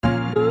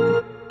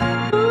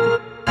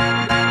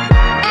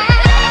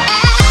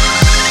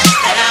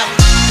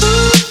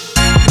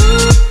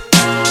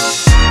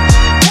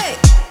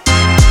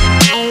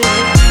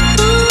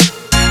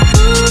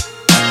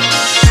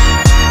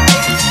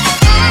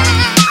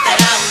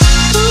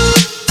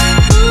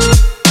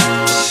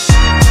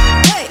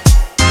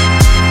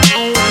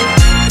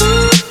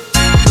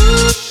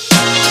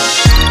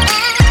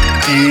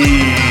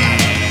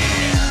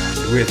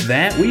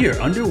are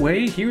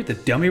underway here at the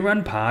Dummy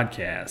Run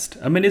Podcast,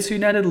 a Minnesota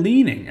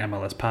United-leaning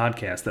MLS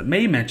podcast that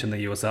may mention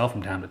the USL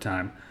from time to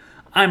time.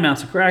 I'm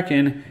Mouse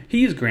Kraken,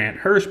 he's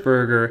Grant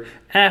Hirschberger.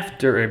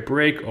 After a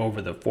break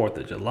over the 4th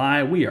of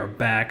July, we are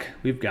back.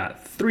 We've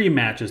got 3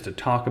 matches to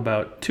talk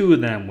about. 2 of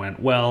them went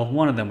well,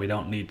 1 of them we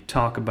don't need to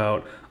talk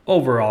about.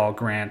 Overall,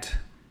 Grant,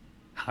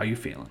 how you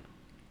feeling?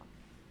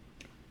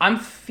 I'm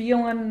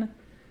feeling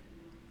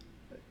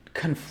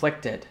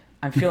conflicted.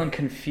 I'm feeling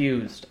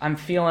confused. I'm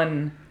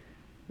feeling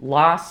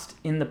lost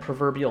in the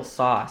proverbial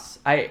sauce.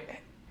 I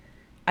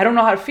don't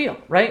know how to feel,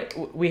 right?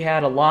 We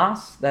had a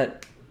loss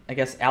that I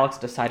guess Alex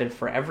decided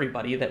for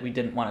everybody that we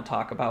didn't want to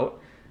talk about.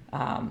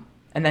 And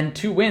then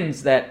 2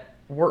 wins that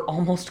were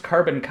almost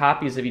carbon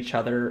copies of each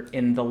other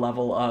in the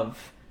level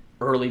of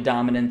early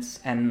dominance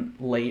and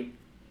late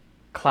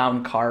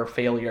clown car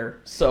failure.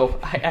 So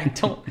I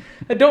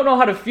don't know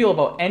how to feel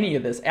about any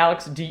of this.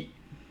 Alex,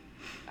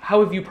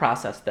 how have you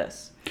processed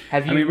this?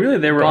 Have you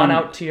gone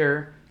out to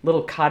your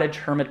little cottage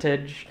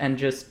hermitage and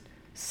just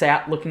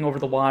sat looking over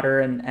the water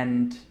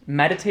and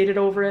meditated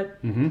over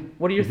it? Mm-hmm.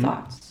 What are your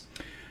thoughts?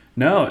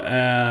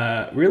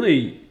 No,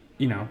 really,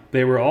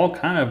 they were all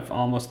kind of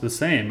almost the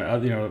same.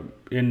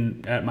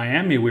 At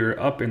Miami, we were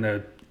up in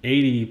the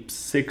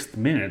 86th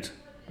minute,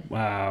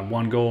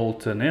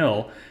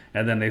 1-0,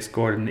 and then they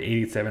scored in the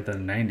 87th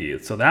and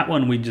 90th. So that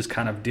one we just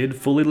kind of did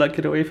fully let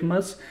get away from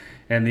us,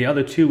 and the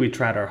other 2 we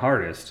tried our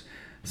hardest.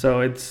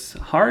 So it's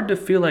hard to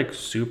feel like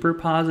super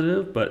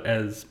positive, but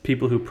as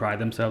people who pride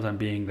themselves on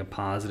being the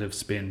Positive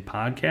Spin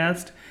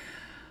podcast,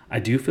 I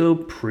do feel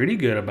pretty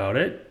good about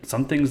it.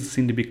 Some things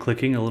seem to be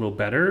clicking a little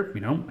better.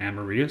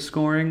 Amaria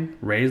scoring,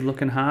 Ray's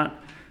looking hot.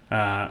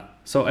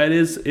 So it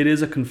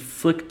is a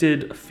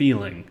conflicted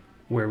feeling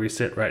where we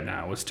sit right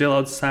now. We're still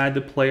outside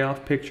the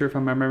playoff picture, if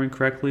I'm remembering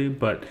correctly,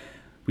 but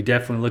we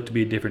definitely look to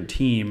be a different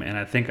team. And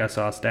I think I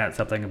saw a stat,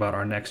 something about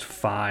our next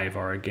 5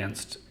 are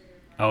against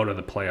out of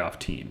the playoff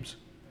teams.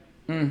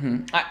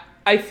 Mm-hmm.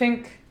 I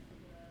think,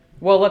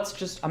 I'm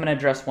going to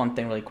address one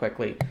thing really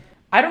quickly.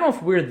 I don't know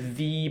if we're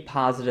the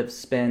Positive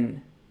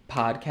Spin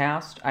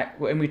podcast.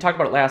 And we talked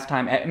about it last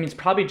time. I mean, it's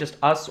probably just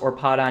us or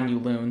Pod on You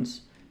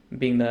Loons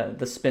being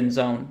the spin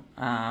zone.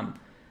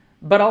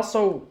 But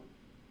also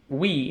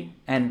we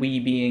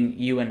being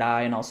you and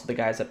I and also the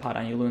guys at Pod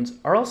on You Loons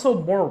are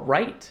also more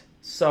right.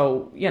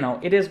 So,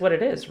 it is what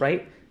it is,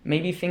 right?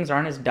 Maybe things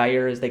aren't as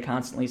dire as they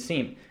constantly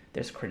seem.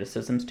 There's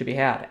criticisms to be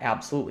had,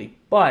 absolutely.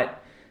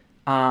 But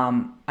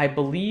I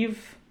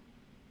believe...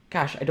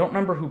 Gosh, I don't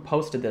remember who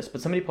posted this,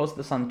 but somebody posted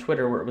this on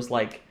Twitter where it was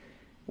like,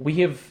 we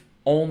have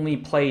only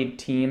played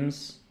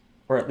teams,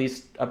 or at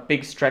least a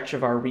big stretch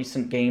of our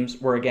recent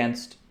games were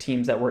against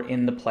teams that were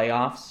in the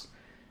playoffs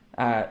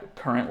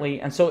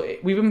currently. And so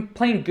we've been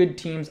playing good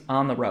teams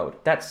on the road.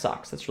 That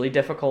sucks. That's really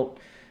difficult.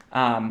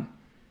 And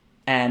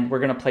we're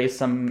going to play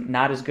some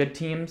not as good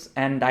teams,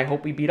 and I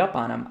hope we beat up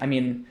on them. I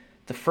mean,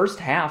 the first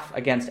half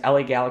against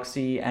LA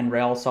Galaxy and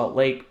Real Salt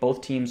Lake,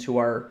 both teams who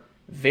are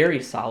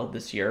very solid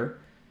this year,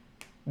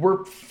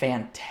 were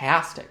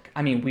fantastic.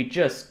 I mean, we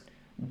just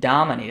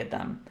dominated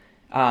them.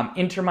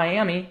 Inter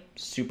Miami,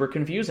 super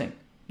confusing.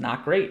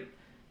 Not great.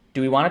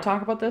 Do we want to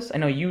talk about this? I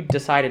know you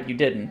decided you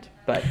didn't,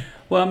 but...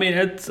 Well, I mean,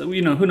 it's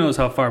who knows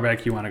how far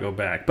back you want to go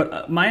back.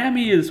 But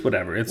Miami is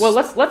whatever. It's... Well,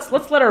 let's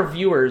let our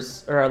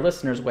viewers or our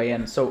listeners weigh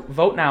in. So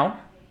vote now.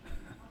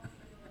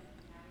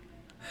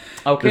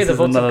 Okay, the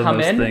votes have come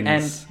in,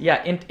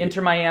 and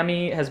Inter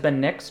Miami has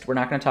been nixed. We're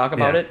not going to talk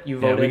about it. You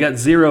voted. We got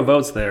 0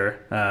 votes there.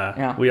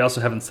 We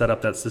also haven't set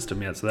up that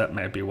system yet, so that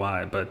might be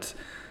why. But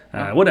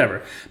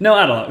whatever. No,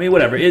 I don't know. I mean,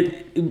 whatever.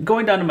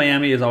 Going down to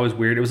Miami is always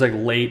weird. It was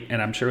late,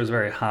 and I'm sure it was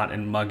very hot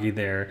and muggy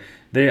there.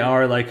 They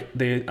are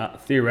they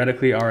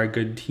theoretically are a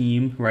good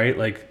team,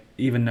 right?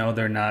 Even though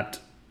they're not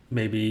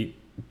maybe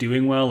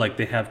doing well,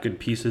 they have good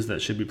pieces that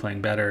should be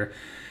playing better.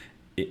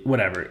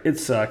 Whatever. It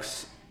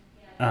sucks.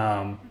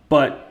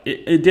 But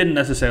it didn't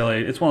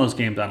necessarily... It's one of those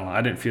games, I don't know.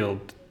 I didn't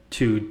feel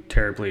too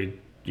terribly,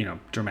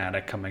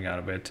 dramatic coming out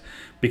of it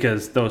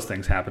because those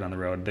things happen on the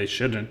road. They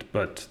shouldn't,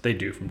 but they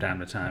do from time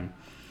to time.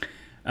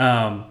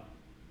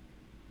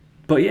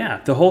 But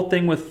yeah, the whole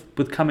thing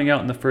with coming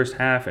out in the first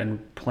half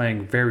and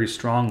playing very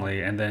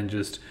strongly and then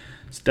just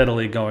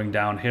steadily going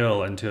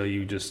downhill until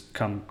you just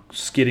come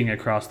skidding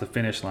across the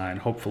finish line,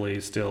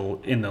 hopefully still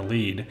in the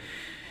lead,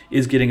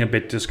 is getting a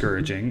bit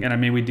discouraging. And I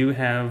mean, we do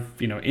have,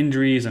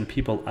 injuries and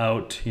people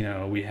out.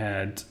 We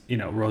had,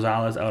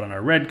 Rosales out on a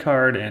red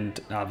card, and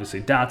obviously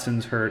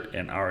Dotson's hurt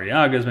and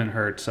Arriaga's been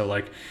hurt. So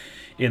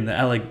in the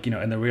LA,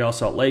 in the Real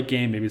Salt Lake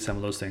game, maybe some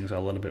of those things are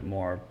a little bit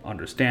more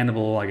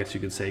understandable. I guess you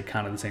could say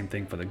kind of the same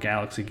thing for the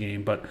Galaxy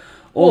game, but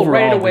overall,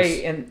 right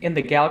away in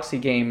the Galaxy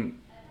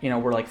game,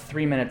 we're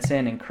 3 minutes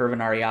in and Kervin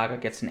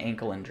Arriaga gets an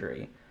ankle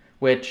injury,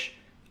 which,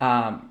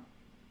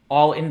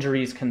 all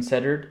injuries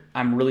considered,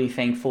 I'm really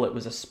thankful it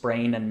was a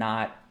sprain and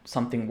not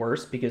something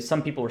worse, because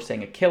some people were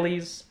saying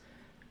Achilles.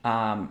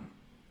 I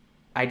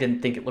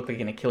didn't think it looked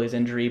like an Achilles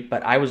injury,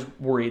 but I was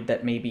worried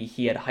that maybe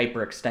he had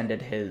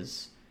hyperextended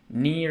his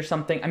knee or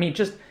something. I mean,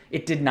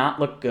 it did not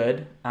look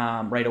good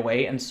right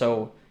away, and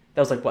so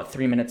That was like, what,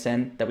 3 minutes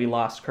in that we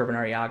lost Curvin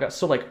Arriaga.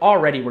 So, like,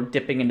 already we're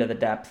dipping into the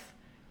depth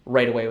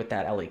right away with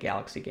that LA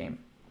Galaxy game.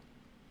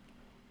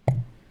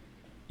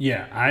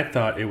 Yeah, I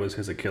thought it was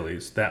his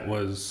Achilles. That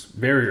was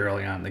very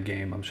early on in the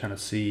game. I'm trying to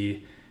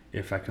see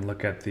if I can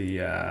look at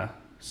the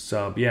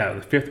sub. Yeah,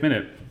 the 5th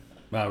minute,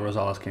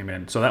 Rosales came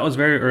in. So that was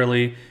very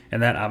early,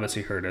 and that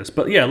obviously hurt us.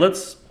 But yeah,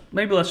 let's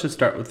just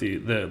start with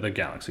the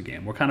Galaxy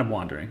game. We're kind of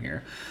wandering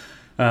here.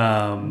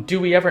 Do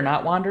we ever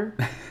not wander?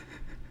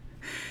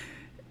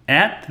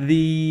 At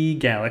the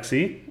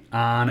Galaxy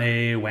on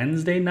a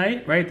Wednesday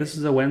night, right? This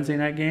is a Wednesday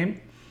night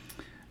game.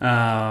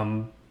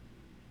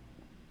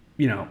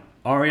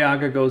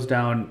 Arriaga goes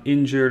down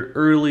injured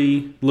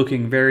early,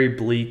 looking very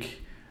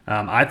bleak.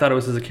 I thought it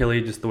was his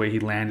Achilles, just the way he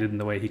landed and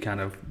the way he kind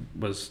of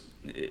was.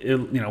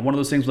 One of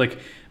those things like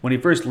when he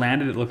first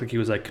landed, it looked like he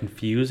was like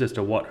confused as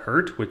to what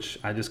hurt, which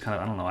I just kind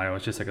of, I don't know. I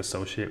always just like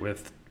associate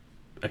with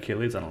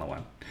Achilles. I don't know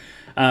why.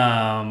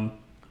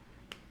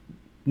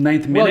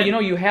 9th minute.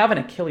 Well, you have an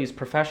Achilles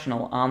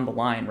professional on the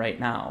line right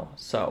now.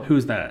 So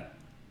who's that?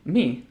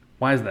 Me.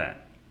 Why is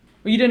that?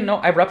 Well, you didn't know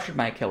I ruptured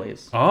my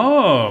Achilles.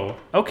 Oh,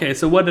 okay.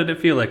 So what did it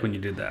feel like when you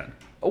did that?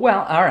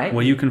 Well, all right.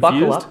 Were you confused?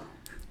 Buckle up.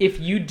 If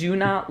you do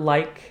not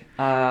like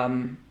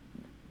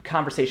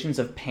conversations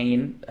of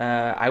pain,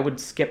 I would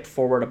skip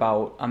forward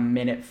about a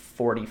minute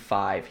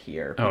 45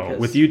 here. Oh,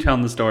 with you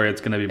telling the story, it's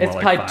going to be more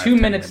like 5, It's probably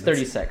 2 minutes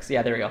 36.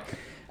 Yeah, there we go.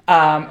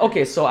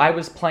 Okay, so I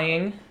was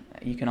playing,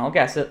 you can all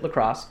guess it,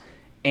 lacrosse,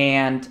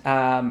 and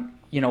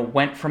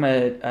went from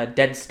a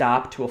dead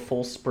stop to a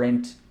full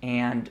sprint.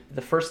 And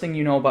the first thing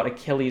you know about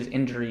Achilles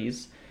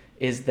injuries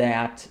is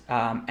that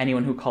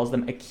anyone who calls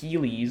them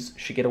Achilles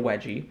should get a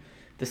wedgie.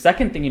 The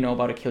second thing you know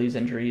about Achilles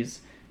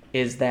injuries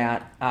is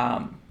that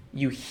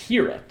you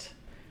hear it.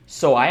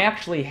 So I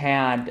actually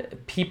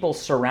had people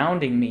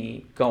surrounding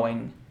me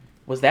going,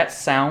 was that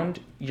sound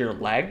your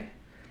leg?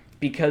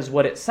 Because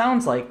what it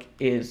sounds like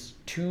is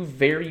 2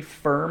 very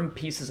firm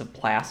pieces of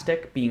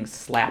plastic being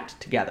slapped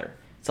together.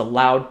 It's a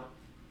loud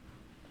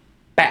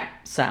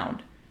bap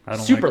sound.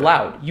 Super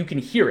loud. You can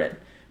hear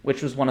it,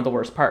 which was one of the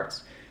worst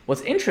parts.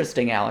 What's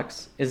interesting,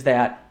 Alex, is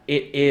that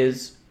it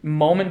is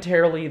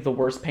momentarily the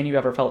worst pain you've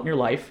ever felt in your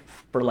life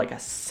for like a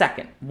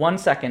second, 1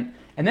 second,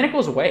 and then it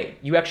goes away.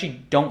 You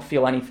actually don't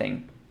feel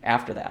anything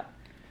after that.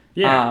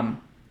 Yeah.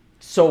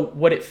 So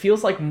what it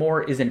feels like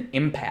more is an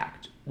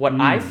impact. What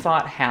I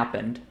thought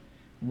happened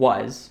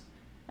was,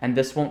 and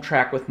this won't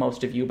track with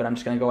most of you, but I'm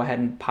just going to go ahead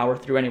and power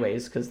through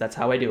anyways because that's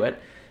how I do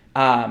it.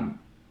 I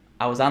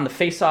was on the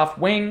face-off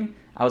wing.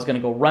 I was going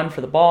to go run for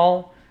the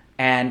ball,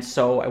 and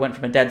so I went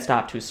from a dead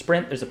stop to a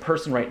sprint. There's a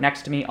person right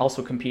next to me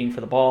also competing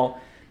for the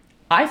ball.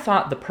 I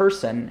thought the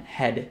person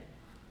had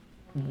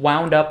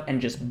wound up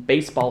and just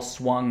baseball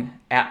swung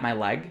at my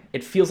leg.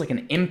 It feels like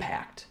an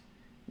impact,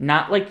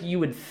 not like you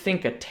would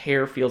think a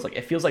tear feels like.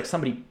 It feels like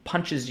somebody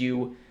punches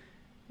you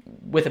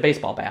with a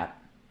baseball bat,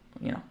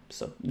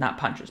 so not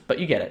punches, but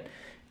you get it.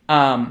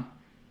 And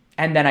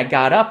then I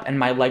got up and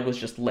my leg was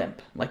just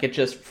limp, like it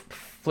just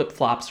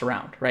flip-flops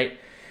around, right?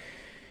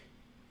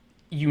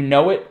 You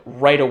know it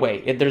right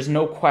away. There's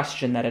no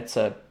question that it's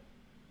a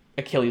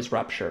Achilles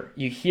rupture.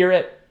 You hear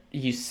it,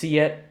 you see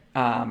it.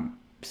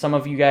 Some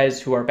of you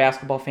guys who are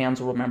basketball fans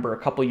will remember a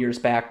couple years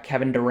back,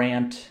 Kevin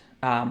Durant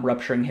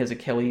rupturing his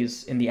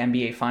Achilles in the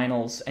NBA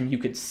Finals, and you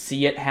could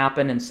see it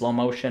happen in slow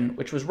motion,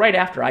 which was right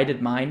after I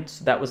did mine,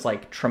 so that was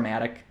like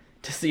traumatic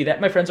to see that.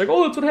 My friends were like,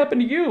 oh, that's what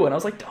happened to you, and I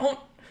was like, don't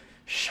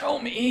show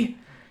me.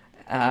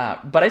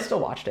 But I still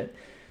watched it.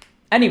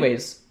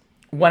 Anyways,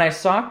 when I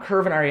saw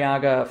Curvin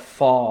Arriaga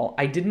fall,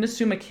 I didn't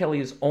assume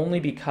Achilles only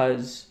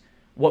because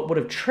what would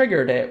have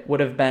triggered it would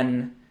have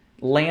been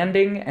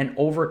landing and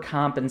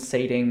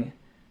overcompensating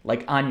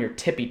like on your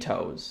tippy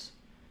toes.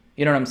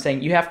 You know what I'm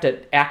saying? You have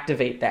to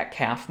activate that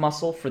calf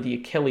muscle for the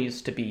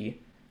Achilles to be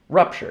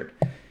ruptured.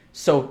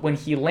 So when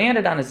he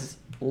landed on his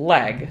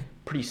leg,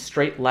 pretty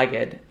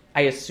straight-legged,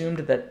 I assumed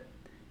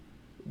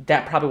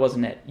that probably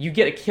wasn't it. You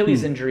get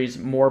Achilles injuries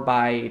more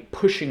by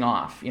pushing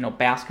off.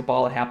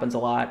 Basketball, it happens a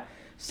lot.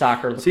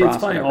 Soccer, lacrosse. See, it's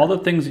funny. Whatever. All the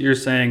things that you're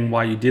saying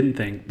why you didn't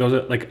think, those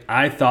are like,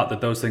 I thought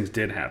that those things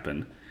did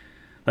happen.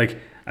 Like,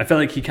 I felt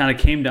like he kind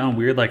of came down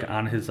weird, like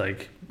on his,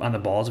 like, on the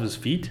balls of his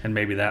feet. And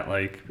maybe that,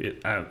 like,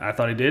 I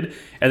thought he did.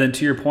 And then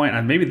to your point,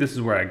 and maybe this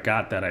is where I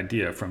got that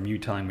idea from you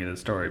telling me the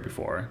story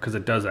before, because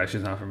it does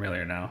actually sound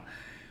familiar now.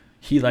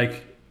 He,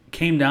 like,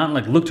 came down,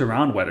 like, looked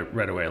around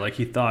right away. Like,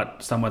 he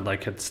thought someone,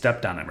 like, had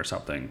stepped on him or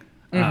something.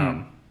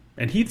 Mm-hmm.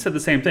 And he said the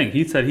same thing.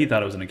 He said he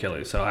thought it was an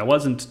Achilles. So I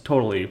wasn't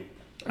totally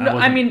on an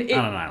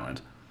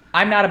island.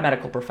 I'm not a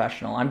medical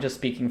professional. I'm just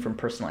speaking from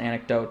personal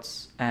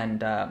anecdotes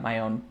and my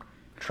own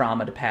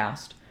trauma to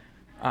past.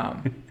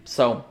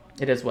 So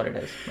it is what it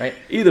is, right?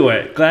 Either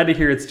way, glad to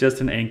hear it's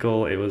just an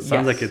ankle.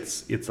 Sounds like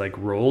Yes. it's like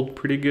rolled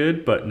pretty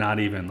good, but not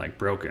even like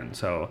broken.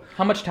 So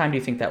How much time do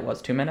you think that was?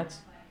 2 minutes?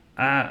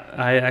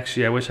 I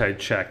wish I had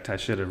checked. I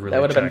should have really.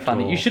 That would have been checked.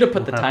 funny. You should have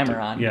put the timer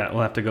on. Yeah,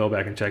 we'll have to go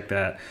back and check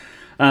that.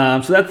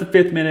 So that's the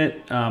 5th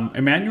minute.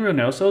 Emmanuel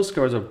Reynoso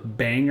scores a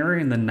banger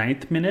in the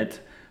 9th minute.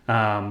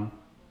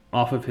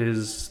 off of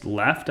his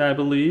left, I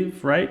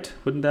believe, right?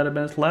 Wouldn't that have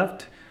been his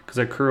left? Because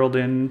I curled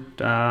in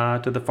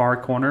to the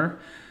far corner.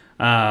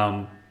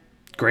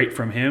 Great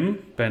from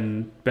him.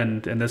 And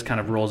this kind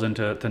of rolls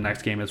into the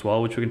next game as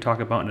well, which we can talk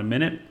about in a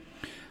minute.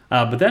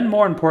 But then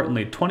more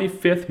importantly,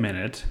 25th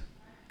minute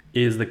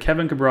is the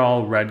Kevin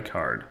Cabral red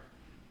card.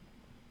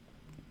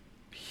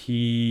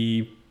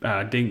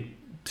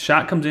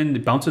 Shot comes in,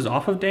 it bounces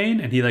off of Dane,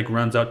 and he like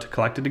runs out to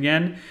collect it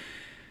again.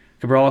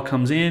 Cabral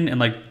comes in and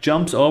like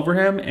jumps over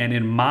him, and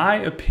in my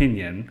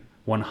opinion,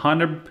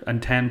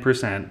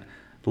 110%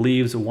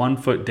 leaves 1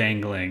 foot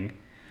dangling.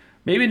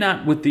 Maybe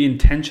not with the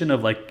intention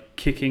of like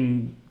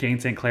kicking Dane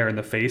St. Clair in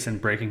the face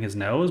and breaking his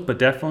nose, but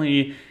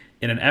definitely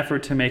in an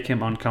effort to make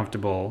him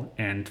uncomfortable,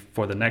 and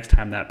for the next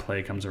time that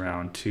play comes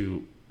around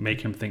to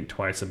make him think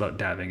twice about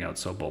diving out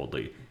so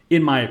boldly,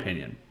 in my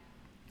opinion.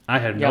 I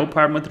had no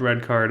problem with the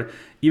red card.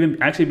 Even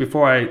actually,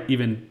 before I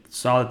even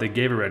saw that they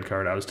gave a red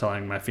card, I was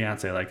telling my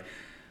fiance, like,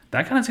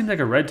 that kind of seems like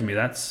a red to me.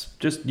 That's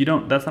just,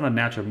 that's not a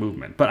natural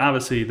movement. But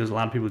obviously, there's a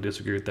lot of people who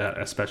disagree with that,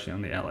 especially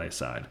on the LA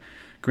side.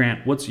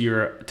 Grant, what's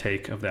your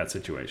take of that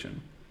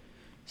situation?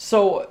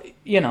 So,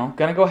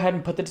 gonna go ahead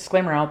and put the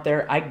disclaimer out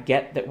there. I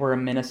get that we're a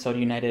Minnesota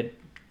United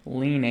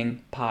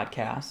leaning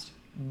podcast,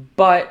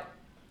 but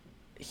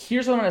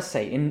here's what I'm gonna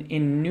say.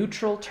 In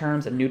neutral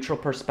terms, a neutral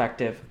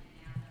perspective,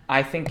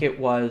 I think it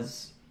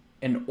was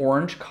an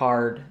orange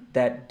card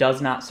that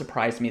does not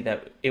surprise me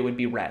that it would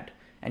be red.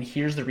 And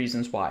here's the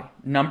reasons why.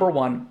 Number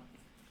one,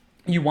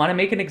 you want to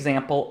make an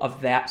example of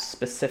that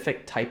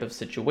specific type of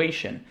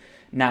situation.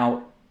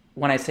 Now,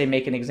 when I say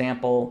make an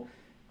example,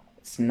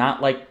 it's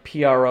not like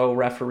PRO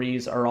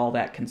referees are all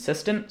that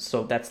consistent.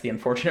 So that's the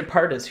unfortunate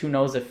part, is who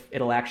knows if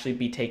it'll actually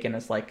be taken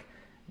as like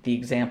the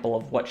example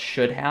of what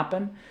should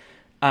happen.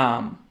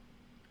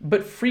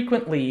 But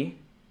frequently,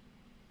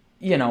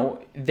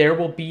 there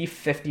will be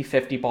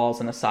 50-50 balls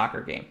in a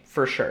soccer game,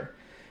 for sure.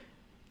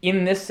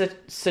 In this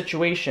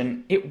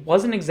situation, it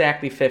wasn't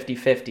exactly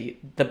 50-50.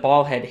 The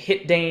ball had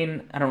hit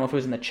Dane. I don't know if it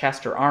was in the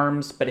chest or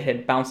arms, but it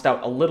had bounced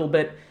out a little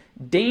bit.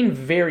 Dane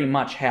very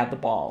much had the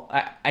ball.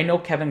 I know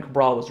Kevin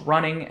Cabral was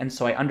running, and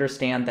so I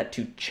understand that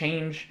to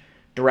change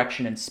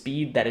direction and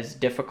speed, that is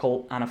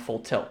difficult on a full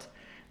tilt.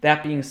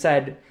 That being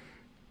said,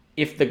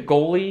 if the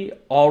goalie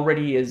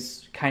already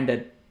is kind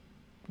of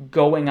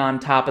going on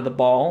top of the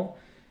ball,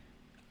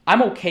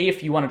 I'm okay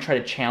if you want to try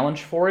to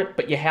challenge for it,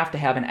 but you have to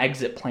have an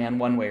exit plan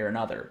one way or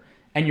another.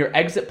 And your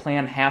exit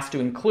plan has to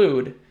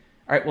include,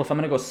 all right, well, if I'm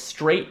going to go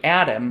straight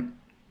at him,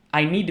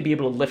 I need to be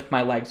able to lift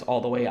my legs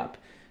all the way up.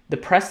 The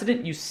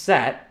precedent you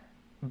set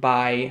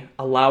by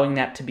allowing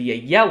that to be a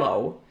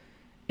yellow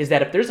is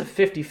that if there's a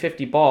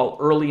 50-50 ball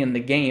early in the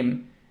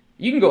game,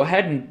 you can go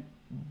ahead and,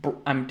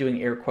 I'm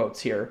doing air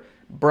quotes here,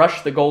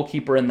 brush the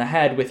goalkeeper in the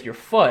head with your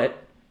foot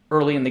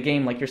early in the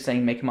game, like you're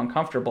saying, make him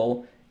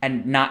uncomfortable,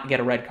 and not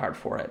get a red card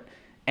for it.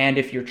 And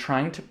if you're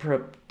trying to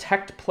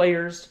protect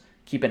players,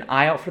 keep an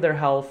eye out for their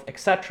health,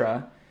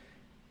 etc.,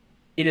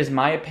 it is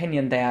my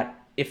opinion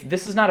that if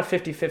this is not a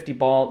 50-50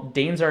 ball,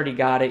 Dane's already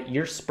got it,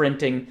 you're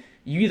sprinting,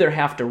 you either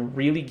have to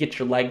really get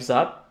your legs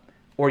up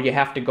or you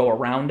have to go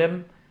around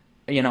him.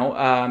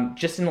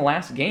 Just in the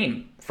last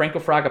game, Franco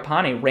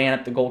Fragapane ran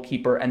at the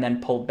goalkeeper and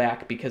then pulled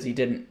back because he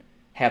didn't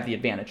have the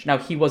advantage. Now,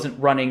 he wasn't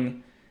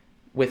running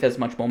with as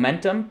much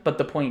momentum, but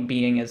the point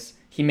being is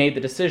he made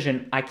the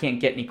decision, I can't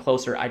get any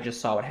closer, I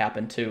just saw what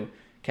happened to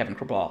Kevin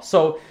Cabral.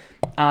 So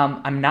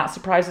I'm not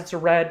surprised it's a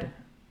red.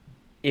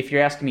 If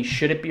you're asking me,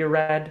 should it be a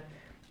red?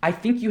 I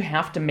think you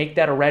have to make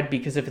that a red,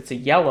 because if it's a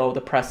yellow,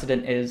 the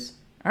precedent is,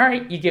 all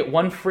right, you get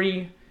one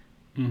free,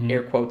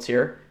 air quotes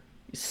here,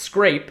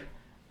 scrape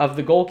of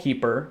the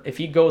goalkeeper if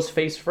he goes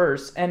face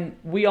first, and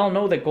we all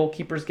know that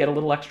goalkeepers get a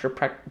little extra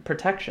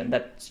protection.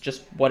 That's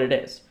just what it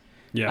is.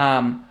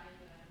 Yeah.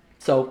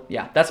 So,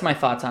 yeah, that's my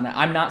thoughts on it.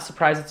 I'm not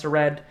surprised it's a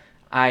red.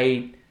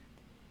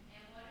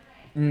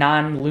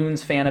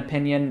 Non-Loons fan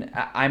opinion,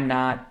 I'm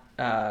not...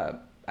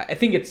 I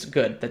think it's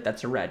good that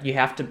that's a red. You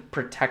have to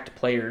protect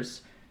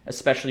players,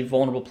 especially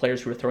vulnerable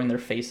players who are throwing their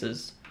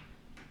faces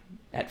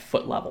at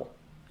foot level.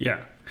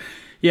 Yeah.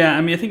 Yeah,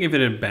 I mean, I think if it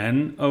had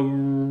been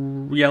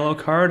a yellow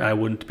card, I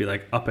wouldn't be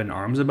like up in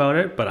arms about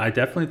it, but I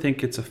definitely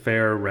think it's a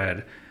fair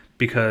red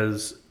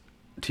because,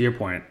 to your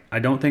point, I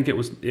don't think it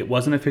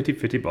wasn't a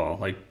 50-50 ball.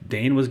 Like,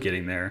 Dane was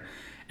getting there.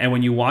 And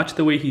when you watch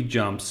the way he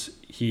jumps,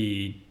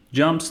 the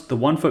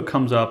 1 foot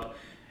comes up,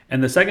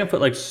 and the second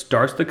foot like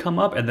starts to come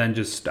up and then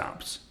just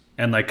stops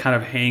and like kind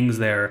of hangs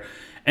there.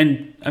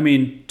 And I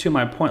mean, to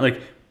my point,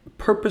 like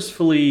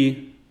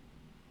purposefully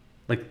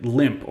like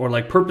limp or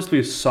like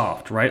purposefully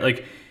soft, right?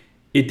 Like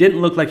it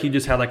didn't look like he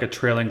just had like a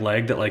trailing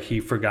leg that like he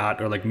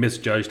forgot or like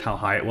misjudged how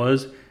high it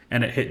was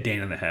and it hit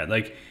Dane in the head.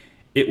 Like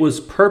it was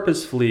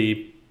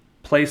purposefully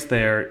placed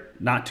there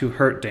not to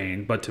hurt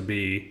Dane, but to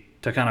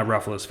kind of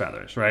ruffle his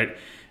feathers, right?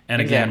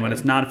 And again, when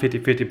it's not a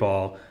 50-50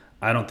 ball,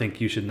 I don't think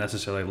you should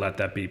necessarily let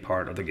that be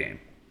part of the game.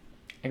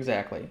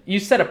 Exactly. You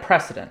set a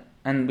precedent,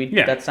 and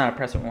that's not a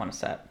precedent we want to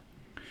set.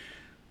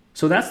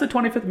 So that's the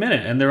 25th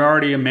minute, and they're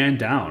already a man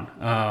down.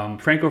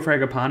 Franco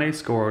Fragapane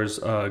scores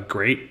a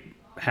great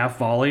half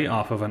volley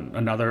off of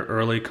another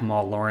early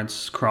Kamal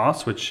Lawrence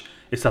cross, which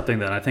is something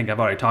that I think I've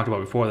already talked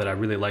about before that I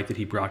really like that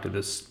he brought to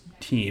this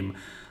team.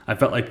 I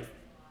felt like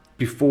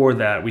before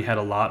that we had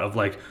a lot of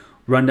like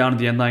run down to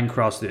the end line,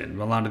 cross it in,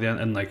 run down to the end,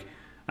 and like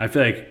I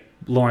feel like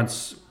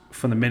Lawrence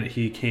from the minute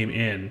he came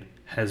in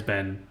has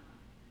been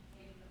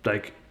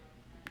like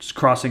just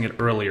crossing it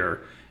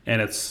earlier,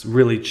 and it's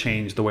really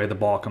changed the way the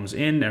ball comes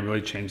in and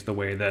really changed the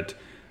way that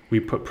we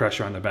put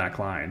pressure on the back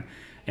line.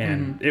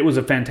 And it was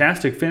a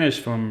fantastic finish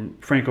from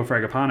Franco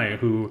Fragapane,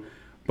 who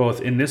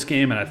both in this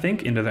game and I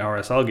think into the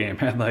RSL game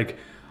had like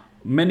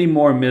many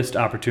more missed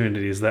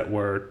opportunities that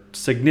were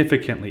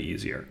significantly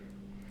easier.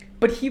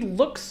 But he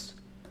looks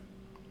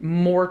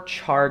more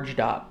charged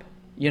up.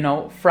 You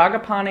know,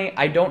 Fragapane,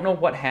 I don't know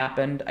what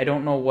happened. I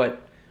don't know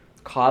what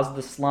caused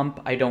the slump.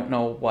 I don't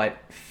know what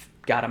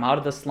got him out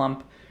of the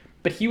slump.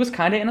 But he was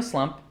kind of in a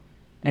slump,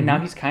 and now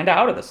he's kind of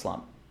out of the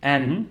slump.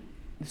 And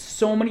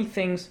so many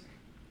things,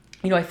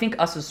 you know, I think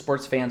us as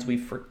sports fans, we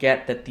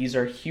forget that these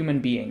are human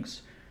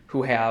beings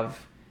who have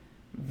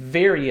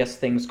various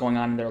things going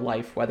on in their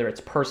life, whether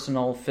it's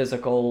personal,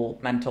 physical,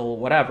 mental,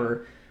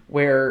 whatever,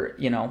 where,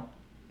 you know,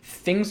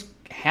 things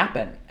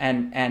happen.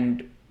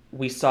 And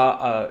we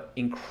saw an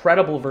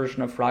incredible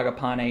version of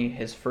Fragapane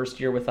his first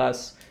year with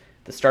us.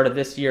 The start of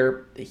this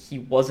year, he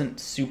wasn't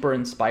super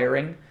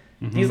inspiring.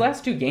 These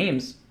last two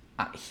games,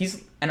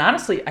 and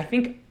honestly, I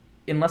think,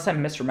 unless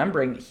I'm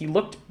misremembering, he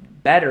looked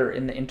better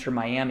in the Inter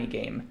Miami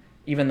game,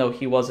 even though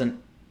he wasn't,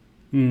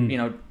 you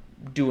know,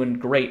 doing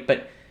great.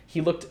 But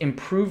he looked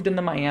improved in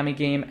the Miami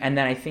game, and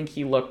then I think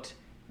he looked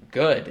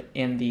good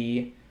in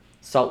the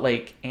Salt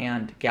Lake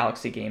and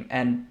Galaxy game.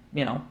 And,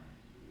 you know,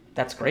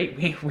 that's great.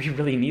 We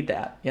really need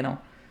that, you know?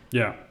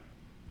 Yeah.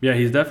 Yeah,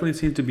 he definitely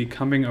seems to be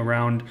coming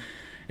around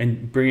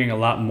and bringing a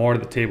lot more to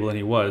the table than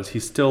he was. He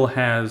still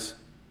has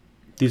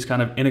these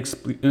kind of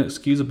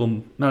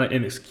inexcusable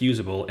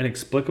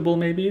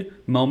maybe,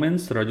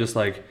 moments that are just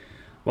like,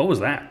 what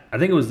was that? I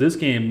think it was this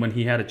game when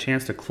he had a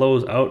chance to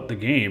close out the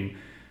game,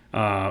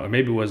 or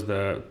maybe it was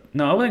I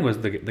think it was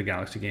the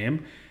Galaxy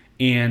game,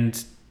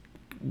 and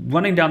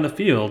running down the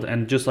field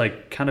and just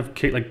like kind of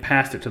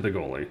passed it to the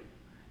goalie.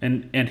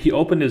 And he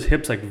opened his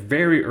hips like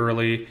very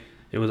early.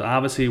 It was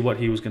obviously what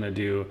he was going to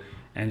do,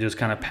 and just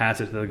kind of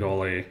passed it to the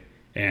goalie,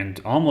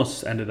 and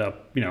almost ended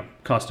up, you know,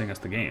 costing us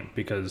the game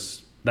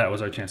because that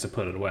was our chance to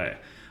put it away.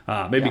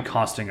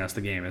 Costing us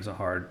the game is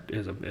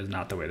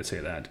not the way to say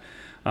that.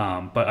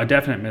 But a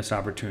definite missed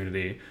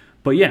opportunity.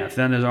 But yeah,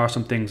 then there are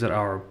some things that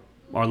are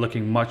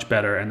looking much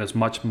better, and there's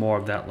much more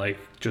of that like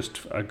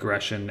just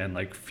aggression and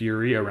like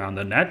fury around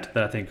the net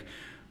that I think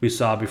we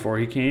saw before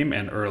he came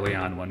and early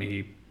on when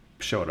he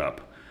showed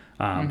up.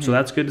 So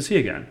that's good to see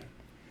again.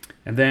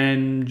 And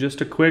then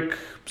just a quick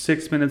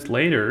 6 minutes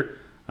later,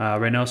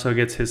 Reynoso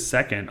gets his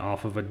second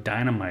off of a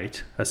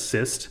dynamite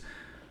assist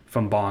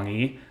from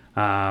Bongi,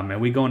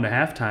 and we go into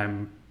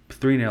halftime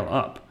 3-0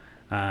 up.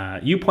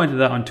 You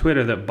pointed out on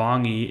Twitter that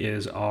Bongi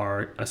is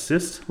our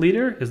assist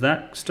leader. Is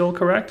that still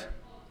correct?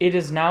 It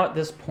is now at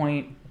this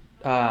point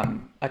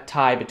a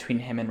tie between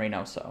him and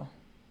Reynoso.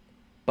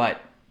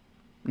 But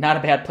not a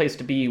bad place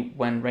to be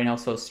when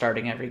Reynoso's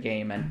starting every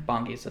game and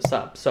Bongi's a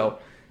sub. So,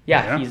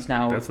 yeah, he's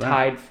now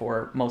tied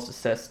for most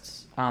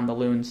assists on the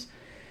Loons.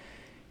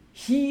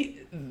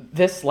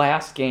 This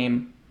last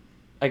game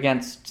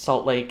against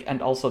Salt Lake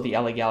and also the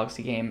LA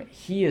Galaxy game,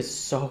 he is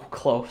so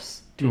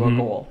close to a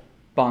goal,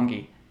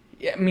 Bongi.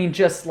 I mean,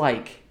 just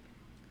like,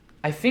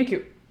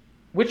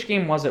 which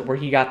game was it where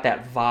he got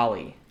that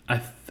volley?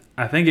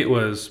 I think it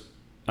was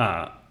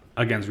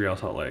against Real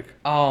Salt Lake.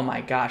 Oh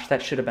my gosh,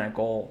 that should have been a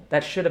goal.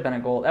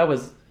 That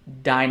was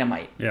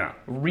dynamite. Yeah.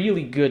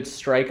 Really good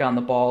strike on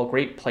the ball,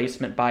 great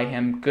placement by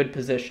him, good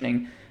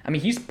positioning. I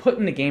mean, he's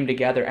putting the game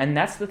together, and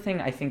that's the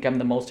thing I think I'm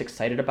the most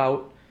excited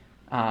about.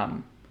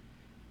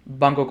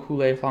 Bango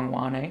Kule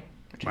Fangwane,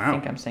 which I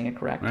think I'm saying it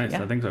correct. Nice,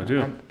 yeah, I think so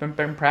too. I've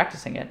been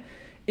practicing it.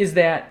 Is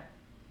that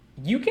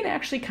you can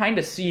actually kind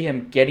of see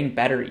him getting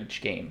better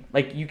each game.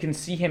 Like, you can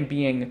see him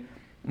being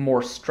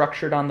more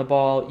structured on the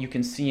ball. You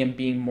can see him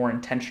being more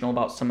intentional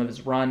about some of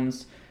his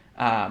runs.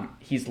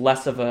 He's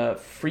less of a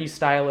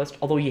freestylist,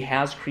 although he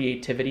has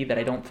creativity that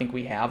I don't think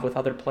we have with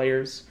other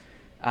players.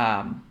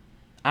 I'm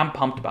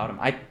pumped about him.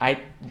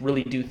 I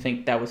really do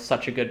think that was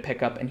such a good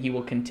pickup, and he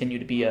will continue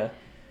to be a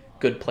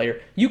good player.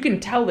 You can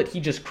tell that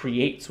he just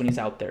creates when he's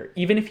out there.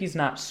 Even if he's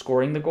not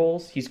scoring the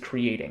goals, he's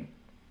creating.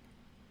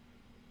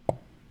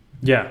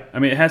 Yeah, I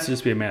mean, it has to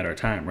just be a matter of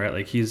time, right?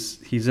 Like,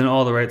 he's in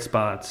all the right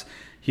spots.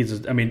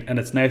 And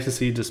it's nice to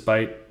see,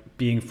 despite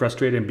being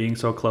frustrated and being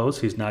so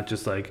close, he's not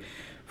just like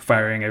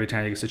firing every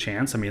time he gets a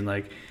chance. I mean,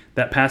 like,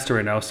 that pass to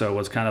Reynoso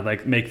was kind of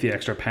like make the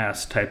extra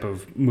pass type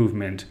of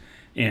movement,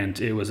 and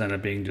it was ended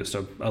up being just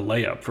a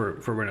layup for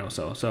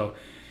Reynoso.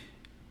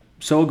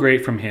 So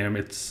great from him.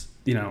 It's,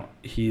 you know,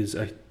 he's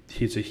a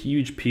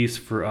huge piece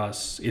for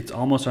us. It's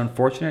almost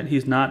unfortunate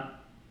he's not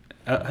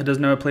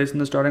doesn't have a place in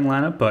the starting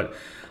lineup, but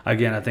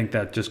again, I think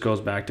that just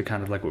goes back to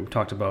kind of like what we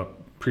talked about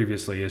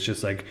previously. It's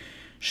just like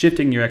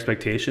shifting your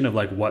expectation of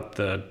like what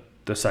the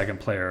the second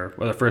player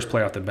or the first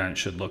player off the bench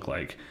should look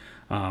like.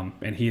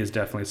 And he is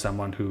definitely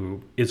someone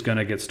who is going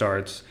to get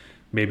starts.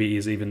 Maybe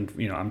he's even,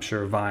 I'm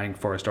sure vying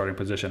for a starting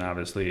position,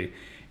 obviously,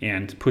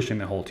 and pushing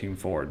the whole team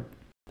forward.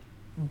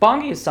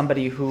 Bongi is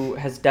somebody who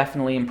has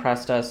definitely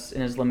impressed us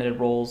in his limited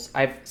roles.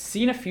 I've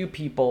seen a few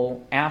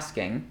people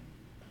asking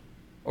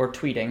or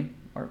tweeting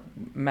or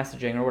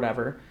messaging or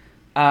whatever,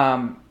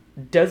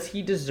 does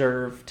he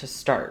deserve to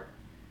start?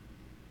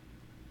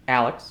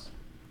 Alex,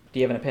 do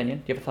you have an opinion?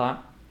 Do you have a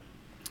thought?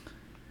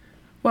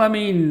 Well, I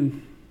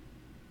mean,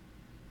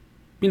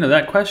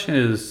 that question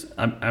is,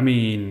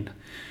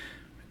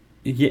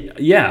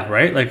 yeah,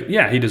 right? Like,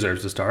 yeah, he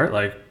deserves to start.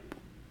 Like,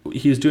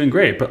 he's doing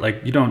great, but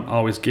like, you don't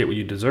always get what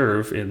you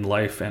deserve in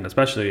life and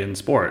especially in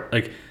sport.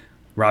 Like,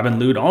 Robin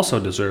Lod also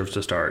deserves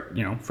to start.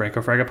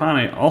 Franco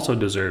Fragapane also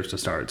deserves to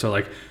start. So,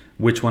 like,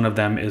 which one of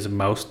them is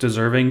most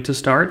deserving to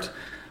start?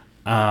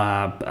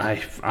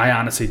 I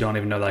honestly don't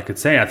even know that I could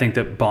say. I think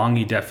that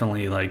Bongi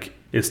definitely like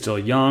is still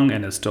young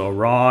and is still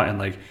raw and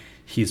like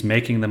he's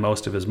making the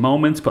most of his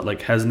moments, but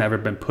like has never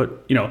been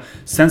put,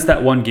 since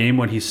that one game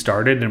when he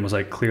started and was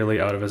like clearly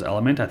out of his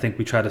element. I think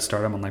we tried to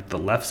start him on like the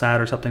left side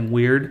or something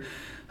weird.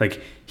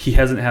 Like he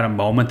hasn't had a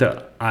moment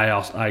that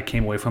I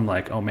came away from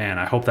like, oh man,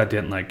 I hope that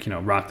didn't like,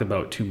 rock the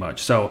boat too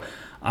much. So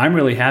I'm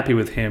really happy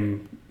with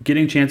him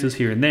getting chances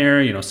here and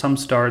there, some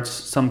starts,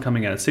 some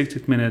coming at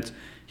 60th minutes.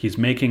 He's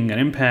making an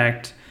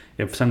impact.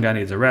 If some guy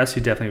needs a rest,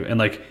 he definitely, and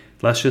like,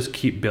 let's just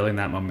keep building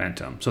that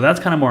momentum. So that's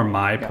kind of more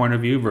my point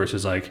of view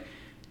versus like,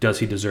 does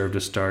he deserve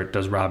to start?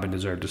 Does Robin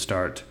deserve to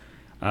start?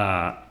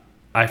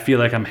 I feel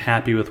like I'm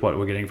happy with what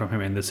we're getting from him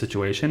in this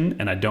situation,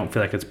 and I don't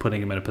feel like it's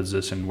putting him in a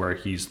position where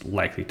he's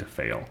likely to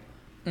fail.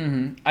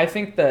 Mm-hmm. I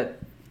think that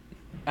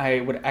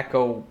I would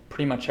echo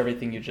pretty much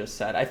everything you just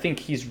said. I think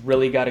he's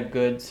really got a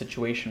good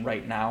situation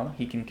right now.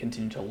 He can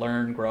continue to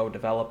learn, grow,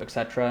 develop,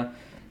 etc.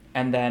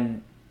 And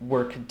then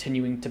we're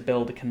continuing to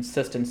build a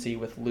consistency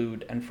with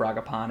Lod and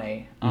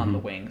Fragapane on the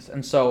wings.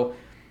 And so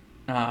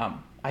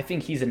I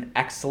think he's an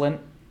excellent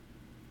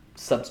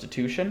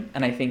substitution,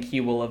 and I think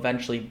he will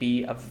eventually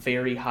be a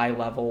very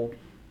high-level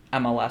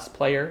MLS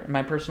player, in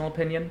my personal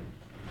opinion.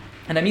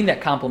 And I mean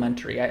that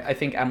complimentary. I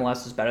think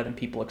MLS is better than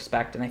people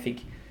expect, and I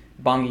think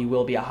Bongi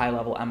will be a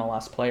high-level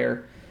MLS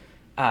player.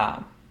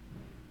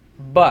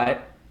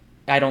 But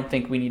I don't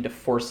think we need to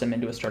force him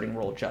into a starting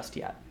role just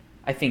yet.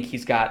 I think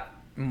he's got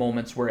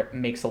moments where it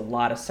makes a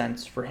lot of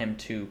sense for him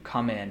to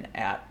come in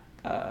at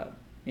the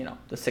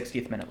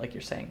 60th minute, like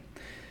you're saying.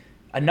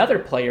 Another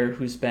player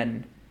who's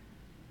been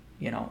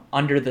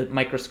under the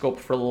microscope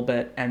for a little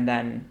bit and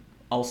then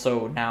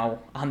also now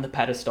on the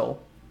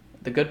pedestal,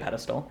 the good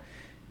pedestal,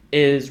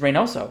 is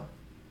Reynoso.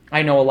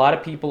 I know a lot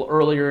of people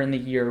earlier in the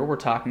year were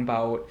talking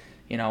about,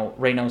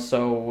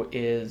 Reynoso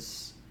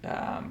is,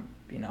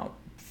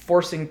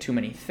 forcing too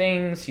many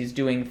things. He's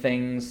doing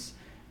things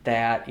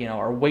that,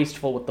 are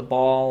wasteful with the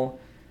ball.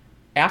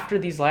 After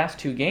these last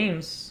two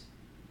games,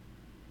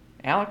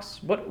 Alex,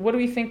 what do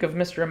we think of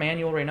Mr.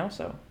 Emmanuel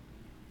Reynoso?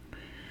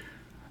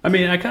 I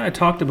mean, I kind of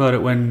talked about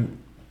it when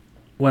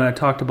I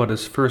talked about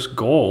his first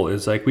goal.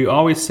 Is like we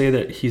always say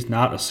that he's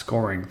not a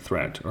scoring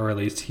threat, or at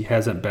least he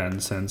hasn't been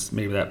since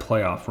maybe that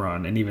playoff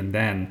run, and even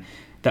then,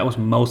 that was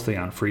mostly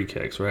on free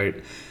kicks, right?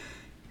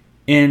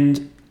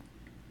 And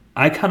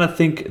I kind of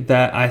think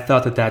that I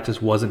thought that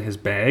just wasn't his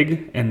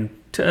bag, and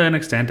to an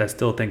extent, I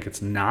still think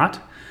it's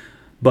not.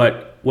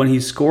 But when he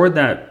scored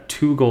that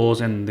 2 goals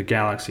in the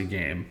Galaxy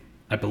game,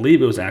 I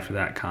believe it was after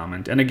that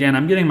comment. And again,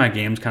 I'm getting my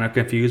games kind of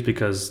confused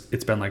because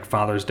it's been like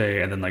Father's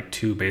Day and then like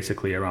 2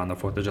 basically around the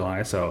 4th of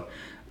July. So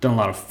I've done a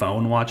lot of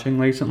phone watching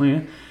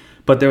recently.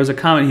 But there was a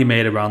comment he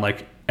made around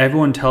like,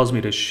 everyone tells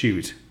me to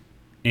shoot.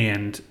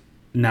 And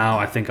now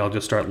I think I'll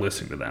just start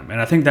listening to them.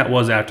 And I think that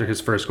was after his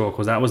first goal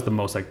because that was the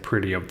most like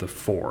pretty of the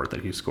 4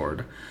 that he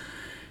scored.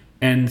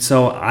 And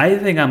so I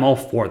think I'm all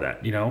for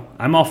that,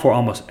 I'm all for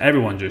almost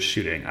everyone just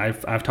shooting.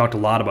 I've talked a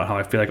lot about how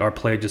I feel like our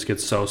play just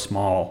gets so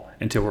small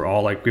until we're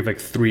all like, we have like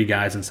 3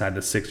 guys inside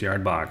the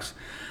 6-yard box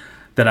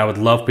that I would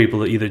love people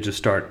to either just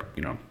start,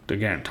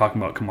 again,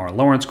 talking about Kamara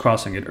Lawrence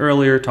crossing it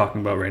earlier,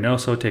 talking about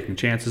Reynoso taking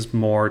chances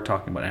more,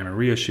 talking about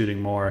Amaria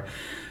shooting more.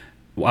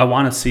 I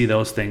want to see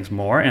those things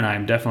more, and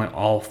I'm definitely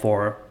all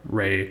for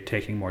Ray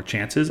taking more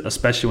chances,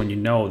 especially when you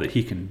know that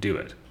he can do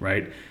it,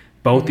 right?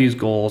 Both these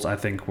goals, I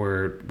think,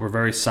 were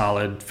very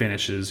solid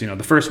finishes.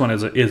 The first one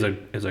is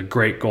a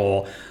great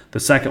goal. The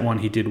second one,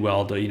 he did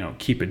well to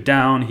keep it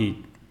down.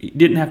 He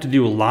didn't have to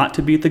do a lot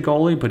to beat the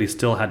goalie, but he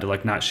still had to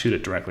like not shoot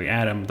it directly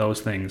at him. Those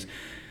things.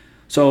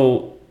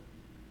 So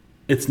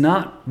it's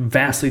not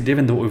vastly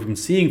different than what we've been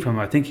seeing from him.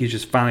 I think he's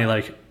just finally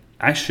like,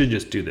 I should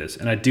just do this,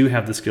 and I do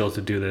have the skills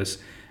to do this.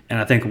 And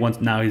I think once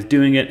now he's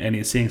doing it and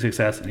he's seeing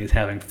success and he's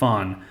having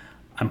fun,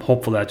 I'm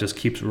hopeful that just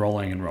keeps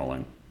rolling and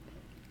rolling.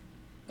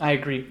 I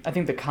agree. I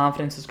think the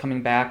confidence is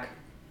coming back.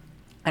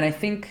 And I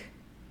think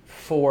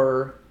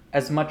for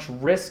as much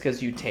risk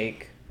as you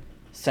take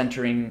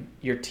centering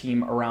your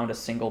team around a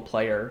single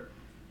player,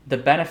 the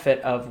benefit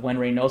of when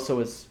Reynoso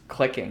is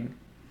clicking,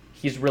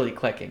 he's really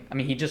clicking. I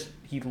mean,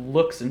 he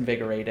looks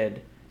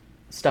invigorated.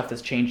 stuff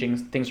is changing.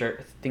 Things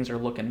are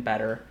looking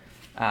better.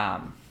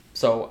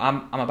 So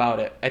I'm about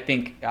it. I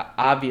think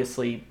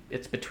obviously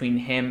it's between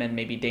him and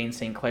maybe Dane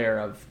St. Clair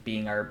of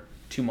being our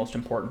two most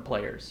important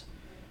players.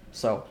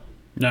 So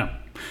yeah.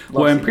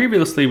 Well, and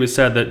previously we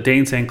said that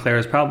Dane St. Clair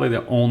is probably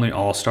the only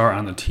All-Star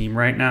on the team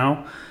right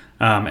now.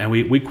 And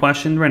we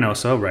questioned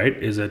Reynoso, right?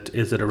 Is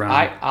it around?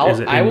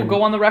 I will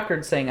go on the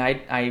record saying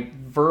I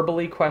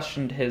verbally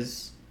questioned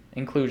his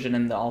inclusion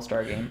in the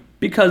All-Star game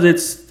because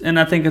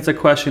I think it's a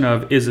question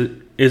of is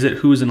it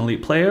who's an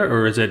elite player,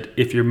 or is it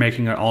if you're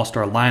making an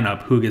All-Star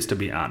lineup, who gets to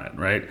be on it,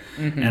 right?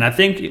 Mm-hmm. And I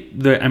think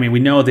we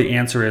know the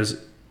answer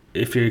is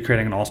if you're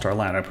creating an All-Star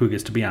lineup, who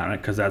gets to be on it,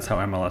 because that's how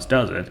MLS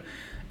does it.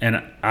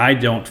 And I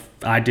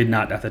did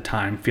not at the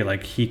time feel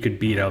like he could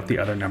beat out the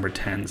other number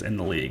 10s in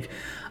the league.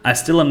 I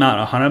still am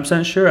not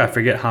 100% sure. I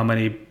forget how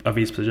many of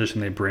each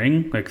position they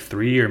bring, like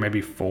 3 or maybe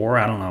 4.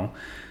 I don't know.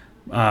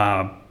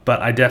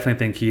 But I definitely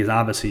think he is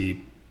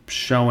obviously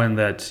showing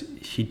that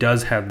he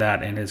does have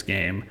that in his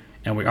game,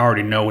 and we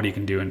already know what he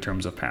can do in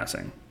terms of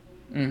passing.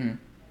 Mm-hmm.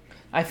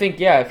 I think,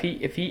 yeah,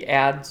 if he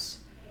adds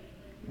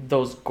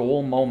those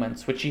goal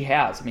moments, which he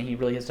has, I mean, he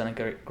really has done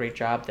a great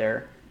job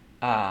there.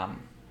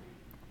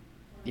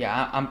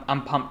 Yeah,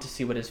 I'm pumped to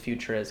see what his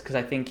future is, because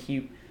I think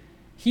he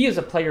is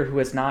a player who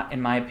has not,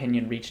 in my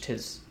opinion, reached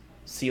his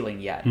ceiling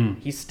yet.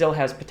 He still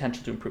has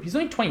potential to improve. He's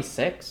only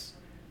 26,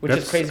 which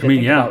is crazy to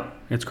think about.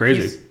 It's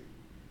crazy. He's,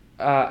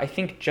 I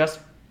think just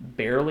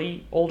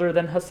barely older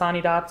than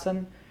Hassani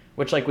Dotson,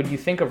 which, like, when you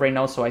think of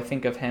Reynoso, I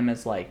think of him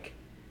as, like,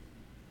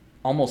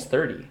 almost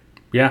 30.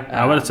 Yeah,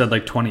 I would have said,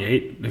 like,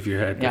 28 if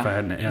I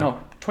hadn't. Yeah.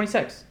 No,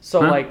 26. So,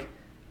 like,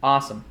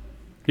 awesome.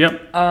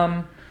 Yep.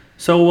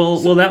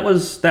 So that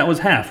was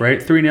half, right?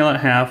 3-0 at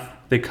half.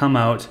 They come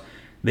out.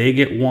 They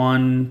get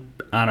one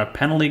on a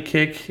penalty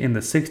kick in the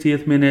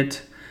 60th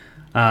minute.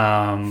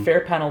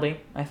 Fair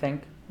penalty, I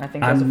think. I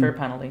think that was a fair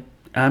penalty.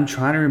 I'm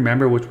trying to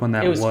remember which one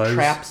that was. It was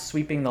Trapp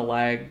sweeping the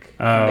leg.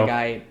 The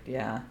guy,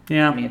 yeah.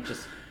 Yeah. I mean, it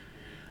just...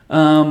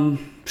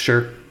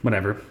 Sure,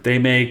 whatever. They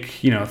make,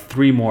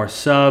 3 more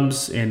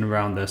subs in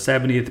around the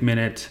 70th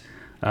minute.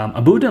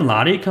 Abu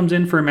Danladi comes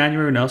in for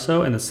Emmanuel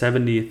Reynoso in the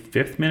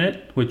 75th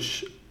minute,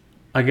 which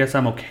I guess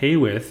I'm okay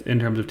with in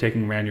terms of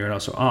taking Emmanuel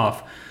Reynoso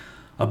off.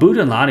 Abu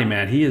Danladi,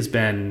 man, he has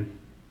been...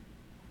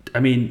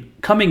 I mean,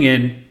 coming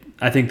in,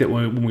 I think that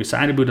when we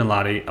signed Abu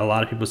Danladi, a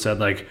lot of people said,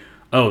 like,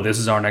 oh, this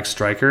is our next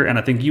striker. And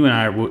I think you and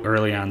I were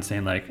early on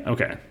saying, like,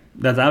 okay,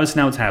 that's obviously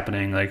now what's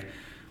happening. Like,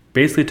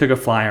 basically took a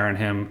flyer on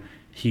him.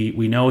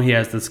 We know he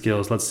has the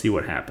skills. Let's see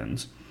what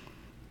happens.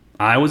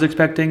 I was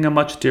expecting a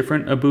much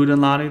different Abu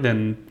Danladi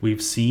than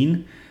we've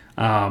seen.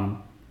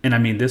 And I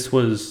mean, this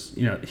was,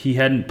 he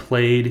hadn't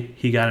played.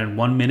 He got in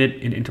 1 minute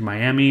in Inter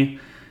Miami,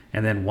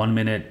 and then 1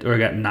 minute, or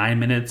got 9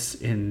 minutes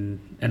in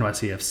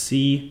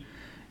NYCFC,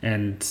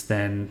 and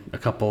then a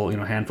couple,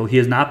 handful. He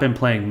has not been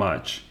playing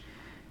much.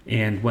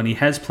 And when he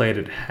has played,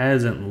 it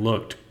hasn't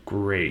looked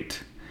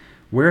great.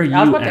 Where are you at?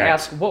 I was about to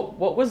ask,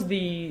 what was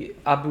the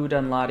Abu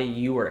Danladi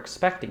you were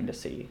expecting to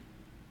see?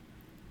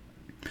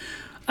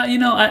 I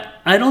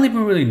don't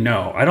even really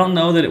know. I don't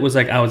know that it was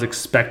like I was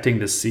expecting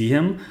to see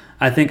him.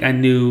 I think I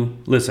knew,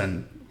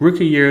 listen,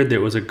 rookie year, there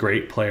was a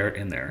great player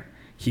in there.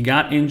 He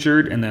got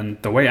injured, and then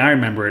the way I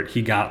remember it,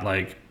 he got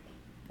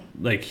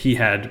like he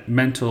had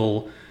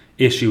mental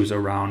issues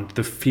around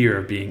the fear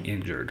of being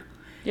injured.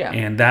 Yeah.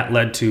 And that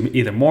led to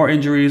either more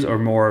injuries or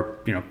more,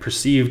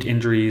 perceived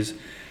injuries.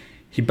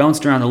 He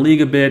bounced around the league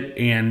a bit,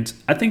 and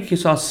I think he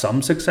saw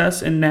some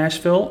success in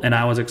Nashville, and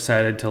I was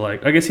excited to,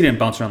 I guess he didn't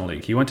bounce around the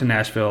league. He went to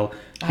Nashville.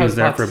 He was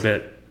there for a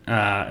bit.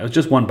 It was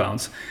just one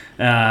bounce.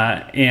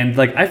 And,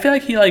 I feel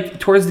like he,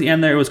 towards the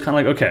end there, it was kind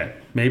of like, okay,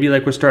 maybe,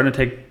 we're starting to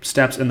take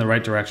steps in the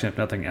right direction, if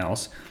nothing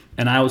else.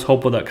 And I was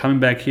hopeful that coming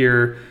back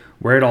here,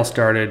 where it all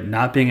started,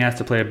 not being asked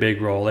to play a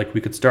big role,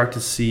 we could start to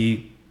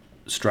see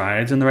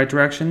strides in the right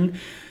direction.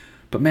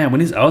 But man,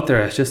 when he's out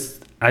there,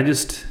 I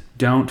just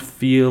don't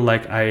feel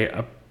like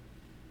I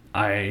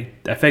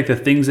feel like the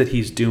things that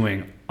he's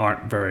doing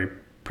aren't very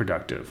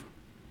productive.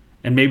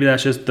 And maybe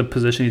that's just the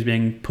position he's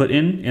being put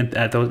in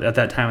at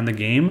that time in the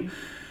game,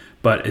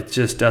 but it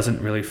just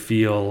doesn't really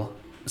feel...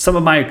 Some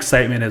of my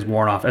excitement is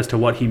worn off as to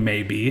what he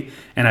may be,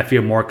 and I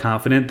feel more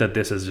confident that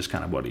this is just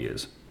kind of what he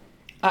is.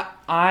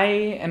 I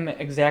am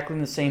exactly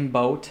in the same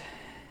boat,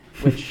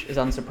 which is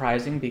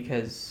unsurprising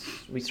because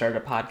we started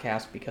a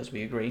podcast because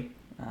we agree,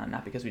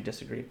 not because we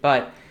disagree.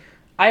 But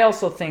I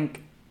also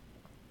think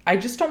I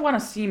just don't want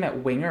to see him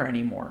at winger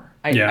anymore.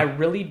 I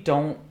really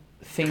don't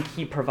think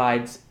he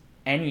provides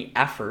any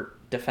effort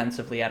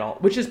defensively at all,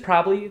 which is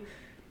probably,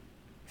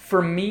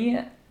 for me,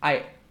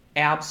 I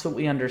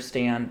absolutely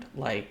understand,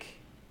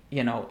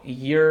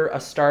 you're a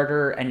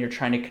starter and you're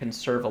trying to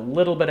conserve a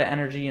little bit of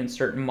energy in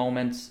certain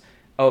moments.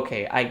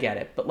 Okay, I get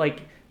it. But,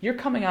 you're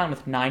coming on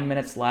with 9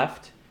 minutes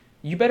left.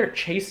 You better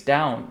chase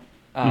down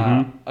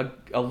a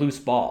loose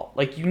ball.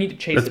 You need to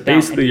chase it down. That's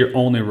basically your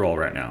only role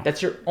right now.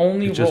 That's your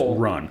only role. Just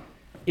run.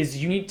 Is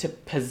you need to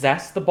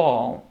possess the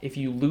ball. If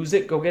you lose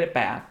it, go get it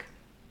back.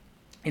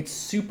 It's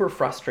super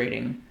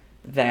frustrating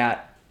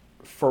that,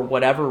 for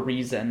whatever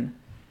reason,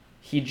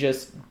 he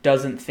just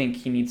doesn't think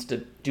he needs to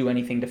do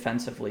anything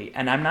defensively.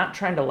 And I'm not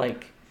trying to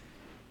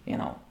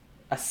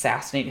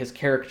assassinate his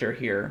character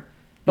here,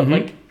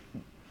 but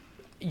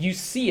you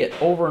see it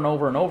over and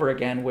over and over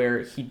again where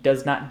he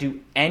does not do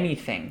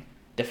anything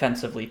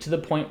defensively to the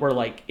point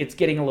where it's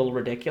getting a little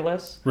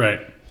ridiculous.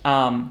 Right.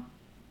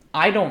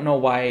 I don't know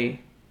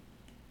why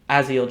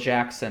Aziel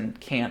Jackson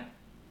can't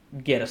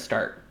get a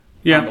start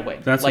on the way.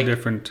 That's a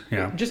different,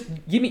 Just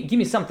give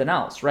me something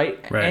else, right?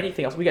 Right?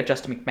 Anything else. We got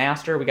Justin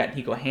McMaster, we got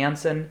Nico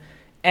Hansen,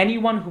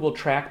 anyone who will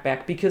track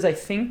back, because I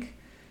think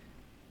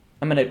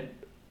I'm going to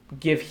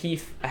give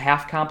Heath a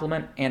half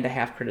compliment and a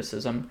half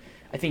criticism.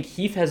 I think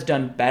Heath has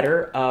done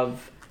better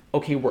of,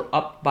 okay, we're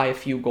up by a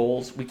few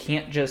goals. We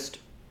can't just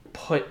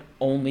put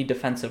only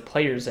defensive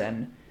players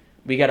in.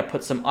 We got to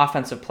put some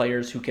offensive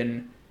players who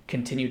can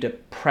continue to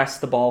press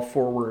the ball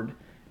forward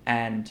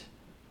and,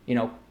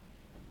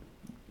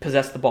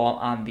 possess the ball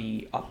on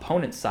the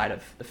opponent's side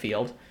of the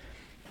field.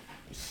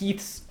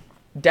 Heath's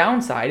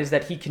downside is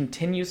that he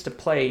continues to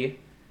play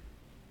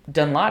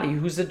Dunlawdy,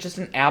 who's just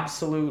an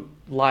absolute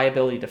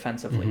liability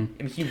defensively.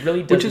 I mean, he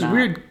really does. Which is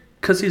weird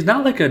because he's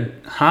not like a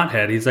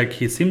hothead. He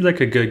seems like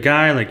a good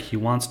guy. Like he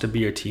wants to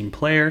be a team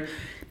player.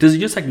 Does he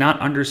just not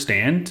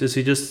understand? Does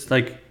he just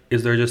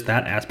is there just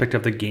that aspect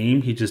of the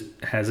game he just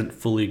hasn't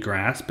fully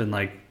grasped and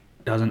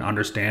doesn't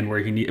understand where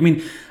he needs? I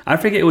mean, I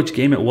forget which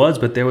game it was,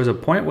 but there was a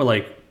point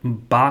where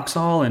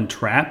Boxall and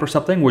Trapp or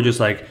something were just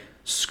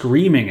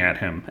screaming at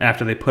him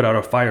after they put out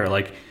a fire.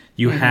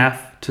 You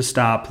have to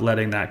stop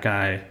letting that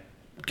guy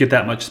get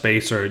that much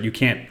space, or you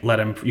can't let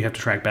him, you have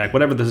to track back,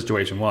 whatever the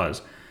situation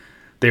was.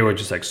 They were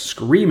just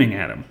screaming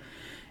at him.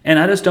 And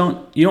I just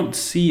you don't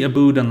see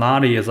Abu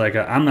Dunlawdy as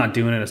I'm not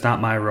doing it, it's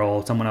not my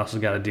role, someone else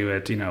has got to do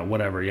it,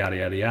 whatever, yada,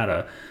 yada,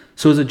 yada.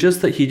 So is it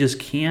just that he just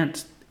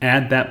can't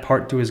add that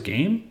part to his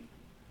game?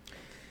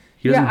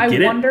 He doesn't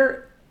get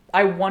it?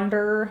 I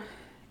wonder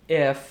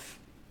if,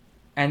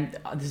 and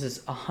this is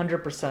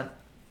 100%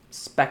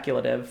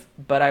 speculative,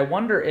 but I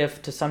wonder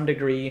if to some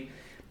degree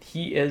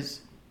he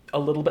is a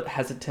little bit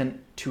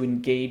hesitant to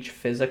engage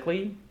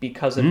physically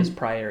because of his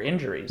prior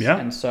injuries. Yeah.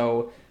 And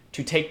so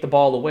to take the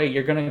ball away,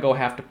 you're going to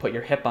have to put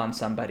your hip on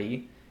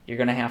somebody. You're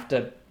going to have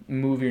to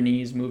move your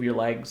knees, move your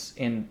legs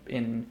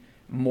in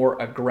more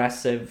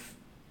aggressive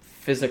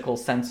physical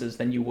senses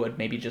than you would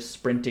maybe just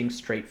sprinting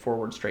straight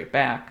forward, straight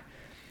back.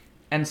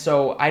 And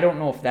so I don't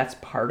know if that's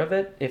part of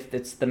it, if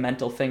it's the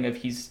mental thing of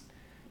he's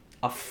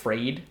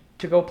afraid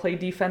to go play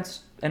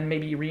defense and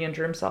maybe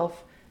re-injure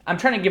himself. I'm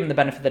trying to give him the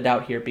benefit of the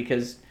doubt here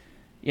because,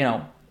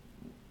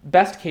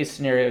 best case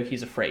scenario,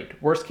 he's afraid.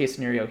 Worst case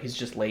scenario, he's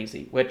just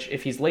lazy, which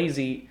if he's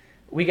lazy,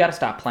 we got to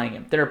stop playing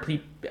him.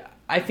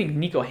 I think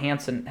Nico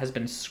Hansen has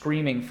been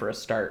screaming for a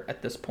start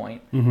at this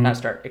point. Not a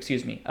start,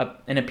 excuse me,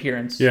 an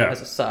appearance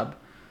as a sub.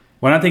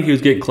 Well, I think he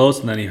was getting close,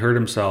 and then he hurt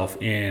himself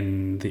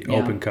in the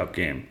Open Cup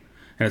game.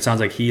 And it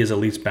sounds like he is at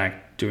least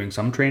back doing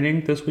some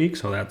training this week,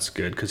 so that's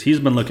good because he's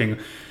been looking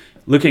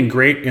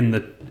great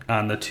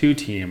on the 2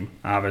 team,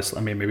 obviously.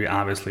 I mean, maybe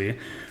obviously,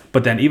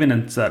 but then even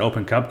in that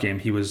Open Cup game,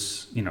 he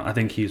was, I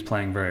think he's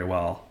playing very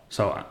well.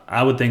 So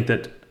I would think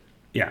that,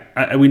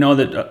 we know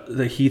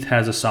that Heath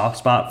has a soft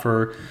spot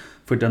for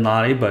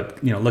Dunlawdy,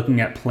 but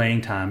looking at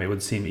playing time, it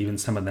would seem even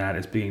some of that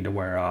is beginning to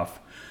wear off.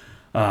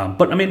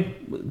 But I mean,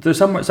 there's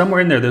somewhere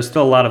in there, there's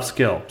still a lot of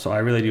skill. So I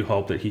really do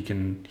hope that he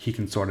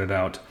can sort it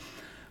out.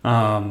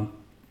 Then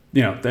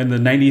the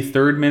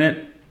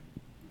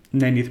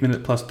 90th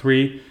minute plus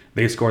 3,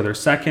 they score their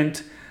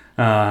second.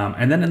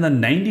 And then in the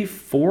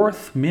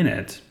 94th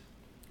minute,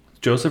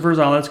 Joseph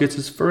Rosales gets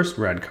his first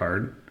red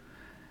card.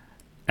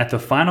 At the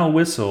final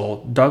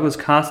whistle, Douglas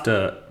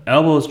Costa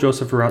elbows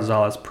Joseph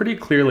Rosales pretty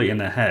clearly in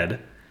the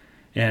head.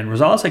 And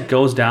Rosales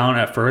goes down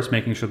at first,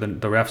 making sure that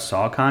the ref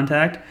saw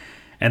contact.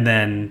 And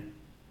then,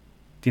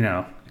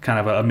 kind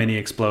of a mini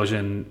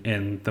explosion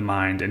in the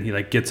mind. And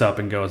he gets up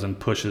and goes and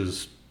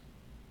pushes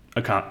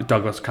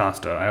Douglas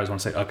Costa. I always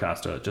want to say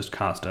Acosta, just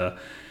Costa.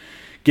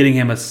 Getting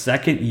him a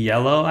second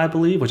yellow, I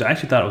believe, which I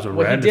actually thought it was a red.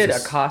 Well, he did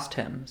accost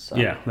him. So.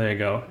 Yeah, there you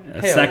go.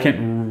 A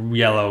second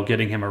yellow,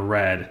 getting him a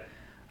red.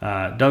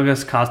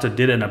 Douglas Costa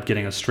did end up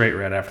getting a straight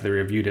red after they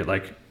reviewed it,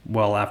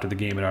 well after the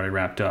game had already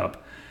wrapped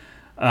up.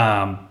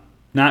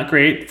 Not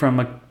great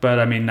but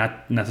I mean,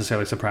 not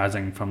necessarily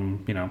surprising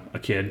from, a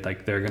kid.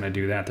 They're going to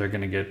do that. They're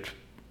going to get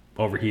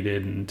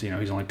overheated and,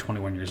 he's only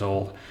 21 years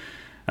old.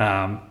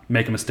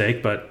 Make a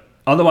mistake, but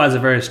otherwise a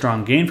very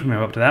strong game from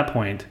him up to that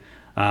point.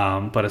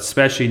 But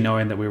especially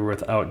knowing that we were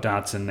without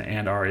Dotson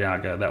and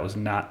Arriaga, that was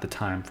not the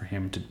time for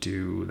him to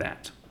do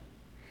that.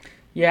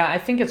 Yeah, I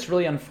think it's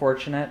really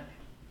unfortunate,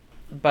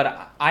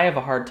 but I have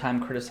a hard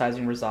time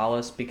criticizing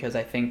Rosales because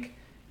I think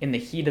in the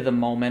heat of the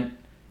moment,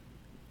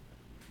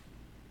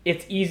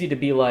 it's easy to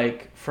be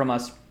from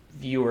us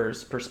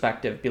viewers'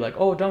 perspective, be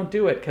oh, don't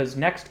do it because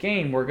next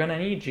game we're going to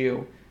need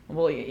you.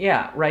 Well,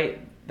 yeah, right.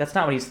 That's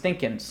not what he's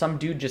thinking. Some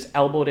dude just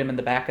elbowed him in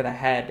the back of the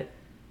head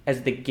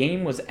as the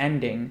game was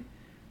ending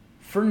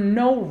for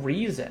no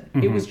reason.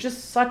 It was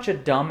just such a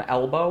dumb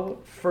elbow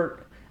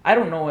I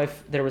don't know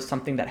if there was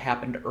something that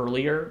happened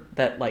earlier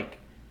that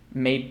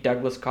made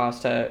Douglas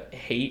Costa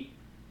hate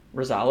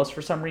Rosales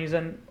for some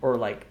reason, or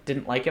like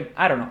didn't like him.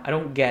 I don't know. I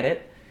don't get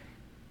it.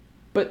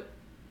 But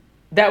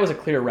that was a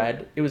clear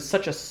red. It was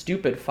such a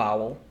stupid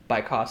foul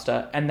by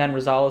Costa, and then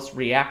Rosales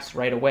reacts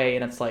right away,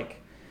 and it's like,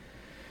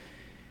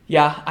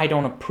 yeah, I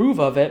don't approve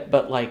of it,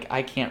 but like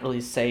I can't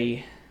really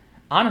say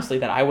honestly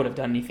that I would have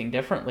done anything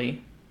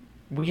differently.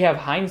 We have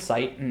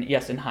hindsight, and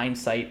yes, in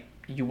hindsight,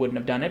 you wouldn't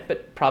have done it,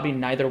 but probably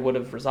neither would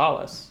have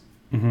Rosales.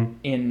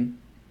 In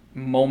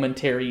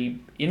momentary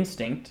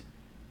instinct,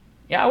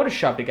 yeah, I would have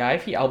shoved a guy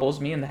if he elbows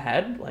me in the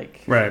head.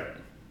 Like, right?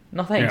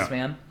 No thanks,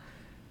 man.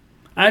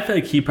 I feel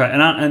like he probably,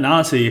 and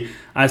honestly,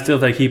 I still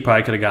think he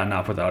probably could have gotten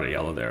off without a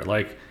yellow there.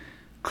 Like,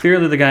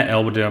 clearly the guy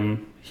elbowed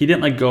him. He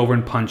didn't like go over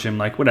and punch him.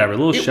 Like, whatever, a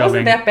little shoving. It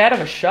wasn't that bad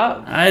of a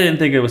shove. I didn't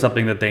think it was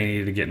something that they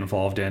needed to get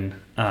involved in.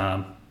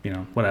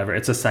 Whatever.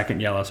 It's a second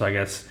yellow, so I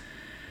guess,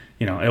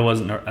 it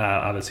wasn't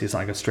obviously it's not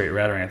like a straight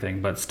red or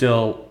anything, but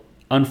still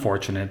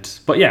unfortunate.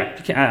 But yeah,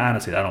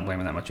 honestly, I don't blame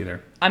him that much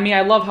either. I mean,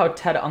 I love how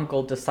Ted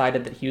Uncle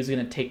decided that he was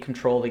going to take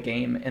control of the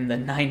game in the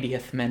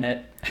 90th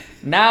minute.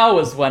 Now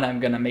is when I'm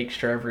going to make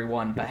sure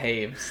everyone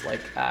behaves.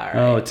 Like, all right.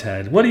 Oh,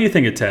 Ted. What do you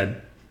think of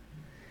Ted?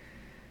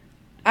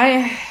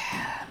 I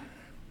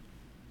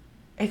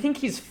think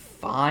he's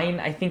fine.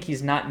 I think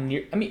he's not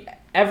near... I mean,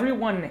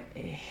 everyone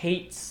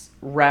hates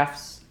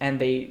refs and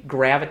they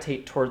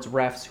gravitate towards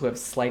refs who have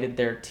slighted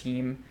their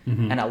team.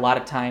 And a lot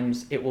of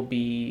times it will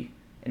be,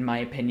 in my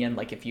opinion,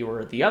 like if you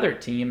were the other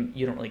team,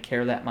 you don't really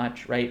care that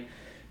much, right?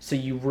 So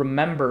you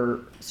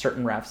remember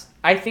certain refs.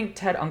 I think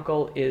Ted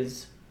Uncle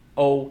is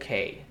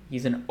okay.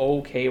 He's an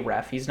okay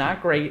ref. He's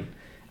not great.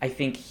 I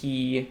think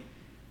he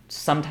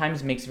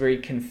sometimes makes very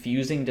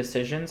confusing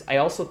decisions. I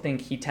also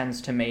think he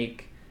tends to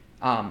make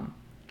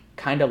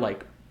kind of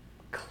like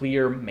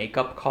clear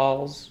makeup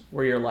calls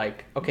where you're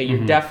like, okay,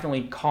 you're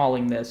definitely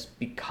calling this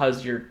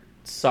because you're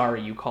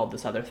sorry you called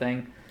this other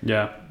thing.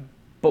 Yeah.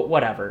 But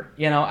whatever.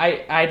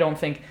 I don't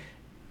think,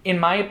 in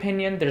my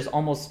opinion, there's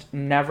almost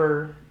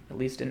never, at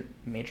least in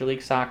Major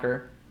League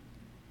Soccer,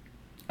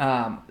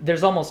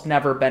 there's almost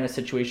never been a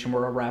situation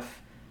where a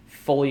ref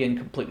fully and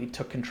completely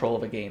took control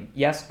of a game.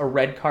 Yes, a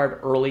red card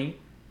early,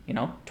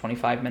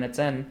 25 minutes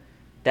in,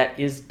 that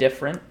is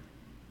different.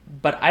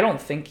 But I don't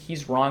think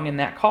he's wrong in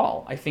that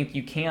call. I think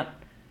you can't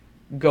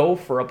go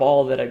for a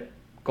ball that a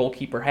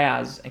goalkeeper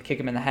has and kick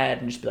him in the head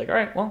and just be like, all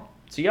right, well,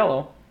 it's a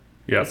yellow.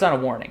 Yeah. It's not a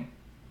warning.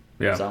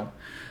 Yeah. So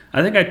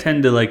I think I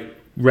tend to like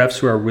refs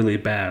who are really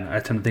bad. I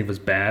tend to think of as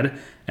bad.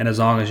 And as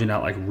long as you're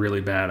not like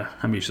really bad,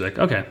 I'm usually like,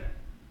 okay.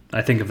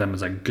 I think of them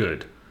as like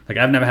good. Like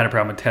I've never had a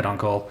problem with Ted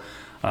Uncle.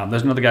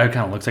 There's another guy who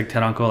kind of looks like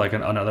Ted Uncle, like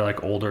another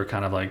like older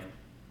kind of like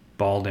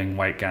balding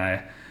white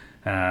guy.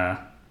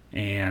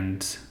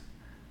 And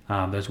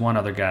there's one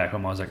other guy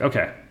whom I was like,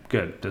 okay,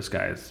 good. This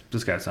guy's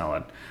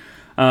solid.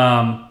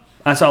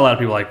 I saw a lot of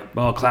people like,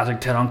 oh,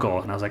 classic Ted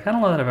Uncle. And I was like, I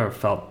don't know that I've ever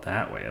felt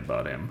that way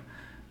about him.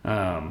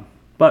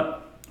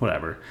 But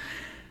whatever.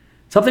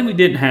 Something we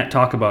didn't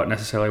talk about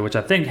necessarily, which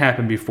I think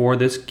happened before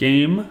this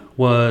game,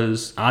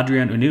 was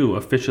Adrien Hunou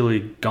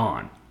officially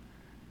gone.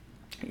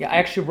 Yeah, I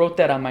actually wrote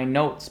that on my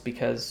notes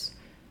because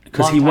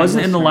he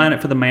wasn't in the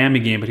lineup for the Miami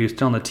game, but he was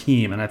still on the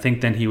team. And I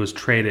think then he was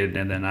traded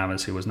and then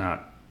obviously was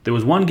not. There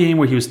was one game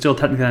where he was still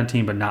technically on the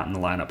team, but not in the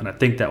lineup, and I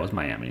think that was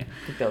Miami.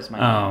 I think that was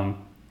Miami.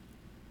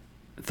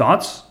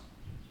 Thoughts?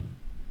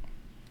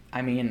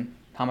 I mean,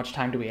 how much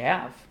time do we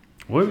have?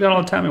 Well, we've got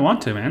all the time we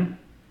want to, man.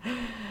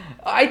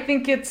 I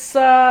think it's...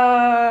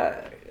 I'm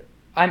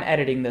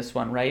editing this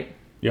one, right?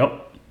 Yep.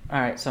 All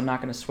right, so I'm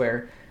not going to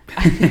swear.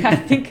 I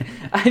think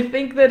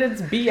that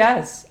it's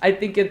BS. I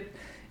think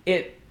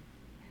it.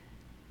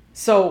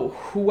 So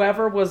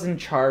whoever was in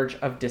charge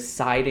of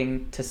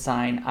deciding to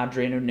sign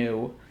Adrien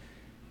Hunou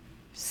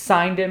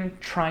signed him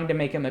trying to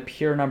make him a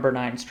pure number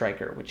 9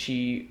 striker, which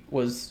he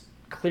was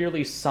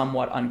clearly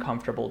somewhat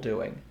uncomfortable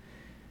doing.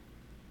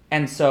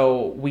 And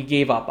so we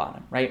gave up on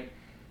him, right?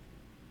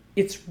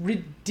 It's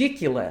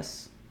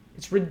ridiculous.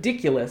 It's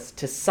ridiculous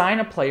to sign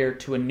a player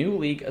to a new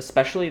league,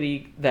 especially a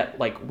league that,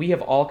 like, we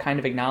have all kind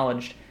of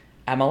acknowledged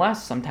MLS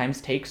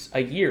sometimes takes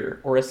a year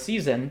or a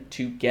season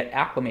to get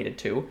acclimated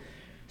to.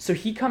 So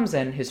he comes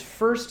in his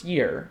first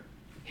year,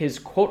 his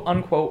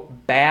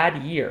quote-unquote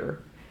bad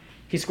year,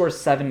 he scores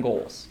 7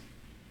 goals.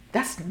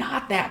 That's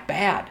not that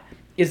bad.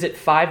 Is it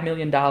 $5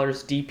 million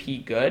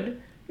DP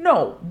good?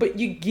 No, but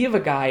you give a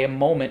guy a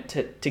moment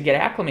to get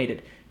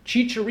acclimated.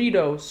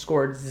 Chicharito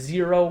scored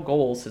 0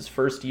 goals his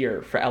first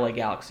year for LA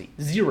Galaxy.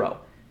 0.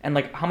 And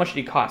like, how much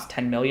did he cost?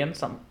 $10 million?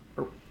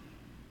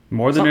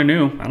 More than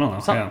Hunou. I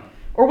don't know. Yeah.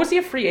 Or was he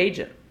a free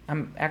agent?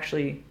 I'm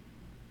actually...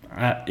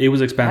 it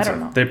was expensive. I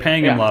don't know. They're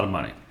paying him a lot of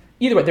money.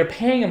 Either way, they're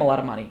paying him a lot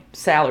of money.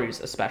 Salaries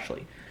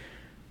especially.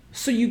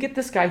 So you get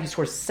this guy, he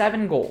scores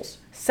 7 goals.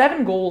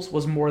 7 goals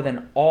was more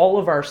than all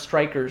of our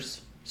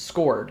strikers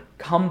scored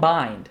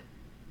combined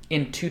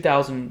in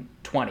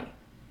 2020.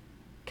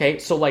 Okay,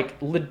 so like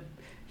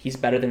he's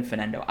better than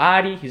Fernando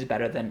Adi, he's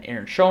better than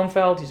Aaron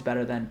Schoenfeld, he's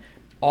better than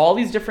all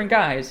these different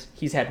guys.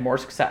 He's had more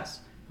success,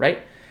 right?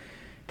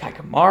 Kai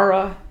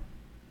Kamara.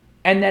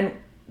 And then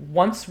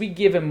once we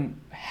give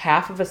him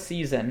half of a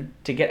season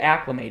to get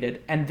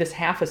acclimated, and this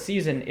half a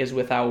season is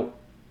without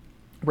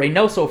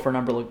Reynoso for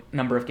a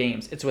number of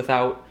games, it's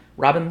without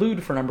Robin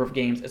Lod for a number of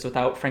games, it's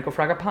without Franco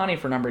Fragapane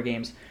for a number of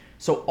games.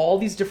 So all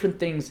these different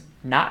things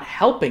not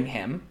helping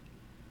him,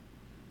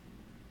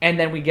 and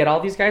then we get all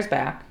these guys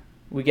back,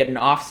 we get an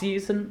off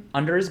season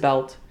under his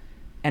belt,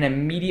 and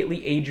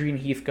immediately Adrian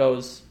Heath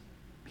goes,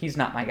 he's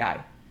not my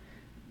guy.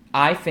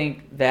 I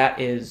think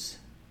that is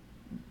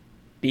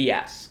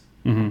BS.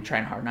 I'm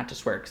trying hard not to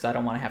swear because I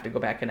don't want to have to go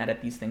back and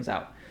edit these things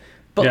out.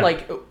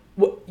 But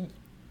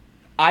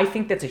I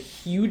think that's a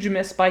huge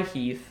miss by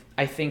Heath.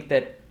 I think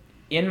that,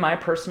 in my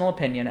personal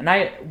opinion,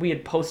 and we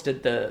had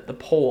posted the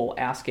poll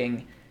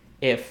asking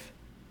if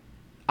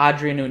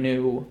Adrien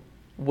Hunou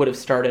would have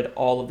started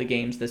all of the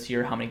games this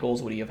year, how many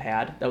goals would he have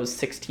had? That was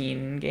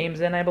 16 games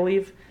in, I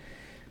believe.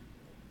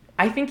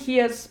 I think he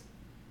has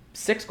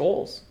 6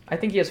 goals. I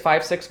think he has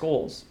 5-6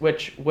 goals,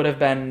 which would have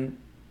been,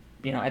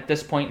 at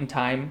this point in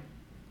time,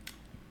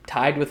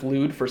 tied with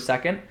Lod for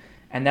second,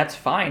 and that's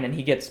fine. And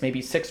he gets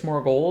maybe 6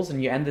 more goals,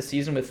 and you end the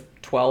season with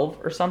 12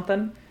 or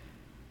something.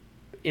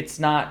 It's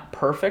not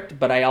perfect,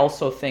 but I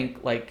also think,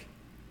 I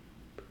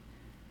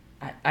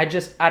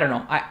don't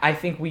know. I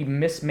think we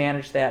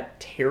mismanaged that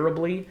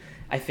terribly.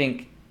 I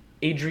think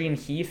Adrian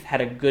Heath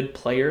had a good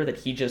player that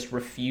he just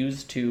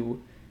refused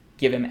to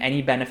give him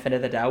any benefit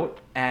of the doubt,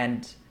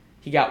 and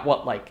he got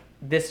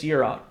this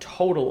year a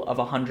total of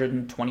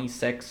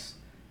 126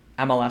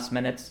 MLS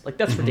minutes.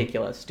 That's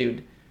ridiculous,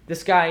 dude.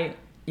 This guy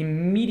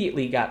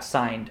immediately got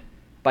signed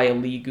by a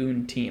Ligue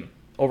 1 team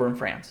over in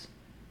France.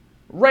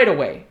 Right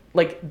away.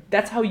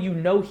 That's how you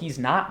know he's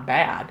not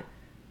bad.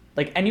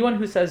 Anyone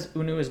who says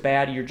Hunou is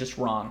bad, you're just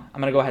wrong.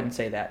 I'm going to go ahead and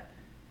say that.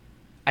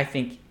 I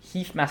think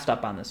Heath messed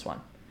up on this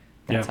one.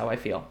 That's how I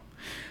feel.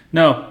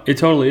 No, it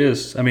totally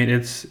is. I mean,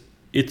 it's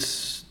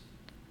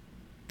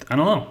I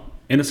don't know,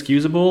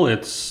 inexcusable.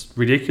 It's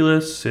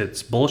ridiculous.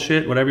 It's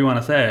bullshit, whatever you want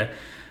to say.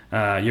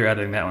 You're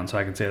editing that one, so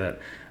I can say that.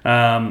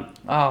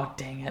 Oh,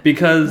 dang it.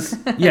 Because,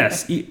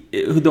 yes,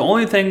 the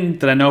only thing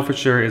that I know for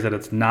sure is that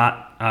it's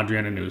not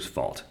Adrien Hunou's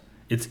fault.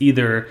 It's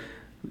either,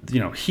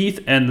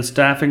 Heath and the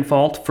staffing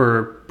fault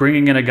for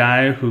bringing in a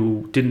guy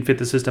who didn't fit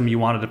the system you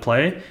wanted to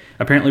play.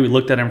 Apparently, we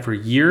looked at him for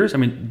years. I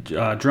mean,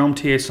 Jerome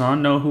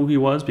Thiesson know who he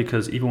was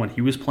because even when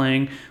he was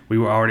playing, we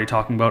were already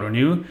talking about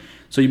Hunou.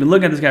 So you've been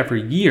looking at this guy for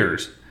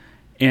years,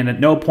 and at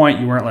no point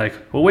you weren't like,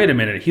 well, wait a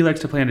minute, he likes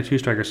to play in a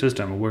 2-striker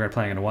system, and we're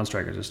playing in a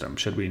 1-striker system.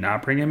 Should we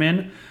not bring him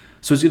in?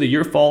 So it's either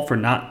your fault for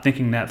not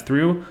thinking that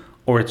through,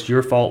 or it's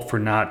your fault for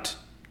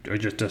or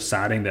just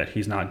deciding that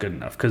he's not good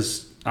enough.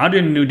 Because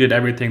Adrien Hunou did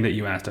everything that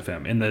you asked of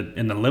him in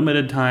the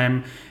limited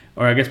time,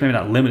 or I guess maybe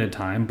not limited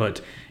time,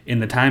 but in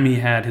the time he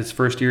had his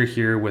first year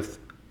here with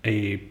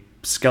a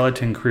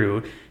skeleton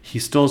crew, he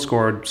still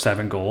scored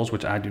 7 goals,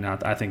 which I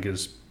think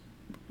is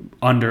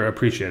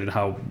underappreciated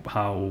how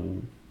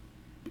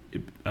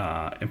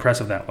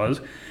impressive that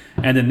was.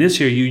 And then this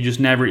year, you just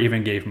never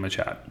even gave him a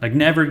shot.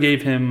 Never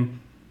gave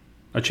him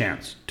a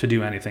chance to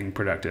do anything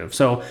productive.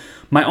 So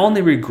my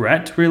only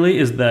regret really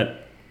is that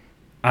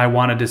I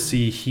wanted to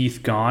see Heath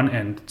gone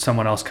and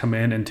someone else come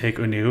in and take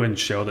Hunou and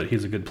show that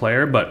he's a good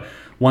player. But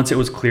once it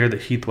was clear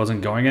that Heath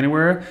wasn't going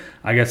anywhere,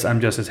 I guess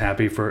I'm just as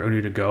happy for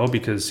Hunou to go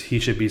because he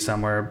should be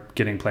somewhere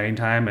getting playing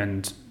time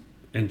and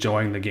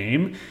enjoying the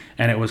game.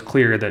 And it was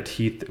clear that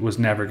Heath was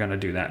never going to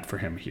do that for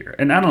him here.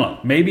 And I don't know,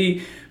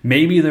 maybe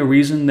the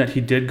reason that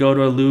he did go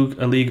to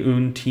a Ligue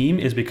 1 team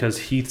is because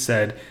Heath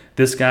said,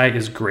 this guy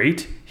is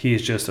great.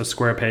 He's just a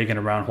square peg in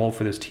a round hole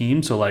for this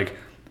team. So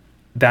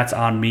that's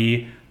on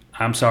me.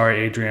 I'm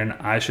sorry, Adrian.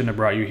 I shouldn't have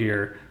brought you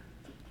here.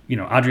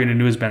 Adrien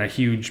Hunou has been a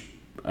huge,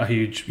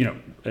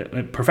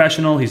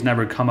 professional. He's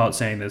never come out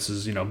saying this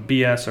is,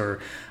 BS or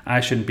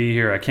I shouldn't be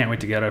here. I can't wait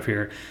to get out of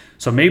here.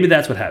 So maybe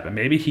that's what happened.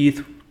 Maybe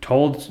Heath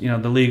told,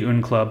 the Ligue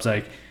 1 clubs,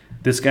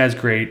 this guy's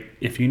great.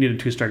 If you need a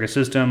 2-striker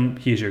system,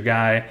 he's your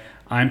guy.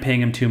 I'm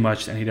paying him too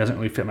much and he doesn't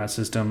really fit my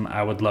system.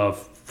 I would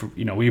love,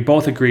 we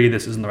both agree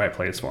this isn't the right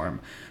place for him.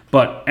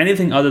 But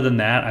anything other than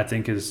that, I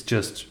think is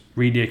just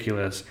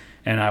ridiculous.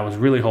 And I was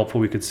really hopeful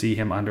we could see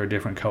him under a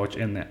different coach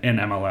in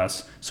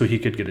MLS so he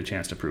could get a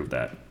chance to prove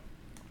that.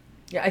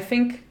 Yeah, I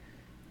think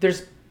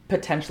there's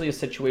potentially a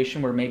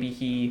situation where maybe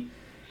he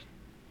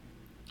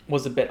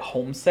was a bit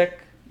homesick.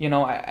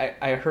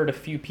 I heard a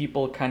few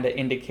people kind of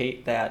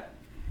indicate that,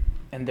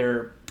 and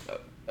they're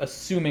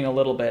assuming a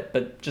little bit,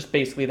 but just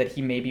basically that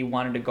he maybe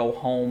wanted to go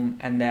home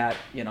and that,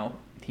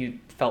 he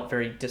felt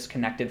very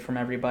disconnected from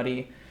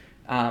everybody.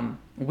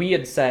 We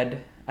had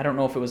said, I don't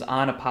know if it was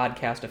on a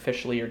podcast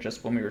officially or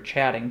just when we were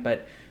chatting,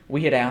 but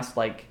we had asked,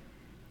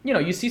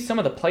 you see some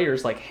of the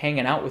players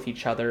hanging out with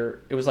each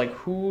other. It was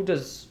who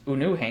does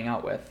Hunou hang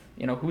out with?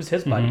 Who's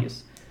his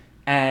buddies?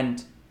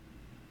 And,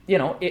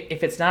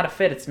 if it's not a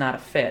fit, it's not a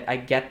fit. I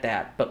get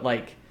that. But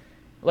like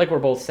we're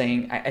both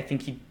saying, I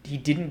think he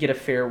didn't get a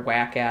fair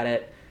whack at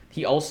it.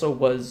 He also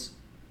was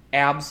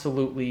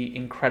absolutely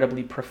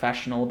incredibly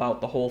professional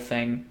about the whole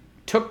thing.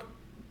 Took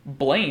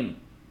blame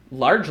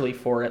largely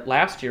for it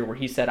last year where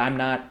he said, I'm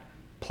not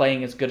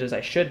playing as good as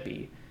I should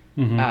be.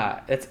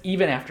 That's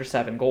even after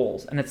 7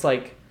 goals. And it's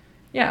like,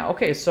 yeah,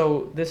 okay,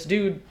 so this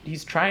dude,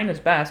 he's trying his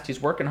best.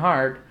 He's working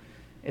hard.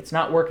 It's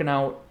not working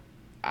out.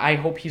 I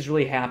hope he's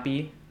really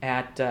happy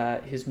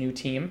at his new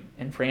team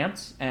in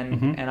France,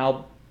 and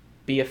I'll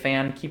be a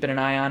fan, keeping an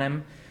eye on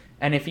him.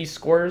 And if he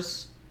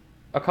scores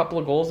a couple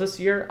of goals this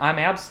year, I'm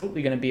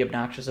absolutely going to be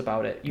obnoxious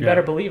about it. You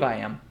better believe I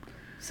am.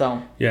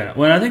 So yeah,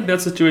 well, I think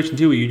that's the situation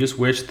too. Where you just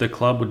wish the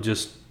club would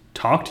just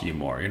talk to you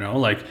more.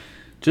 Like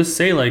just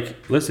say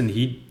like, listen,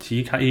 he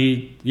came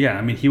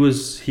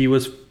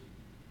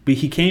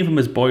from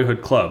his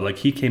boyhood club. Like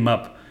he came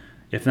up,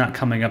 if not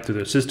coming up through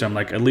the system,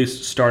 like at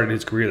least started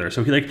his career there.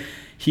 So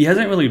he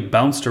hasn't really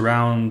bounced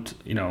around,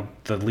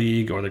 the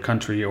league or the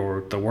country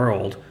or the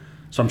world.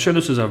 So I'm sure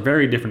this was a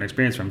very different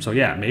experience for him. So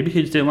yeah, maybe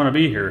he just didn't want to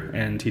be here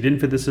and he didn't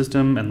fit the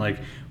system, and like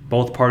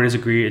both parties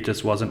agree it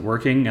just wasn't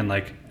working, and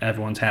like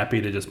everyone's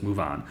happy to just move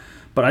on.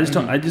 But I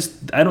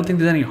don't think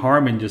there's any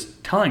harm in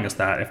just telling us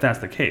that if that's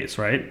the case,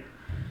 right?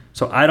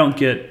 So I don't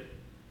get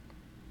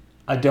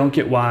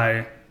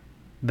why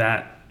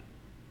that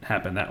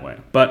happened that way.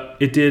 But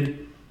it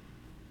did.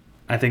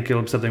 I think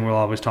it'll be something we'll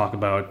always talk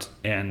about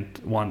and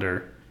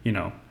wonder,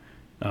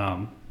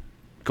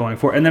 going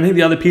forward. And I think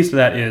the other piece of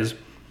that is,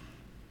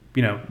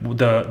 the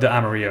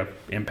Amarilla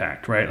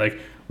impact, right? Like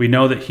we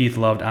know that Heath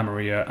loved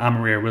Amarilla.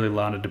 Amarilla really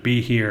wanted to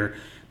be here.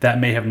 That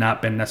may have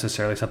not been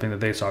necessarily something that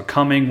they saw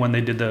coming when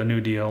they did the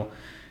new deal.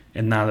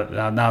 And now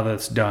that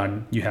it's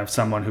done, you have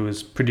someone who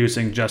is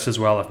producing just as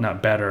well, if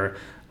not better,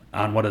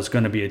 on what is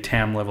going to be a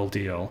TAM level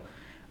deal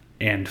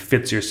and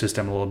fits your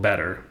system a little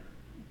better.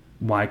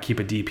 Why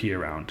keep a DP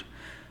around?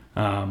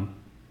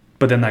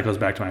 But then that goes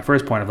back to my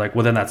first point of like,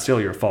 well, then that's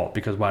still your fault,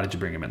 because why did you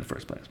bring him in the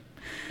first place?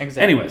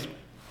 Exactly. Anyways.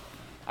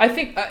 I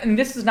think, and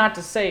this is not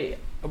to say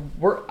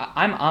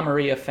I'm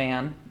Amarilla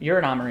fan. You're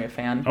an Amarilla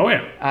fan. Oh,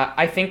 yeah.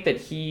 I think that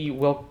he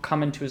will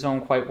come into his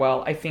own quite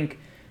well. I think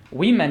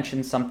we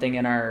mentioned something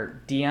in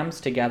our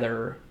DMs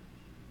together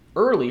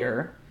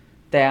earlier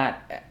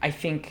that I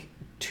think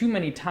too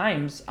many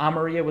times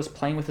Amarilla was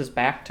playing with his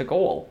back to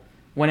goal,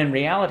 when in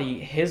reality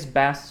his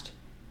best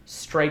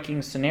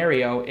striking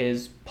scenario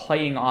is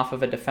playing off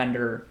of a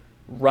defender,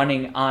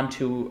 running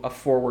onto a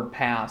forward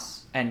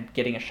pass and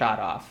getting a shot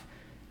off.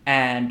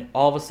 And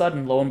all of a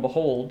sudden, lo and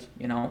behold,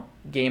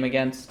 game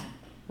against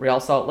Real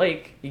Salt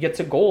Lake, he gets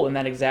a goal in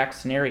that exact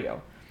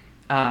scenario.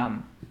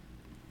 My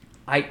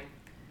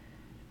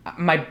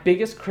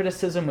biggest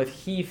criticism with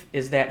Heath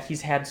is that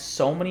he's had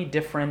so many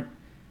different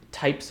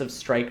types of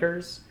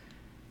strikers,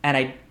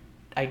 and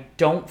I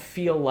don't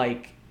feel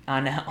like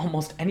on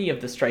almost any of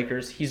the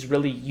strikers he's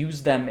really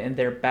used them in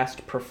their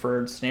best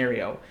preferred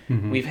scenario.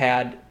 We've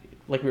had,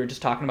 like we were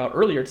just talking about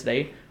earlier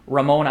today,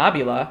 Ramon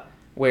Avila,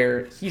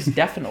 where he's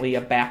definitely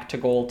a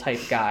back-to-goal type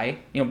guy,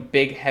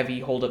 big,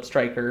 heavy, hold-up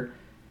striker,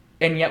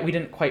 and yet we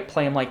didn't quite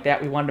play him like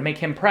that. We wanted to make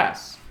him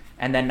press.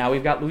 And then now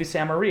we've got Luis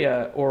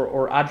Amarilla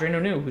or Adrien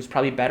Hunou, who's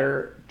probably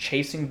better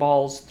chasing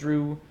balls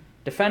through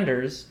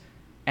defenders,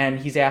 and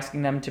he's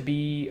asking them to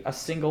be a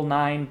single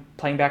 9,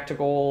 playing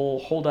back-to-goal,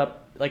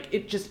 hold-up. Like,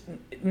 it just,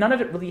 none of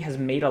it really has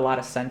made a lot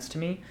of sense to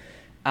me.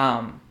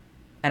 And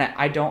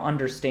I don't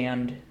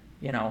understand,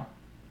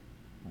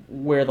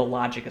 where the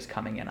logic is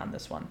coming in on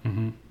this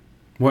one.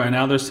 Well, and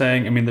now they're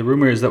saying, the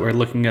rumor is that we're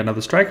looking at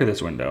another striker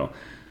this window.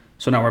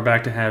 So now we're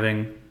back to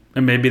having,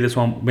 and maybe this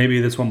one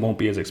won't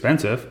be as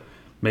expensive.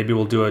 Maybe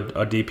we'll do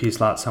a DP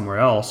slot somewhere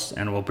else,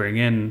 and we'll bring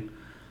in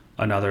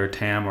another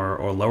TAM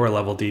or lower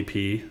level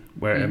DP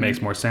where it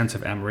makes more sense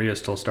if Amarilla is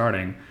still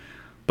starting.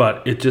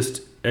 But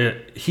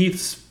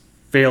Heath's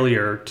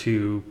failure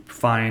to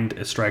find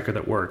a striker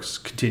that works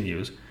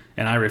continues,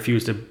 and I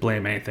refuse to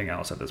blame anything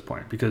else at this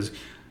point, because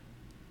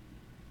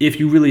if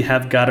you really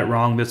have got it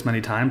wrong this many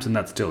times, then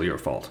that's still your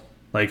fault.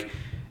 Like,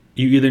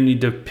 you either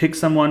need to pick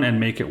someone and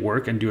make it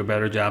work and do a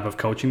better job of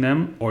coaching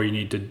them, or you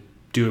need to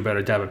do a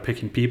better job of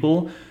picking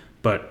people,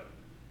 but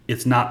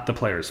it's not the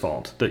player's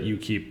fault that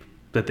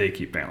they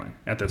keep failing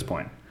at this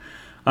point.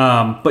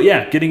 But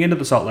yeah, getting into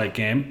the Salt Lake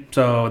game.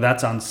 So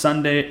that's on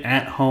Sunday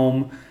at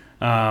home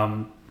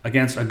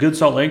against a good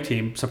Salt Lake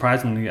team.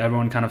 Surprisingly,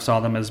 everyone kind of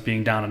saw them as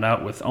being down and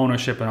out with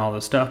ownership and all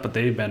this stuff, but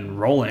they've been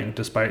rolling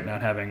despite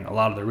not having a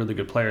lot of their really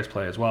good players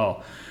play as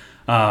well.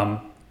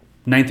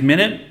 9th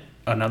minute,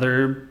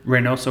 another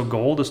Reynoso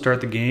goal to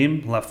start the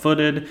game,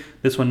 left-footed.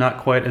 This one not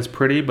quite as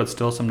pretty, but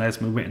still some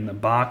nice movement in the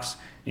box.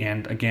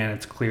 And again,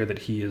 it's clear that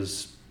he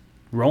is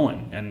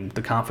rolling and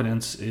the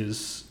confidence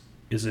is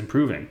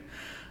improving.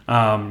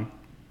 Going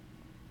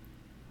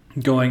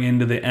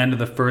into the end of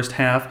the first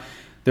half,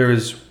 there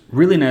is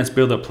really nice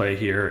build-up play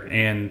here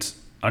and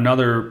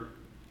another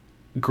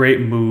great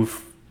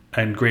move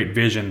and great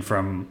vision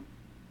from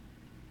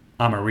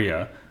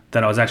Amarilla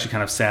that I was actually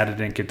kind of sad it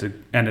didn't get to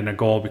end in a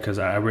goal, because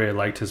I really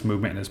liked his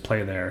movement and his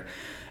play there.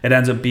 It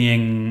ends up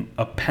being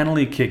a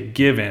penalty kick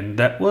given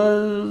that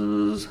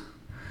was,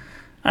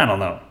 I don't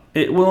know.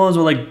 It was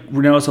like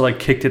Reynoso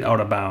kicked it out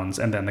of bounds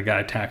and then the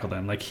guy tackled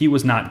him. Like, he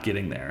was not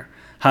getting there.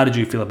 How did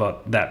you feel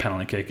about that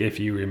penalty kick, if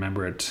you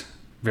remember it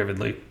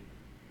vividly?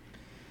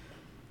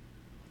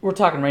 We're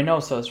talking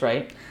Reynoso's,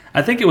 right?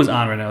 I think it was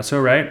on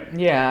Reynoso, right?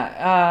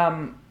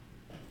 Yeah.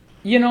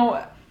 You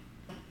know,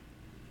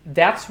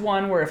 that's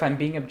one where if I'm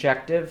being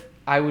objective,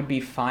 I would be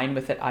fine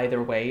with it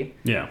either way.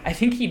 Yeah. I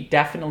think he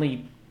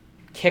definitely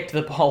kicked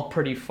the ball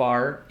pretty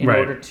far in Right.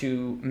 order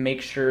to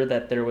make sure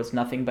that there was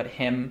nothing but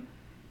him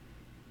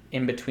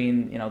in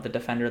between, the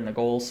defender and the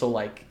goal. So,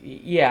 like,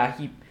 yeah,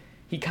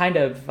 he kind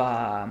of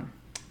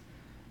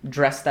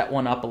dressed that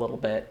one up a little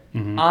bit.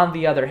 Mm-hmm. On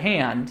the other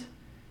hand,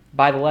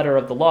 by the letter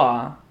of the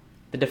law,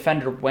 the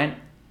defender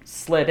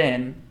slid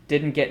in,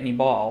 didn't get any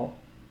ball,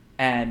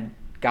 and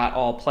got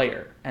all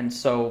player. And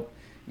so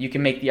you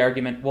can make the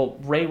argument, well,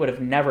 Ray would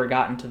have never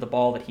gotten to the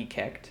ball that he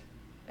kicked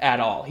at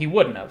all. He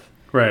wouldn't have.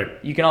 Right.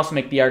 You can also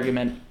make the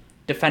argument,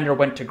 defender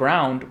went to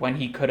ground when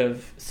he could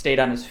have stayed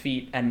on his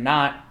feet and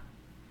not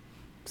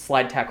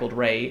slide tackled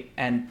Ray,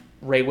 and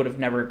Ray would have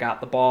never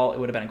got the ball. It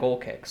would have been a goal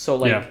kick. So,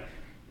 like,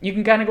 you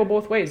can kind of go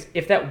both ways.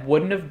 If that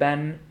wouldn't have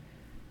been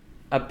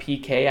a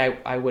PK,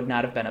 I would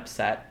not have been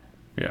upset.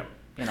 Yeah.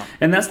 You know.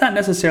 And that's not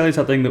necessarily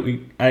something that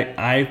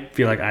I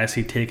feel like I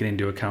see taken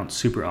into account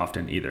super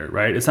often either,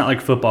 right? It's not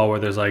like football where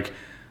there's like,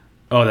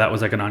 oh, that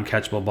was like an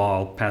uncatchable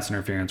ball, pass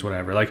interference,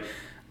 whatever. Like,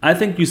 I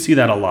think you see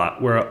that a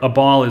lot where a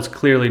ball is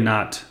clearly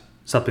not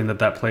something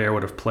that player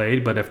would have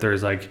played, but if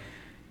there's like,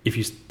 if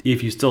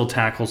you still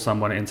tackle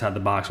someone inside the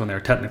box when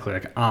they're technically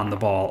like on the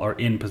ball or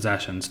in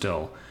possession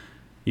still,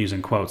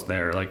 using quotes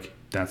there, like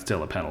that's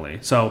still a penalty.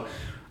 So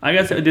I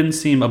guess it didn't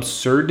seem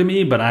absurd to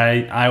me, but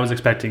I was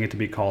expecting it to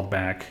be called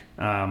back.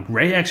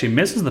 Ray actually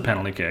misses the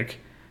penalty kick,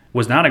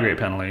 was not a great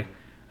penalty,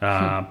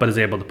 but is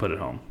able to put it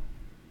home.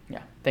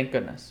 Yeah, thank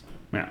goodness.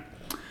 Yeah.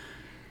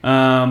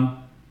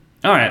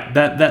 All right,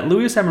 that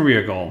Luis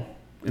Amarilla goal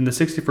in the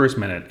 61st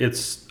minute,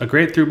 it's a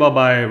great through ball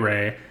by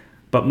Ray,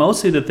 but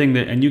mostly the thing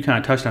that, and you kind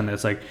of touched on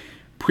this, like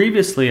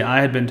previously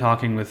I had been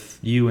talking with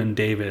you and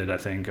David, I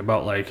think,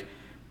 about like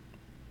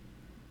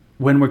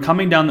when we're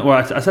coming down, or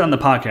I said on the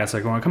podcast,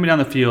 like when we're coming down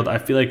the field, I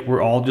feel like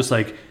we're all just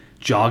like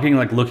jogging,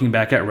 like looking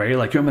back at Ray,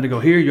 like you want me to go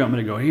here, you want me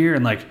to go here,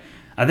 and like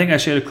I think I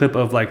shared a clip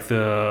of like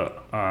the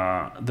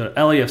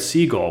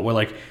LAFC goal where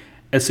like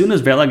as soon as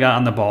Vela got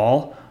on the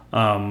ball,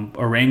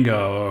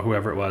 Orengo or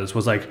whoever it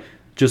was like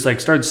just like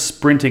started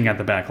sprinting at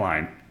the back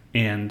line,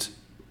 and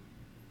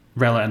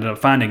Vela ended up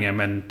finding him,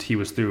 and he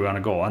was through on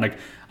a goal. And like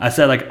I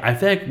said, like I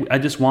feel like I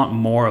just want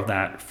more of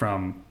that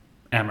from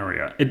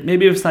Amarilla.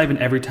 Maybe it's not even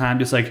every time,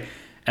 just like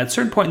at a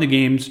certain point in the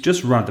games,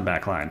 just run at the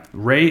back line.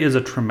 Ray is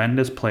a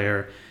tremendous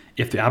player.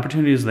 If the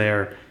opportunity is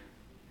there,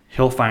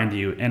 he'll find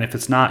you. And if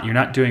it's not, you're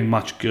not doing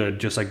much good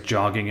just like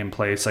jogging in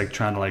place, like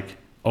trying to like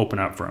open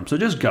up for him. So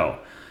just go.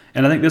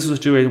 And I think this was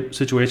a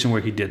situation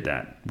where he did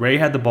that. Ray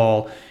had the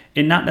ball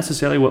in not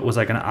necessarily what was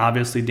like an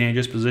obviously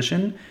dangerous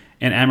position,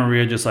 and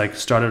Amarilla just like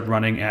started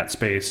running at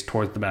space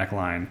towards the back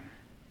line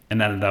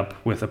and ended up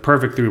with a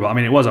perfect through ball. I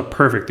mean, it was a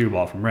perfect through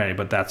ball from Ray,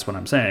 but that's what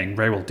I'm saying.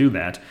 Ray will do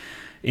that.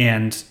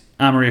 And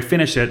Amarilla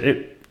finished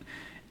it.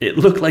 It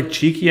looked like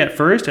cheeky at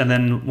first, and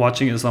then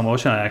watching it in slow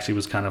motion, I actually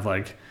was kind of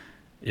like,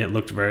 it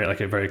looked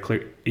very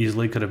clear,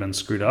 easily could have been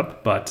screwed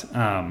up, but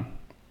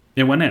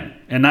it went in.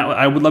 And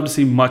I would love to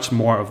see much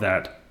more of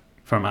that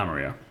from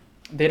Amarilla.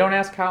 They don't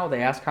ask how,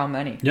 they ask how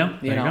many. Yeah,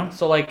 there you go.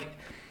 So like,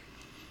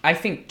 I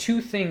think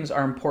two things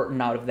are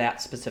important out of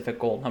that specific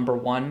goal. Number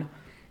one,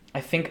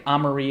 I think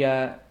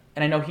Amarilla,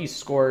 and I know he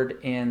scored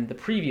in the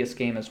previous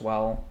game as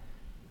well,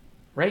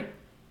 right?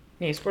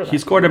 Yeah, he scored. He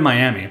scored in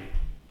Miami.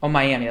 Oh,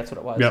 Miami, that's what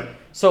it was. Yep.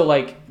 So,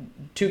 like,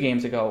 2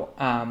 games ago,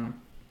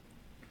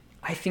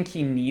 I think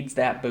he needs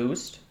that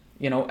boost.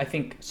 I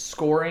think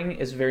scoring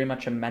is very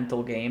much a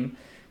mental game,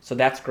 so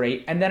that's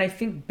great. And then I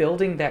think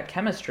building that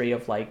chemistry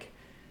of, like,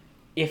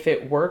 if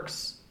it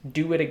works,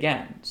 do it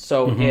again.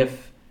 So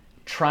if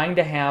trying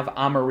to have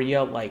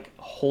Amarilla, like,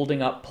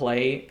 holding up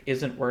play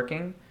isn't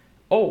working,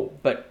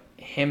 but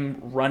him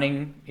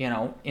running,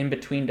 in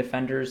between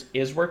defenders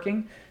is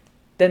working,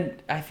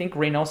 then I think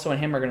Reynoso and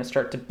him are going to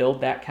start to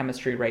build that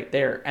chemistry right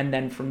there. And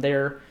then from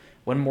there,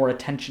 when more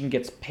attention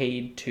gets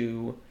paid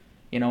to,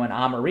 an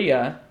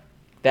Amarilla,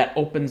 that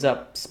opens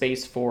up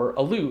space for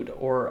a Lud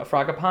or a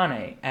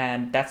Fragapane.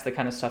 And that's the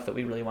kind of stuff that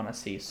we really want to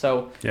see.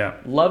 So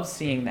love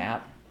seeing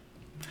that.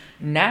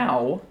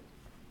 Now,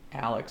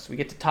 Alex, we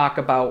get to talk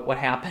about what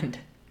happened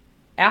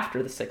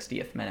after the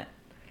 60th minute.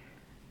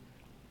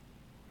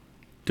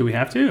 Do we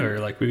have to, or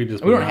like we could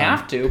just? We don't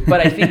have to,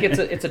 but I think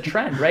it's a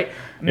trend, right?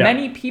 Yeah.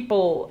 Many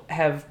people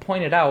have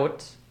pointed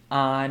out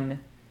on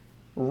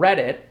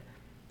Reddit.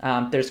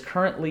 There's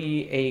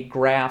currently a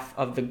graph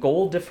of the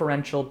goal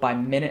differential by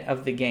minute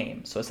of the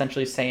game. So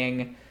essentially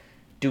saying,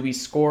 do we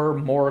score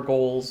more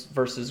goals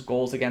versus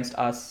goals against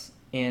us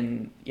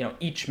in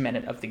each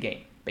minute of the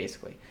game,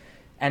 basically.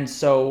 And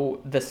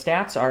so the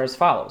stats are as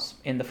follows: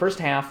 in the first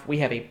half, we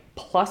have a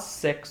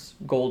 +6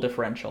 goal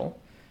differential.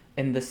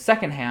 In the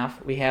second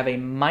half, we have a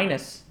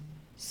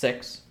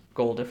 -6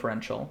 goal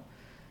differential.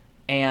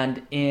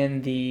 And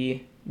in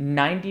the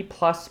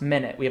 90-plus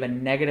minute, we have a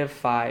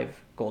 -5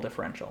 goal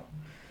differential.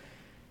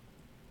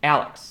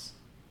 Alex,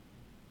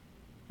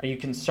 are you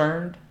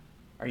concerned?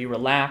 Are you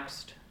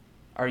relaxed?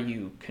 Are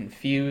you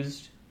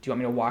confused? Do you want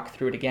me to walk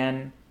through it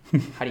again?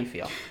 How do you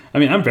feel? I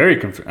mean, I'm very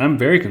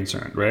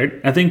concerned, right?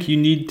 I think you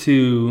need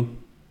to,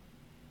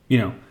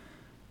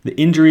 the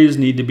injuries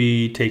need to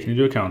be taken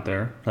into account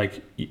there.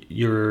 Like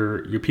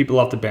your people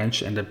off the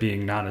bench end up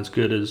being not as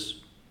good as,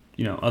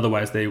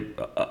 otherwise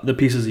the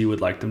pieces you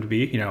would like them to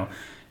be.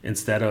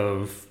 Instead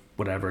of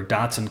whatever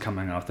Dotson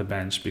coming off the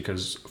bench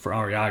because for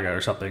Arriaga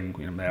or something,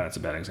 that's a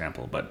bad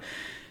example. But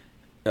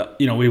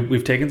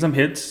we've taken some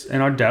hits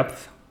in our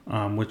depth,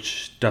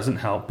 which doesn't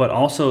help. But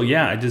also,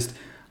 yeah,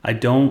 I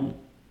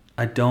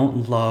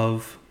don't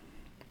love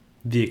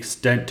the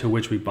extent to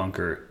which we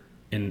bunker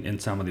in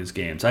some of these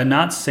games. I'm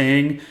not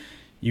saying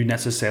you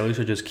necessarily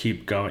should just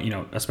keep going,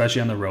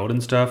 especially on the road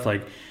and stuff.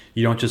 Like,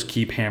 you don't just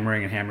keep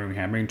hammering and hammering and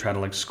hammering, try to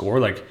like score.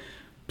 Like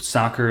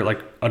soccer,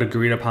 like an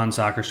agreed upon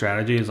soccer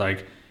strategy is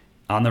like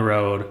on the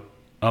road,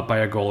 up by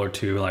a goal or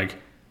two, like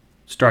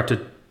start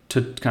to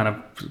kind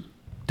of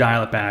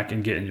dial it back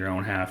and get in your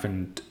own half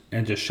and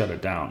just shut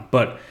it down.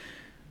 But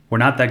we're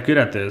not that good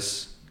at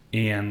this,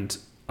 and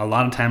a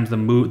lot of times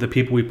the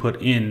people we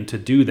put in to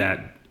do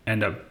that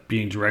end up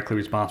being directly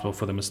responsible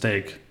for the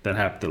mistake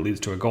that leads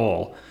to a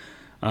goal.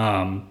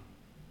 And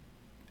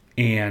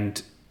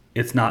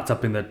it's not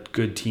something that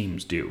good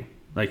teams do.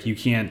 Like you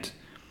can't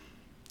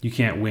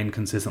win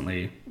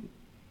consistently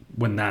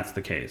when that's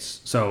the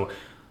case. So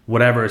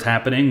whatever is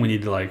happening, we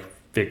need to like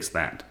fix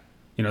that.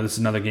 This is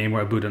another game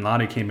where Abu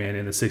Danladi came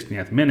in the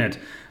 60th minute.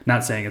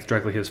 Not saying it's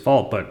directly his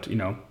fault, but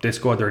they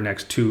scored their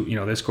next two.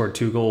 They scored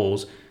 2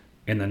 goals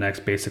in the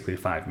next basically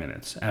 5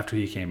 minutes after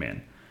he came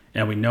in.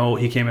 And we know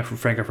he came in from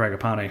Franco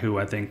Fragapane, who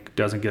I think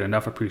doesn't get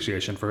enough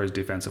appreciation for his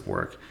defensive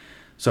work.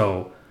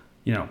 So,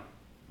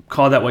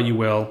 call that what you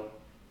will.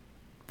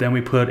 Then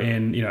we put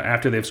in,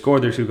 after they've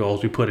scored their 2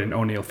 goals, we put in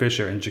O'Neal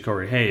Fisher and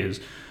Ja'Cory Hayes,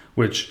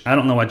 which I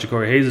don't know why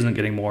Ja'Cory Hayes isn't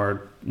getting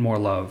more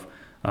love,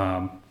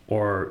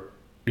 or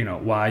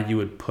why you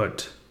would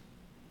put.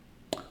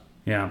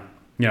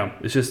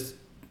 It's just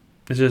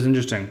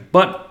interesting.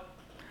 But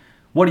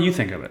what do you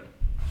think of it?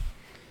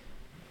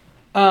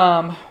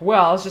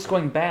 Well, I was just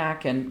going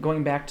back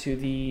to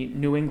the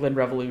New England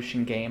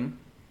Revolution game.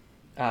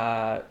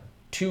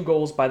 2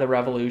 goals by the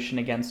Revolution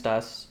against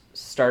us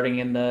starting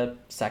in the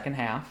second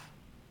half.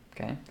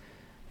 Okay.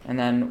 And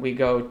then we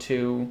go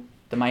to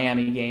the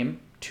Miami game,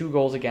 2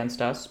 goals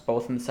against us,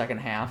 both in the second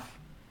half.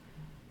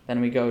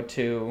 Then we go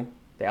to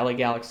the LA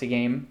Galaxy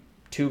game,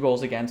 2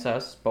 goals against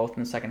us, both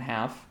in the second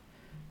half.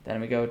 Then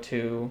we go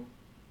to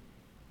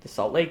the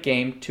Salt Lake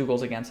game, 2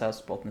 goals against us,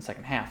 both in the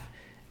second half.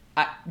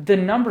 The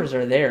numbers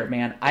are there,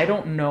 man. I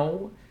don't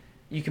know.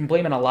 You can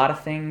blame it on a lot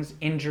of things,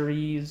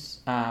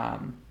 injuries,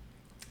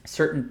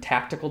 certain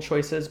tactical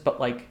choices, but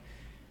like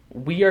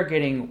we are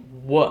getting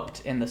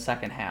whooped in the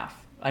second half.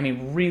 I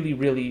mean, really,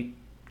 really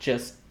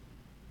just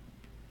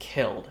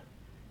killed.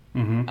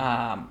 Mm-hmm.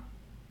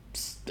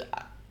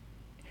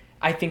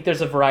 I think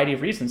there's a variety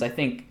of reasons. I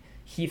think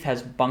Heath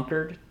has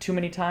bunkered too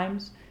many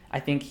times. I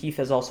think Heath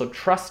has also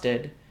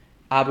trusted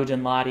Abu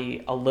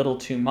Danladi a little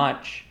too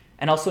much,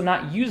 and also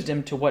not used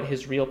him to what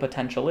his real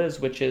potential is,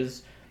 which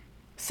is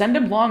send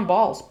him long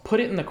balls, put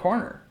it in the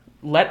corner.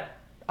 Let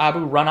Abu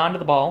run onto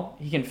the ball,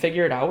 he can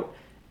figure it out,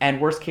 and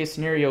worst case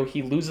scenario,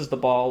 he loses the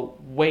ball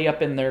way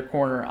up in their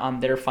corner on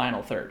their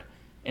final third,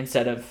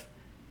 instead of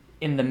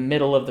in the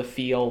middle of the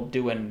field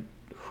doing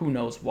who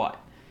knows what.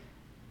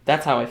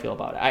 That's how I feel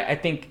about it. I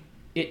think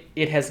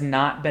it has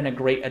not been a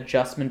great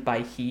adjustment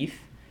by Heath,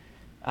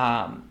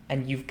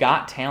 and you've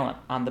got talent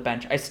on the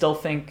bench. I still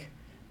think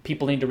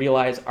people need to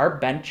realize our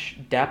bench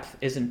depth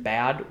isn't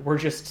bad. We're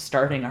just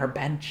starting our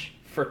bench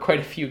for quite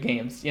a few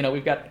games.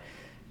 We've got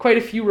quite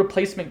a few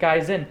replacement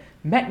guys in.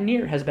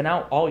 Metnier has been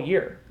out all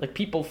year. Like,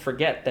 people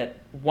forget that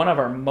one of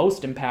our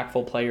most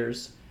impactful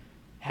players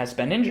has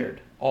been injured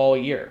all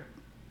year.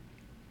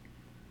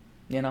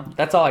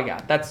 That's all I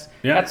got. That's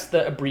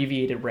the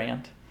abbreviated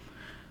rant.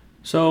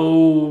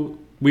 So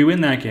we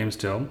win that game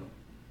still.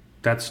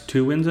 That's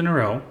 2 wins in a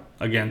row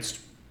against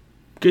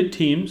good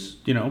teams.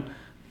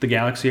 The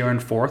Galaxy are in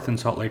 4th and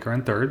Salt Lake are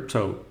in 3rd,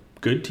 so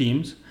good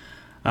teams.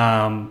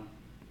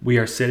 We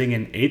are sitting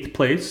in 8th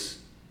place,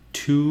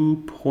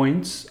 2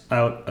 points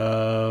out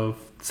of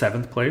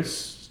 7th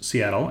place,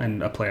 Seattle,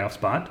 and a playoff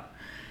spot.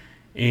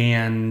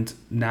 And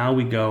now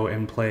we go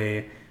and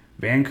play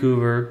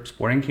Vancouver,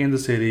 Sporting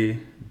Kansas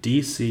City,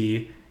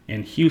 DC,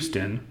 and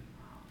Houston,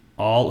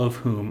 all of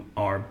whom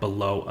are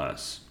below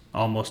us.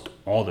 Almost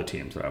all the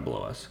teams that are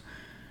below us.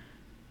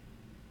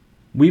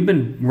 We've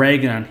been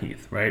ragging on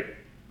Heath, right?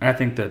 I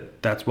think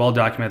that's well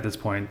documented at this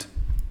point.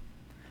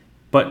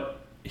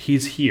 But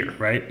he's here,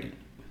 right?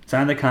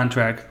 Signed the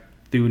contract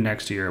through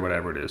next year or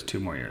whatever it is, 2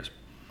 more years.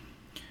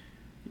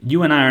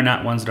 You and I are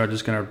not ones that are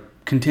just going to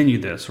continue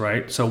this,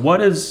 right? So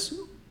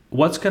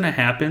what's going to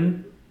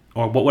happen,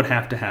 or what would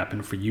have to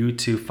happen for you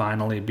to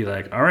finally be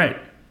like, all right,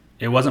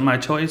 it wasn't my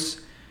choice.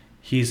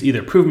 He's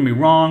either proven me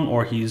wrong,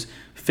 or he's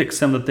fixed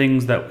some of the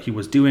things that he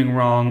was doing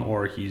wrong,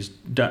 or he's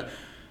done.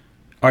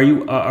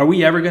 Are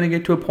we ever going to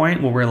get to a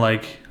point where we're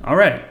like, all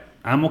right,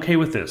 I'm okay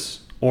with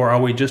this. or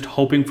are we just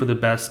hoping for the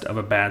best of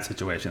a bad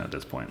situation at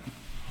this point?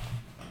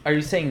 Are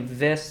you saying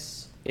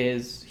this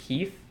is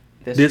Heath?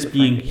 This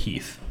being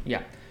Heath.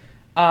 Yeah.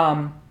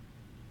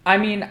 I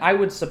mean, I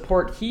would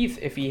support Heath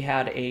if he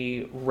had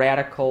a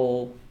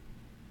radical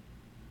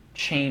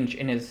change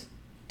in his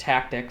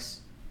tactics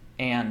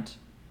and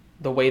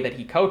the way that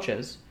he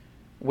coaches,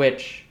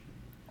 which,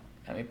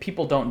 I mean,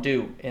 people don't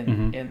do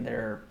in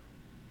their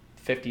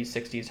 50s,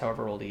 60s,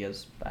 however old he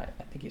is. I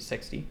think he's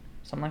 60,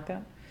 something like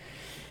that.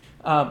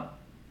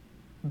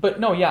 But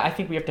no, yeah, I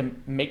think we have to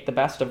make the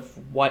best of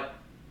what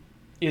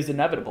is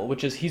inevitable,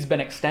 which is he's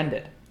been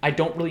extended. I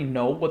don't really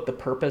know what the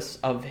purpose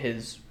of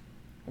his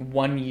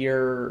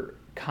 1-year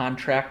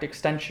contract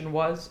extension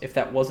was, if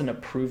that wasn't a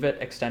prove-it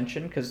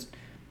extension, because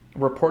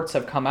reports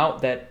have come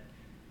out that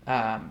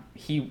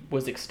he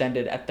was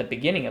extended at the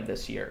beginning of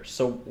this year.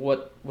 So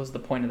what was the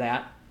point of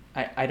that?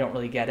 I don't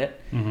really get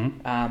it.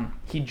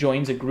 He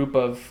joins a group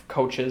of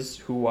coaches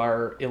who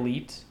are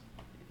elite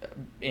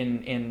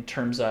in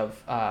terms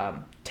of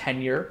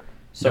tenure.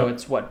 So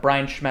it's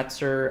Brian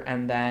Schmetzer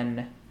and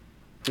then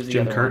who's the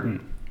Jim other Curtin.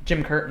 one?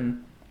 Jim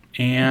Curtin.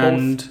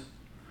 And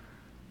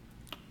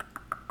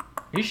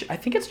I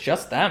think it's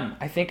just them.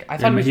 I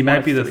thought he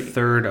might be the three.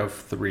 third of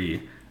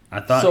three. I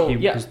thought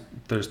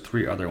there's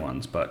 3 other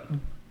ones, but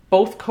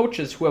both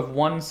coaches who have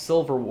won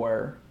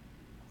silverware.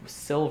 I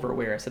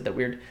said that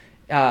weird.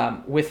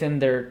 Within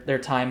their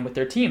time with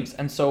their teams,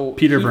 and so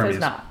Peter Heath Vermees. has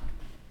not.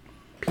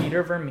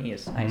 Peter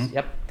Vermees, nice.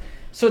 Yep.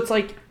 So it's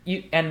like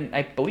you, and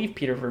I believe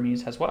Peter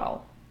Vermees as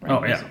well. Right?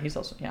 Oh yeah. He's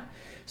also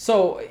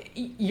So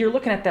you're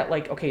looking at that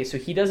like, okay, so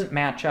he doesn't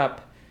match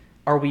up.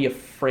 Are we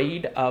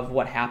afraid of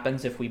what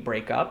happens if we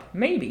break up?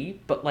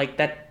 Maybe, but like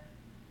that,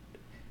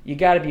 you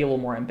got to be a little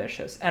more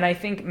ambitious. And I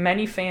think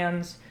many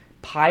fans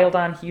piled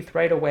on Heath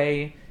right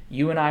away.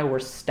 You and I were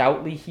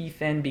stoutly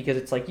Heath in because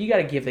it's like you got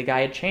to give the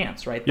guy a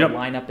chance, right? The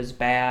lineup is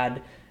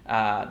bad.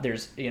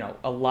 There's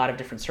a lot of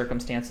different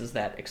circumstances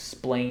that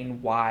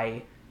explain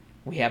why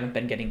we haven't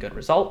been getting good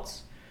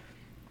results.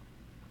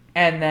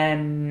 And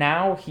then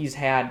now he's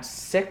had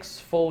 6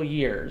 full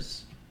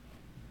years,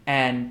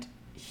 and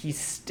he's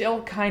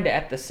still kind of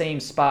at the same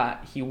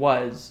spot he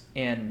was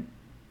in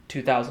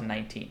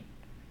 2019,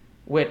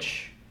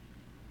 which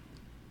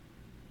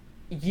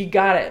you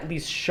got to at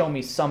least show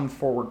me some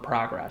forward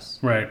progress.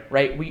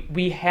 Right?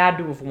 We had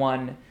to have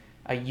won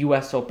a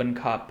U.S. Open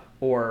Cup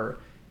or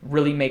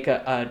really make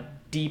a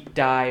deep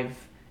dive.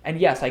 And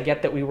yes, I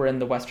get that we were in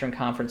the Western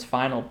Conference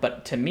Final,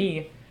 but to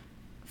me,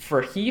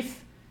 for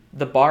Heath,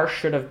 the bar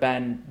should have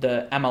been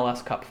the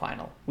MLS Cup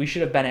Final. We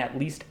should have been at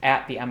least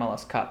at the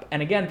MLS Cup.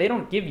 And again, they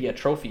don't give you a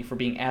trophy for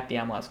being at the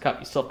MLS Cup.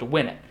 You still have to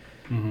win it.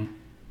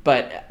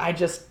 But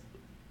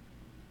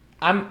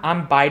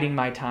I'm biding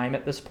my time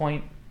at this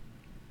point.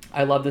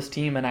 I love this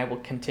team, and I will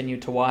continue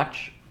to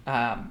watch.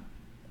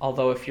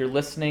 Although if you're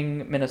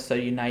listening,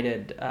 Minnesota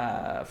United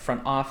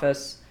front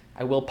office,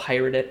 I will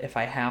pirate it if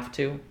I have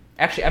to.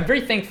 Actually, I'm very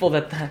thankful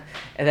that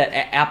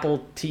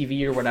Apple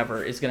TV or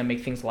whatever is going to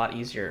make things a lot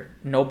easier.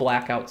 No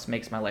blackouts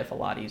makes my life a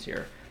lot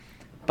easier.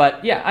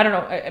 But yeah, I don't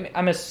know.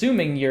 I'm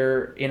assuming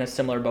you're in a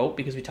similar boat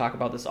because we talk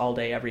about this all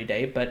day, every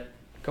day. But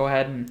go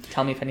ahead and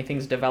tell me if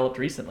anything's developed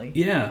recently.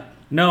 Yeah.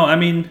 No, I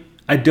mean,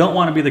 I don't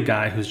want to be the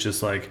guy who's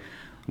just like,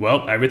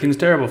 well, everything's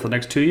terrible for the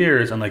next 2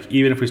 years. And like,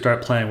 even if we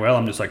start playing well,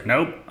 I'm just like,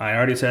 nope, I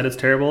already said it's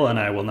terrible and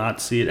I will not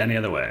see it any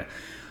other way.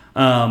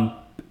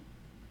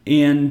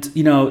 And,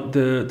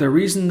 the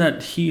reason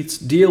that Heath's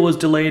deal was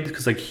delayed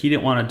because like he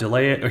didn't want to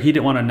delay it or he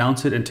didn't want to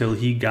announce it until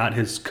he got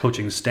his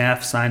coaching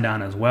staff signed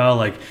on as well.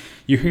 Like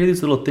you hear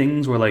these little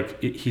things where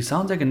like he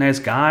sounds like a nice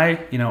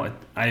guy.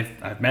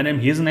 I've met him.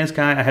 He's a nice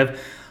guy. I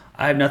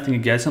have nothing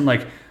against him.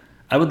 Like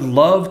I would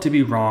love to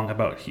be wrong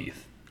about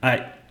Heath.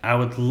 I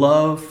would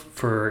love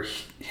for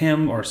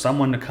him or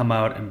someone to come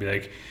out and be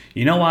like,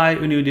 you know why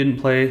Hunou didn't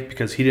play?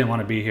 Because he didn't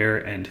want to be here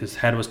and his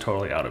head was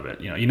totally out of it.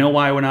 You know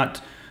why we're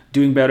not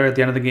doing better at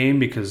the end of the game?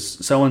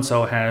 Because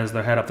so-and-so has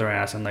their head up their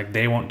ass and like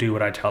they won't do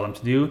what I tell them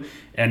to do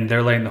and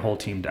they're laying the whole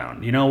team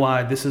down. You know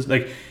why? This is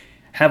like,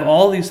 have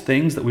all these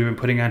things that we've been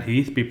putting on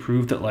Heath be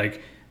proved that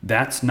like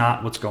that's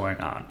not what's going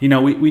on.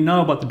 We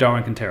know about the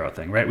Darwin Quintero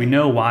thing, right? We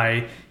know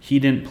why he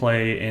didn't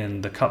play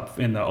in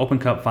the Open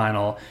Cup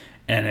final,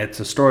 and it's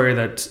a story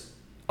that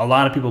a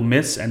lot of people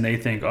miss and they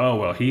think, oh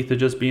well, Heath is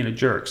just being a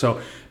jerk. So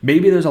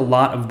maybe there's a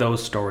lot of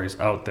those stories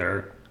out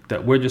there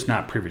that we're just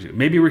not privy to.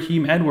 Maybe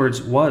Raheem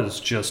Edwards was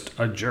just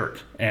a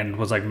jerk and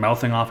was like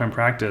mouthing off in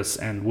practice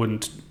and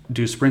wouldn't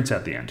do sprints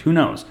at the end. Who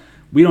knows?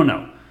 We don't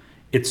know.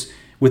 It's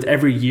with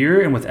every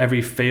year and with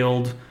every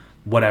failed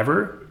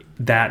whatever,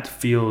 that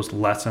feels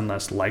less and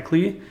less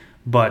likely.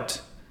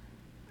 But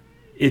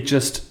I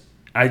just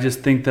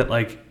think that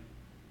like,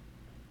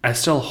 I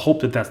still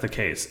hope that that's the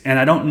case. And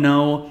I don't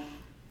know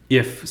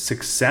if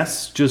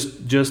success,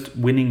 just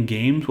winning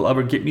games will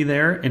ever get me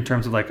there in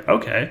terms of like,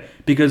 okay,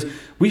 because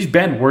we've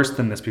been worse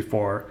than this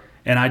before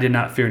and I did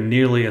not feel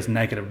nearly as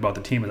negative about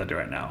the team as I do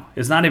right now.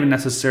 It's not even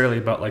necessarily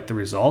about like the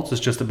results. It's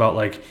just about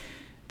like,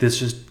 this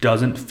just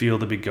doesn't feel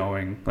to be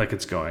going like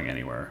it's going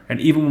anywhere.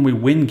 And even when we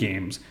win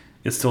games,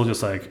 it's still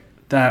just like,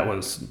 that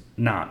was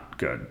not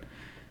good.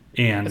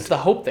 And It's the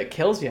hope that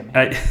kills you,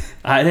 man.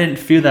 I didn't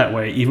feel that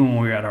way even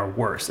when we were at our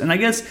worst. And I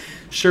guess,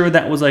 sure,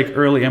 that was like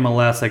early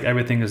MLS, like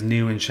everything is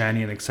new and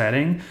shiny and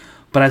exciting.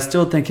 But I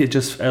still think it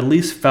just at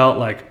least felt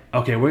like,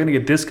 okay, we're going to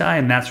get this guy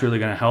and that's really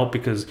going to help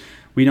because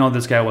we know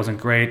this guy wasn't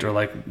great or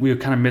like we were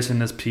kind of missing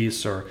this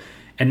piece.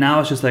 And now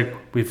it's just like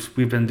we've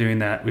been doing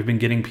that. We've been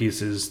getting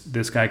pieces.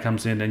 This guy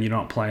comes in and you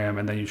don't play him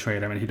and then you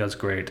trade him and he does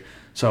great.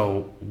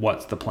 So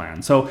what's the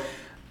plan? So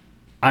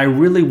I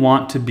really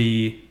want to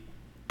be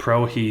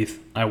pro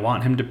Heath. I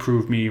want him to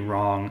prove me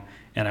wrong,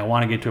 and I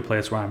want to get to a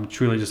place where I'm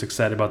truly just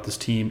excited about this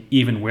team,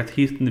 even with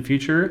Heath in the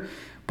future.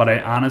 But I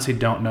honestly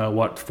don't know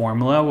what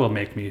formula will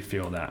make me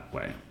feel that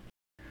way.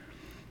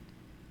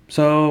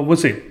 So we'll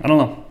see. I don't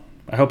know.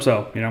 I hope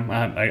so.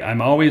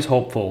 I'm always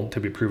hopeful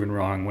to be proven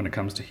wrong when it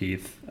comes to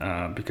Heath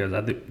because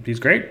I think he's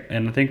great,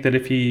 and I think that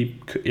if he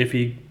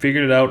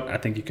figured it out, I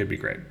think he could be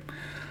great.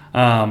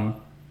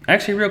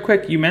 Actually, real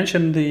quick, you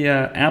mentioned the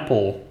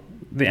Apple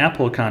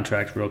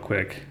contract real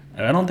quick.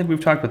 I don't think we've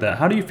talked about that.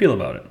 How do you feel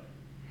about it?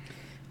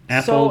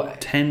 Apple, so,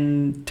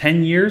 10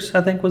 years,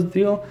 I think, was the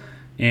deal.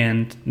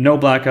 And no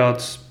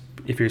blackouts.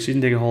 If you're a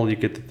season ticket holder, you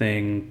get the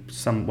thing,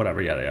 whatever,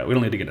 yada, yada. We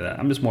don't need to get into that.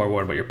 I'm just more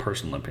worried about your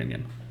personal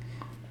opinion.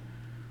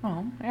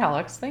 Oh,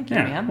 Alex, thank you,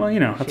 man. Well,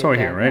 that's why we're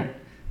here, right?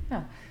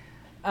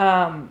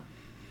 Yeah.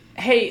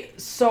 Hey,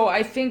 so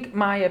I think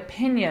my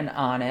opinion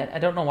on it, I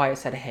don't know why I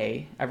said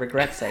hey. I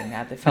regret saying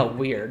that. It felt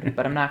weird,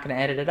 but I'm not going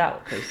to edit it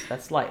out because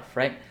that's life,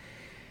 right?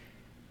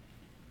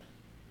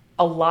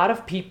 A lot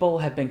of people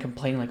have been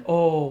complaining like,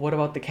 oh, what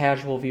about the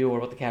casual viewer? What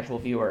about the casual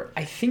viewer?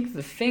 I think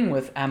the thing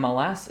with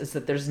MLS is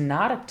that there's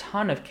not a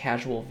ton of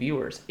casual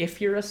viewers. If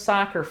you're a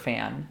soccer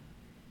fan,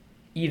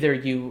 either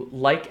you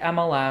like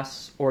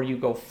MLS or you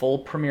go full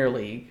Premier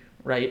League,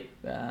 right?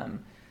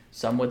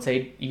 Some would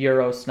say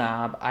Euro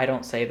snob. I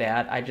don't say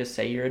that. I just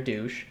say you're a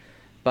douche.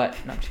 But,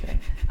 no, I'm just kidding.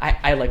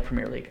 I like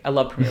Premier League. I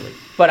love Premier League.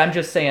 But I'm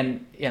just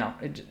saying,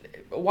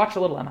 watch a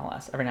little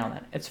MLS every now and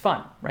then. It's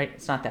fun, right?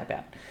 It's not that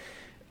bad.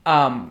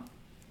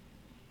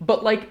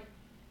 But like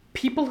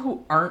people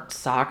who aren't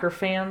soccer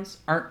fans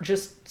aren't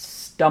just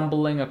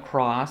stumbling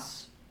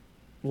across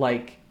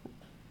like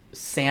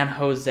San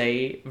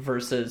Jose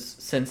versus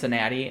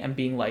Cincinnati and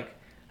being like,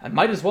 I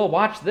might as well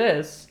watch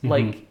this. Mm-hmm.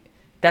 Like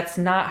that's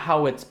not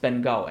how it's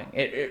been going.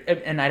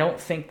 And I don't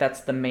think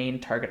that's the main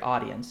target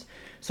audience.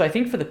 So I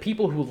think for the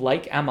people who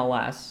like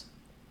MLS,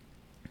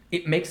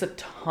 it makes a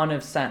ton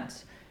of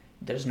sense.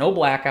 There's no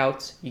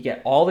blackouts. You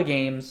get all the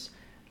games.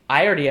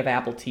 I already have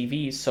Apple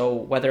TV, so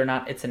whether or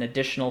not it's an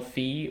additional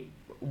fee,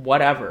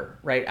 whatever,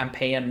 right? I'm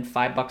paying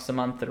 $5 a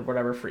month or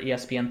whatever for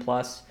ESPN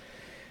Plus.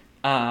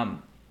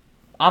 I'm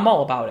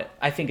all about it.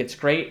 I think it's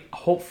great.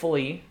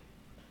 Hopefully,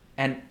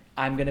 and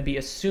I'm going to be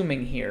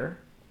assuming here,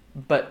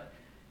 but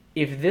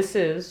if this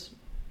is,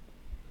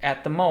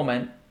 at the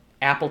moment,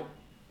 Apple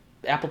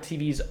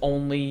TV's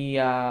only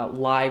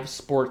live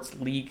sports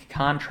league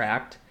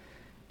contract,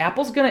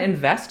 Apple's going to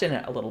invest in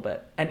it a little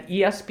bit. And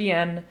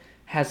ESPN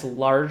has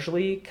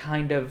largely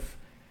kind of,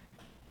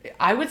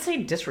 I would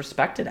say,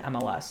 disrespected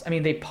MLS. I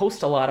mean, they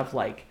post a lot of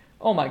like,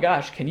 oh my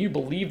gosh, can you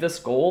believe this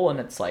goal? And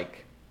it's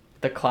like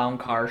the clown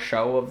car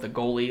show of the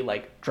goalie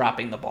like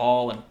dropping the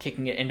ball and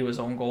kicking it into his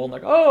own goal and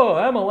like, oh,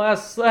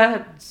 MLS,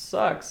 that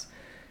sucks.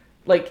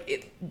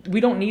 Like,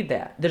 we don't need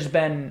that. There's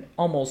been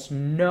almost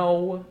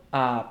no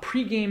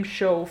pregame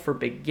show for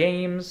big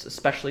games,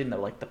 especially in the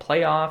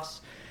playoffs.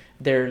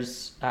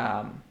 There's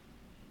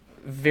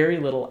very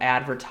little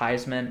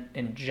advertisement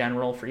in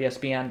general for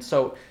ESPN.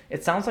 So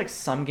it sounds like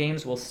some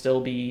games will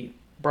still be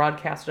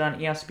broadcasted on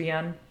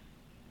ESPN,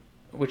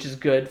 which is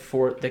good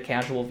for the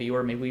casual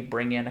viewer. Maybe we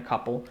bring in a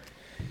couple.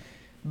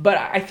 But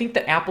I think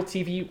that Apple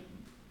TV,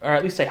 or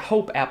at least I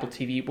hope Apple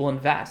TV, will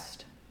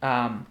invest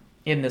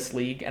in this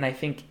league. And I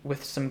think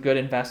with some good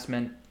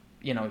investment,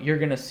 you're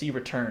going to see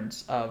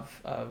returns of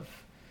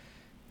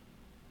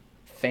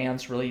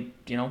fans really,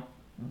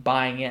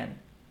 buying in.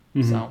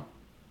 Mm-hmm. So.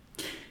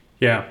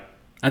 Yeah.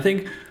 I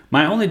think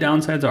my only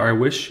downsides are I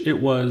wish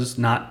it was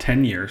not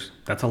 10 years.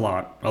 That's a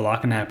lot. A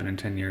lot can happen in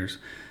 10 years.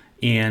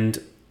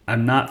 And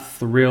I'm not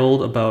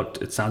thrilled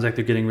about, it sounds like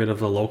they're getting rid of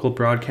the local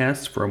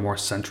broadcasts for a more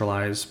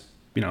centralized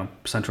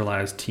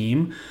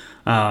team.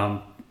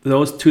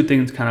 Those two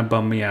things kind of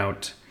bum me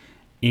out.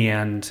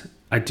 And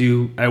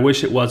I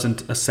wish it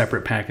wasn't a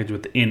separate package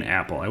within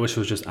Apple. I wish it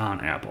was just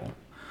on Apple.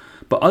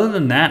 But other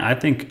than that,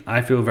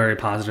 I feel very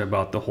positive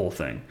about the whole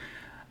thing.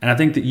 And I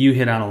think that you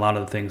hit on a lot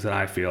of the things that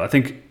I feel. I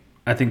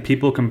think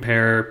people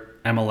compare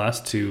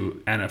MLS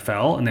to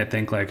NFL and they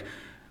think like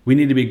we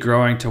need to be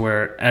growing to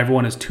where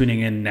everyone is tuning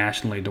in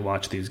nationally to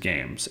watch these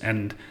games.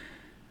 And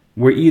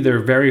we're either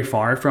very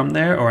far from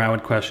there or I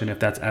would question if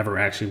that's ever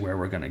actually where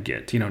we're going to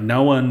get.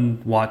 No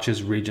one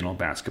watches regional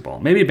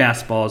basketball. Maybe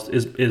basketball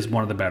is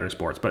one of the better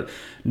sports, but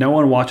no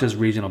one watches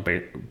regional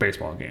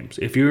baseball games.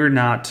 If you're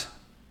not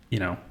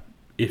in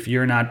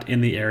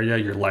the area,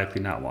 you're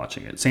likely not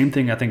watching it. Same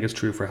thing I think is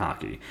true for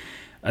hockey.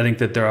 I think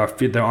that there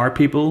are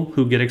people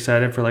who get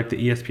excited for like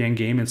the ESPN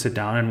game and sit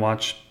down and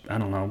watch I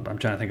don't know. I'm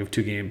trying to think of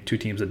two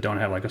teams that don't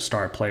have like a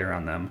star player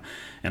on them,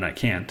 and I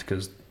can't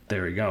because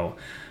there we go.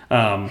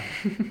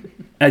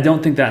 I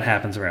don't think that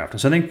happens very often.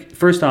 So I think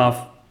first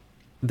off,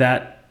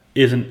 that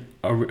isn't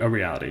a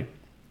reality,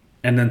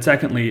 and then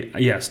secondly,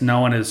 yes,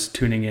 no one is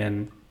tuning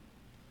in.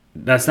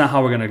 That's not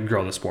how we're going to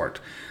grow the sport.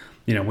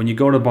 You know, when you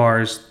go to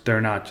bars,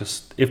 they're not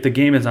just, if the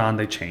game is on,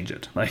 they change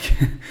it. Like,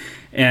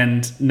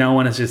 and no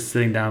one is just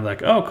sitting down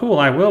like, oh, cool,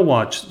 I will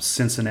watch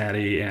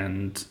Cincinnati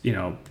and, you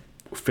know,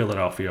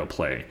 Philadelphia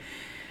play.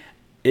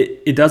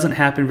 It doesn't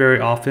happen very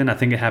often. I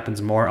think it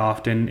happens more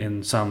often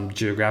in some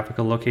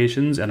geographical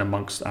locations and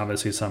amongst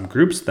obviously some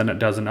groups than it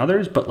does in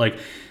others. But like,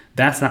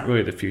 that's not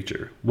really the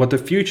future. What the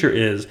future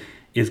is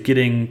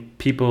getting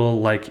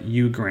people like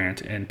you,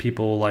 Grant, and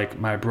people like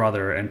my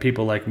brother and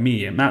people like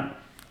me. And not,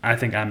 I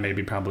think I'm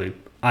maybe probably,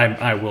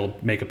 I will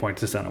make a point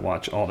to sit down and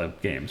watch all the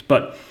games.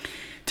 But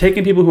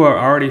taking people who are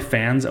already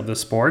fans of the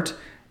sport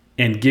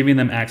and giving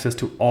them access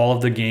to all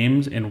of the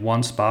games in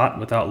one spot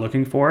without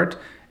looking for it,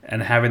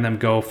 and having them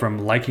go from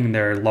liking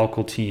their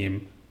local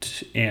team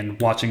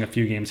and watching a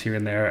few games here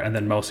and there, and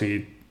then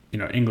mostly, you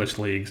know, English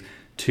leagues,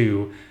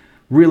 to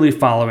really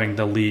following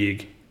the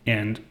league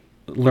and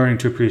learning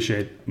to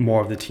appreciate more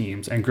of the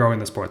teams and growing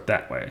the sport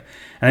that way.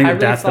 I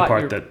think that's the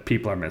part that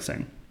people are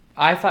missing.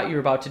 I thought you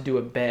were about to do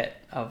a bit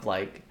of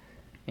like,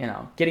 you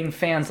know, getting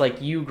fans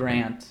like you,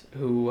 Grant,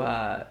 who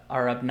are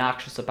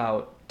obnoxious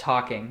about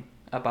talking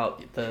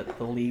about the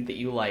league that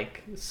you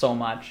like so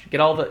much. Get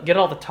all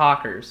the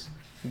talkers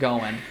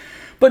going.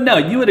 But no,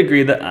 you would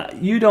agree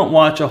that you don't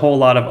watch a whole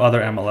lot of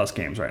other MLS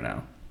games right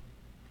now.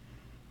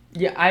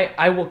 Yeah,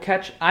 I will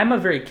catch. I'm a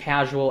very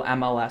casual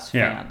MLS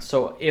fan.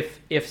 So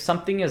if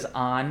something is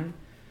on,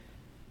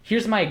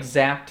 here's my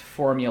exact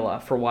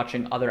formula for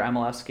watching other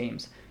MLS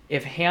games.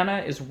 If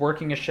Hannah is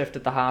working a shift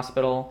at the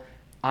hospital,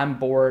 I'm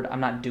bored, I'm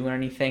not doing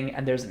anything,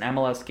 and there's an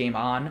MLS game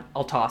on,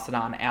 I'll toss it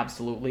on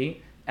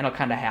absolutely, and I'll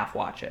kind of half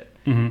watch it.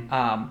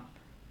 Mm-hmm.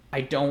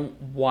 I don't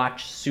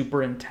watch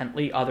super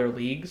intently other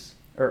leagues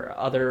or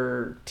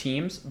other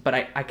teams, but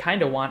I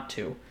kind of want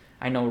to.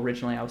 I know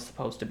originally I was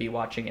supposed to be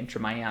watching Inter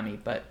Miami,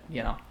 but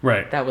you know,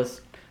 right. that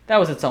was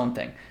its own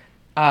thing.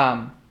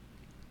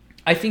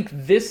 I think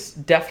this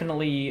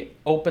definitely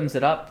opens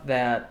it up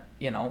that,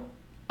 you know,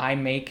 I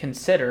may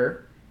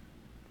consider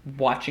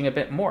watching a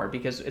bit more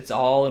because it's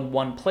all in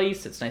one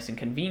place. It's nice and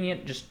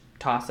convenient. Just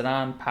toss it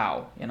on,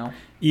 pow, you know.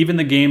 Even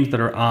the games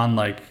that are on,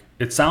 like,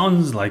 it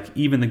sounds like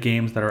even the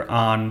games that are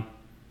on,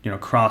 you know,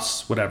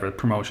 cross whatever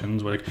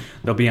promotions, like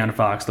they'll be on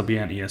Fox, they'll be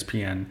on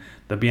ESPN,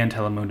 they'll be on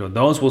Telemundo.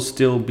 Those will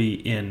still be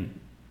in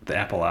the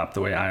Apple app,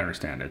 the way I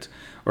understand it,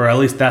 or at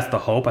least that's the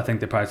hope. I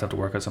think they probably have to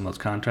work on some of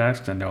those contracts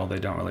because I know they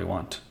don't really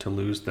want to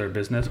lose their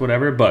business,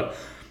 whatever. But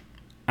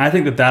I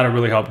think that'll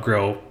really help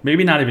grow.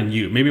 Maybe not even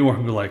you. Maybe more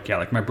people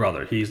like my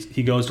brother.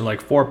 He goes to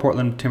like 4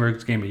 Portland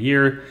Timbers game a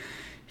year.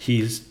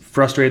 He's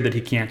frustrated that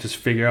he can't just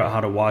figure out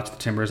how to watch the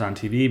Timbers on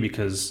TV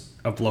because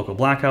of local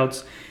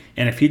blackouts.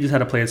 And if he just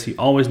had a place he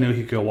always knew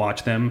he could go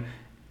watch them,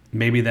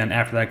 maybe then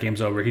after that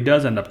game's over, he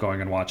does end up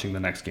going and watching the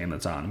next game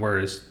that's on.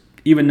 Whereas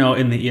even though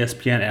in the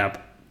ESPN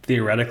app,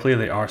 theoretically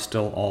they are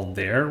still all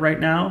there right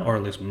now, or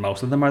at least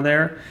most of them are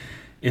there,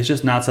 it's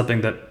just not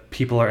something that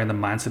people are in the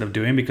mindset of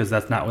doing because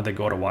that's not when they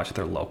go to watch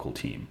their local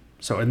team.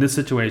 So in this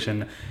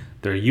situation,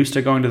 they're used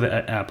to going to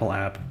the Apple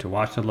app to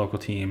watch their local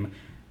team.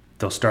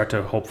 They'll start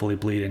to hopefully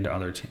bleed into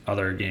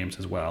other games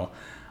as well.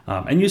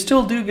 And you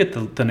still do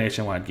get the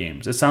nationwide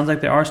games. It sounds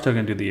like they are still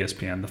going to do the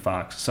ESPN, the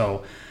Fox.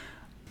 So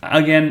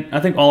again, I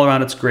think all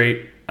around it's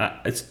great.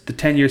 It's the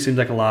 10 years seems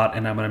like a lot,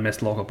 and I'm going to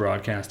miss local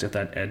broadcast if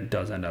that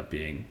does end up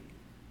being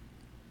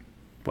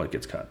what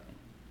gets cut.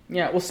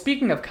 Yeah, well,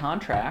 speaking of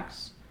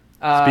contracts...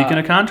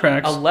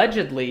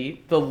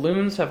 allegedly, the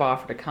Loons have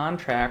offered a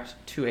contract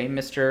to a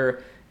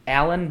Mr.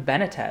 Alan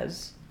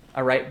Benitez,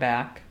 a right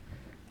back,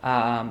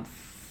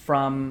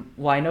 from,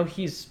 well, I know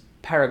he's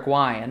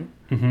Paraguayan.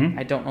 Mm-hmm.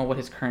 I don't know what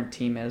his current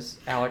team is.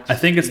 Alex, I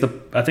think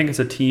it's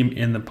a team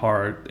in the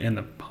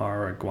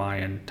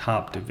Paraguayan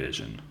top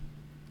division.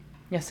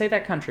 Yeah, say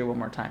that country one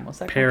more time. What's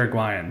that?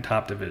 Paraguayan country?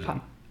 Top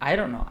division. I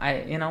don't know.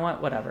 You know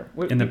what? Whatever.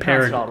 We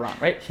pronounced it all wrong,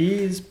 right?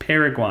 He's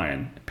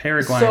Paraguayan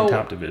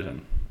top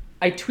division.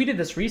 I tweeted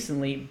this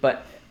recently,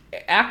 but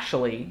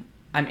actually,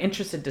 I'm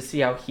interested to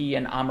see how he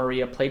and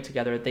Amaria played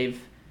together. They've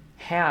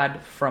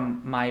had,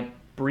 from my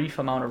brief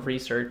amount of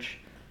research,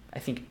 I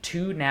think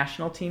 2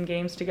 national team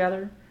games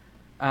together.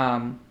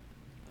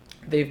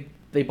 They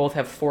both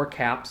have 4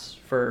 caps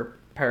for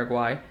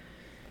Paraguay.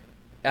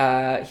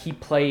 He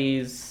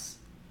plays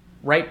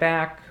right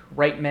back,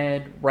 right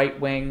mid, right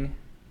wing.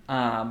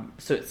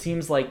 So it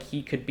seems like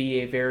he could be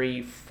a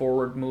very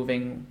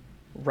forward-moving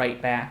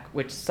right back,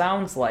 which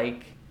sounds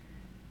like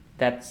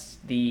that's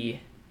the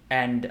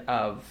end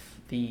of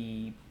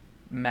the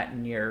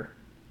Metnier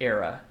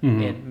era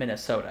in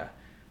Minnesota,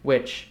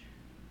 which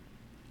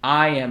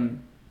I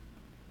am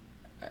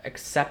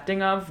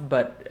accepting of,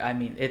 but I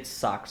mean, it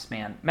sucks,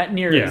 man.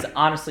 Metnier is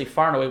honestly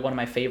far and away one of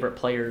my favorite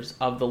players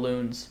of the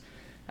Loons.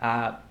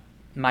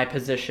 My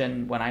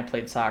position when I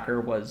played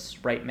soccer was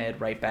right mid,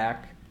 right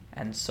back,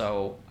 and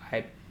so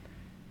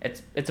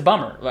it's a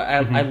bummer.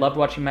 I loved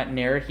watching Matt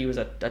Nair. He was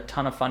a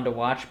ton of fun to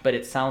watch, but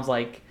it sounds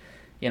like,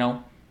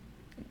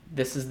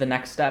 this is the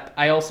next step.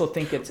 I also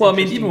think it's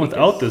even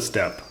without this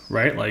step,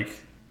 right? Like,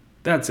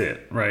 that's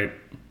it, right?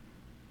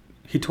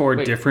 He tore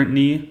a different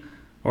knee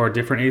or a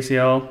different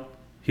ACL.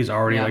 He's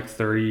already like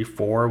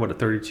 34,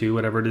 32,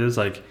 whatever it is.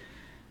 Like,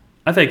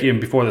 I think even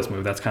before this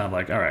move, that's kind of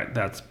like, all right,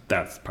 that's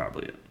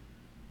probably it.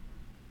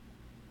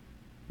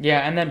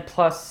 Yeah, and then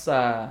plus,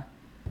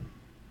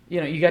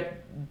 you got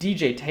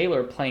DJ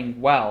Taylor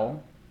playing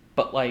well,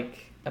 but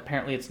like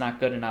apparently it's not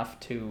good enough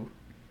to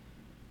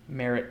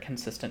merit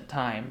consistent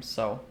time.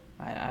 So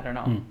I don't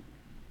know.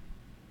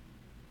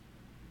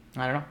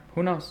 I don't know.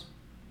 Who knows?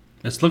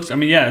 This looks. I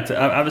mean, yeah. It's,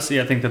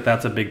 obviously, I think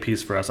that's a big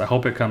piece for us. I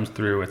hope it comes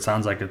through. It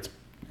sounds like it's.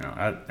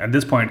 At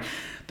this point,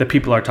 the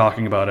people are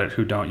talking about it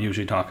who don't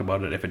usually talk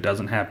about it if it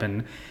doesn't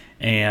happen,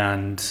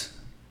 and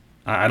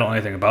I don't know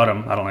anything about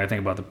him. I don't know anything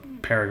about the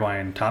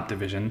Paraguayan top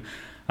division,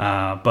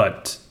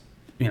 but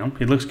he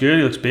looks good.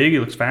 He looks big. He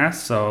looks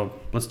fast. So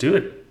let's do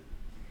it.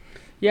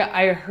 Yeah,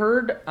 I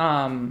heard.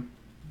 I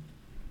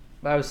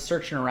was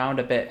searching around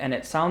a bit, and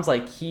it sounds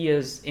like he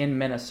is in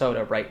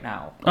Minnesota right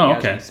now.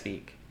 Okay. As we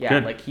speak. Yeah,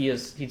 good. like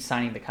he's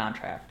signing the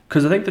contract.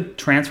 Because I think the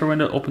transfer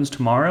window opens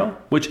tomorrow,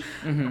 which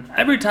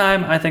every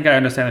time I think I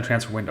understand the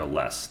transfer window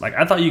less. Like,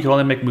 I thought you could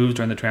only make moves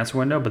during the transfer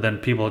window, but then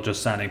people are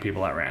just signing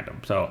people at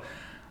random. So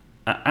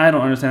I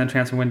don't understand the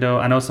transfer window.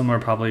 I know someone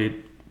will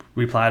probably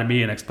reply to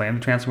me and explain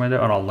the transfer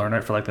window, and I'll learn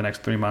it for like the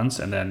next 3 months,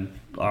 and then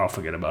I'll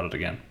forget about it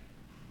again.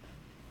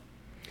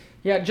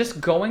 Yeah, just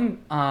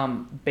going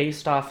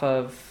based off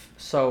of,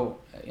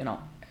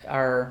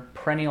 our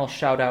perennial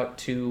shout out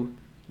to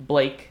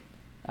Blake,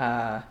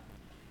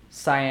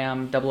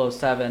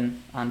 Siam007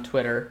 on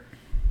Twitter,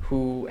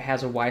 who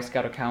has a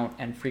Y-Scout account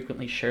and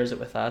frequently shares it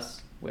with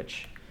us,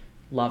 which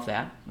love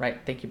that, right?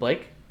 Thank you,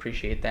 Blake.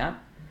 Appreciate that.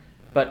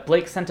 But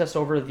Blake sent us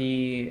over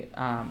the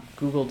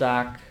Google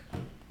Doc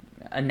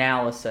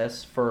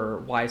analysis for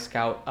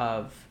Y-Scout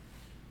of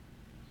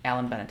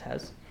Alan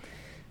Benitez.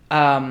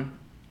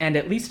 And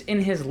at least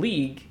in his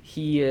league,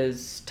 he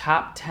is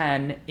top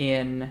 10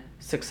 in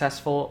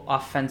successful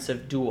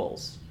offensive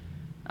duels,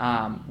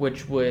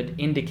 which would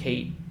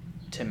indicate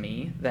to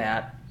me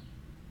that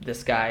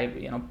this guy,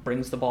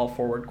 brings the ball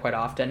forward quite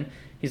often.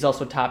 He's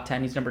also top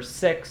 10. He's number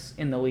 6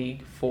 in the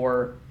league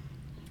for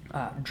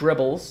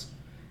dribbles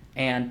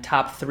and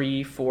top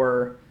 3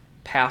 for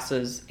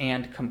passes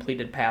and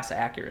completed pass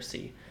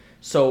accuracy.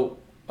 So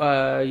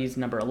he's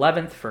number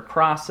 11th for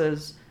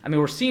crosses. I mean,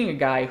 we're seeing a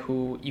guy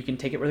who you can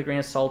take it with a grain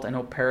of salt. I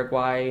know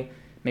Paraguay,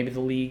 maybe the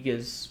league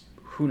is,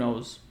 who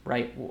knows,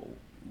 right,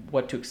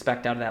 what to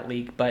expect out of that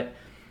league. But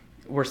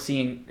we're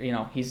seeing,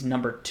 he's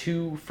number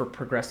 2 for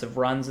progressive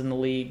runs in the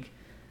league.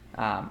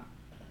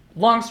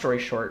 Long story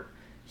short,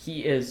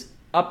 he is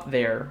up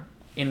there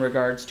in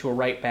regards to a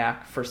right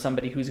back for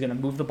somebody who's going to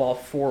move the ball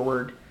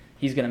forward.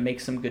 He's going to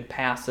make some good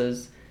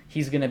passes.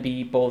 He's going to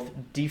be both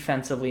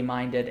defensively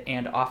minded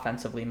and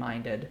offensively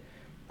minded,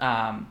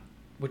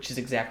 which is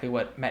exactly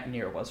what Matt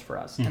Nair was for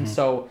us. And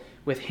so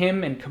with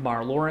him and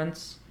Kamar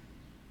Lawrence,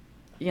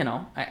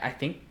 I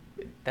think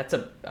that's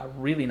a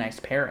really nice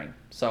pairing.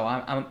 So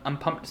I'm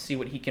pumped to see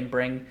what he can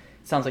bring.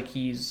 It sounds like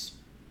he's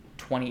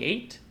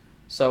 28,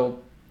 so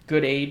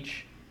good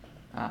age,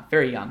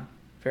 very young,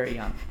 very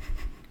young.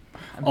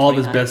 All of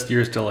his best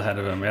years still ahead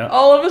of him, yeah?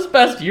 All of his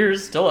best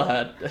years still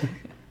ahead.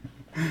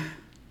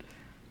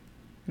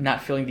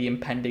 Not feeling the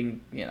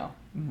impending,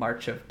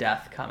 march of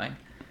death coming.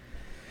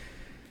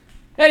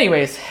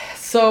 Anyways,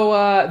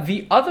 so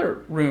the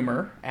other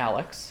rumor,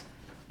 Alex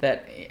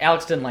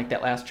didn't like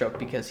that last joke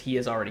because he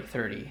is already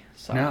 30.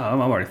 So. No,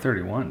 I'm already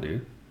 31,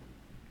 dude.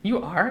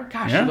 You are?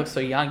 Gosh, yeah. You look so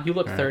young. You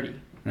look 30.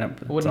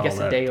 Yep, I wouldn't guess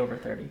a day over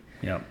 30.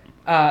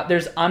 Yep.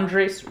 There's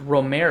Andres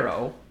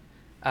Romero,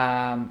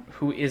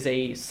 who is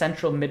a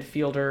central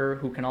midfielder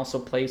who can also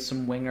play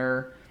some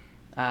winger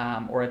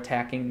or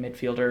attacking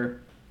midfielder.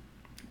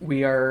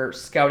 We are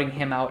scouting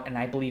him out, and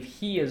I believe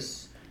he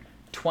is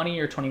 20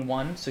 or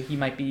 21, so he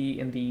might be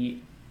in the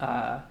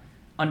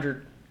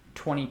under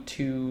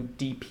 22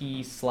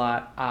 DP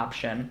slot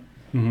option.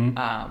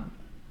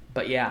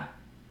 But yeah,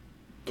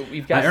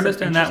 we've got. I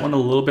understand that one a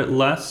little bit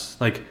less.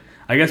 Like,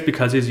 I guess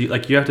because he's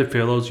like, you have to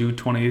fill those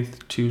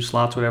U22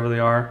 slots, whatever they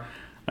are.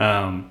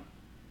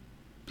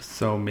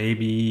 So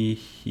maybe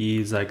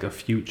he's like a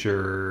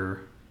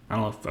future. I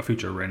don't know, a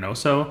future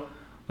Reynoso,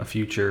 a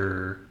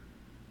future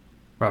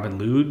Robin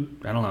Lod.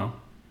 I don't know.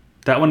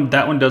 That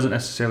one doesn't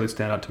necessarily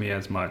stand out to me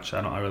as much.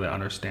 I don't really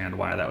understand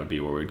why that would be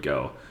where we'd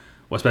go,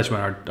 well, especially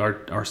when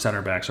our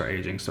center backs are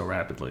aging so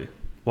rapidly.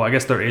 Well, I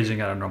guess they're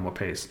aging at a normal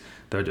pace.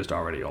 They're just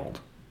already old.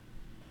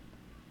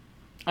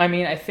 I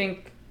mean, I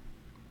think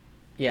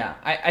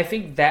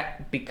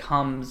that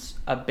becomes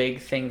a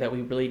big thing that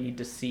we really need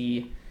to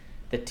see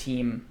the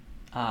team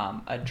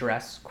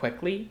address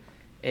quickly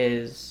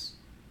is,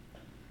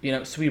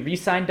 so we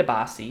re-signed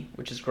Dabasi,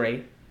 which is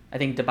great. I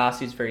think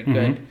Dabasi is very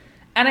good.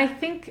 And I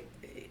think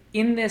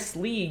in this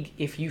league,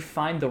 if you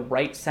find the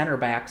right center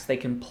backs, they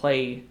can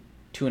play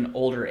to an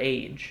older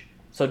age.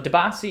 So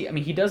Debasi, I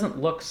mean, he doesn't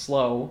look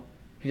slow.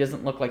 He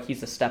doesn't look like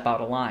he's a step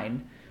out of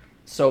line.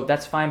 So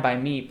that's fine by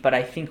me, but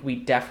I think we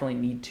definitely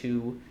need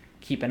to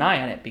keep an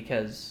eye on it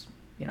because,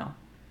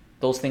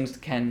 those things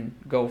can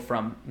go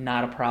from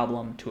not a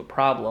problem to a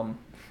problem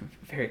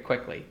very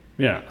quickly.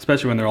 Yeah,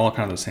 especially when they're all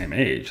kind of the same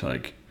age.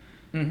 Like,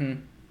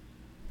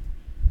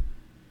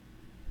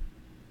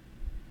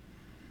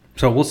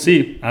 so we'll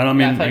see.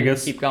 I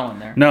guess keep going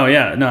there. No,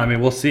 yeah, no. I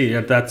mean, we'll see.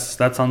 That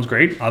sounds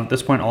great. At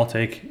this point, I'll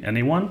take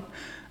anyone.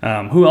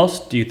 Who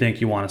else do you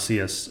think you want to see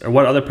us, or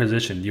what other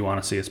position do you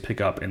want to see us pick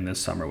up in this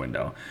summer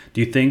window?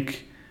 Do you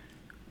think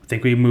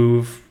we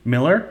move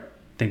Miller?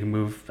 I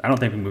don't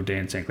think we move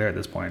Dane St. Clair at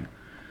this point,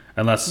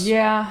 unless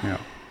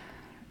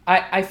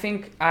I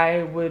think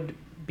I would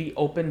be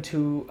open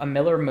to a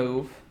Miller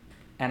move.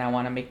 And I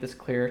want to make this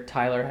clear,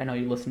 Tyler, I know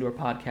you listen to our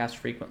podcast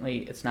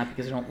frequently. It's not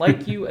because I don't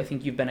like you. I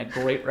think you've been a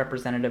great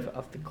representative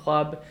of the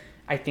club.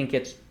 I think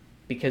it's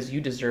because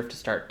you deserve to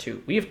start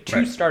too. We have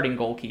two starting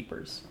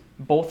goalkeepers.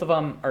 Both of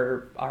them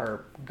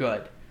are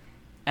good.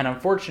 And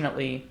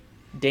unfortunately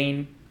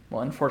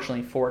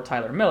for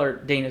Tyler Miller,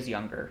 Dane is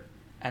younger.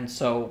 And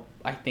so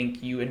I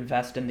think you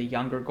invest in the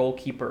younger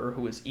goalkeeper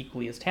who is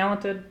equally as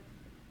talented,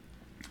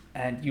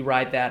 and you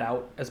ride that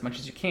out as much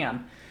as you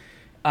can.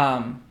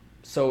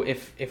 So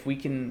if we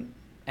can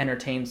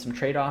entertain some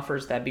trade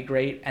offers, that'd be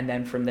great. And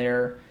then from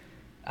there,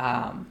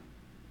 I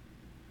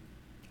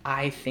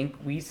think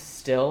we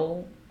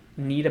still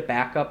need a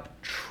backup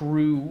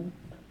true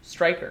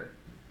striker.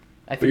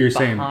 But you're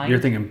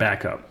thinking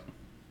backup.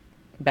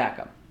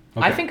 Backup.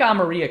 Okay. I think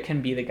Amaria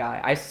can be the guy.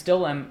 I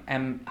still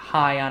am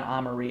high on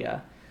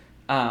Amaria.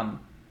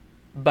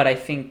 But I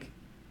think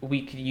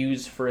we could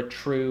use for a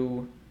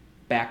true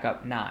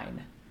backup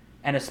 9.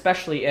 And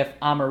especially if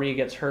Amaria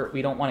gets hurt,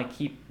 we don't want to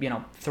keep,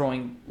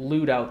 throwing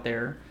Lute out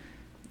there.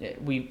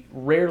 We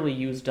rarely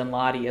use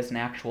Dunladi as an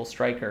actual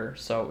striker,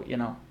 so,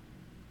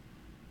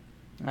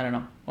 I don't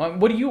know.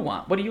 What do you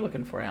want? What are you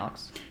looking for,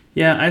 Alex?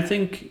 Yeah, I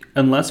think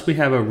unless we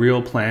have a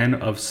real plan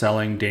of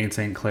selling Dane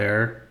St.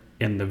 Clair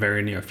in the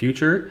very near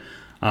future,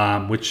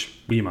 which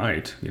we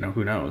might,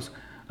 who knows.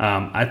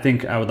 I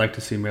think I would like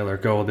to see Miller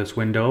go this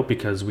window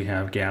because we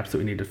have gaps that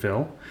we need to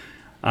fill.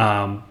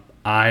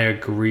 I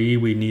agree.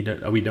 We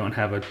don't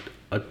have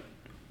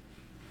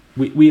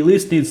we at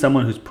least need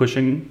someone who's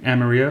pushing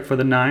Amaria for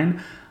the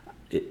 9.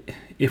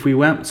 If we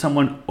went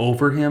someone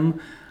over him,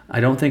 I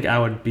don't think I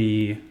would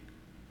be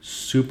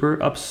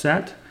super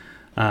upset.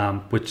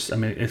 Which, I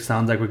mean, it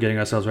sounds like we're getting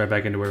ourselves right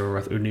back into where we were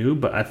with Hunou,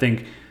 but I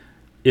think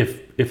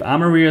if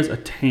Amaria's a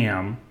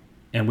TAM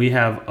and we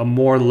have a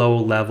more low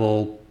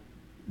level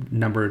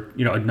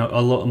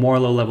more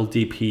low level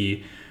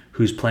DP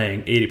who's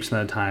playing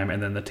 80% of the time,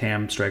 and then the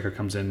TAM striker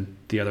comes in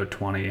the other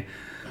 20.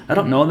 I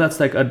don't know if that's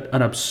like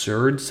an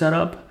absurd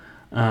setup,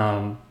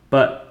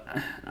 but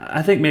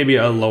I think maybe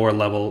a lower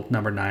level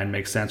number 9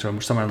 makes sense,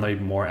 or someone maybe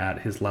more at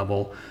his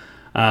level.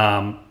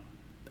 And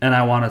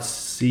I want to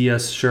see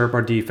us shore up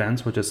our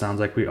defense, which it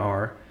sounds like we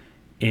are,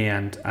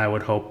 and I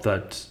would hope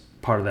that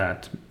part of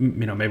that,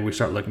 maybe we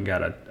start looking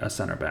at a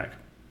center back.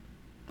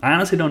 I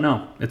honestly don't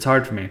know. It's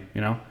hard for me,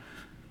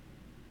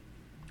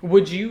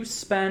 Would you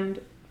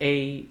spend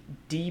a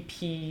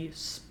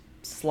DP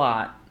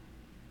slot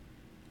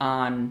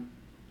on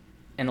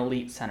an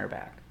elite center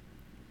back?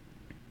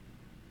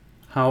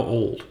 How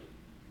old?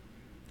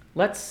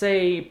 Let's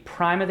say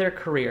prime of their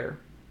career.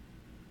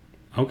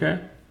 Okay.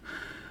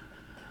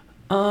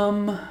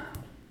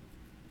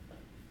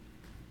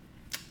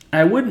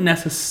 I wouldn't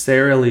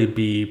necessarily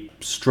be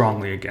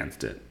strongly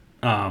against it.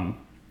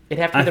 It'd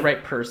have to be the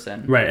right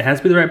person. Right, it has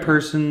to be the right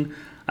person.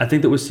 I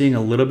think that we're seeing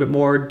a little bit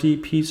more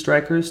DP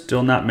strikers,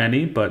 still not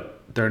many,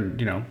 but they're,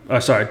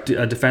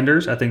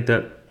 defenders. I think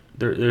that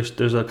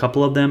there's a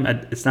couple of them.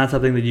 It's not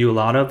something that you do a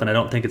lot of, and I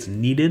don't think it's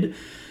needed.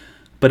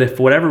 But if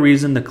for whatever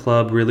reason the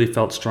club really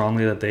felt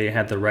strongly that they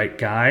had the right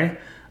guy,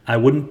 I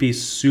wouldn't be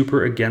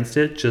super against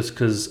it just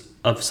because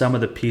of some of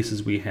the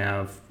pieces we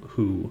have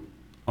who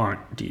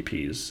aren't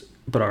DPs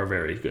but are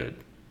very good.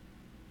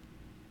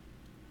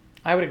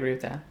 I would agree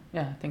with that.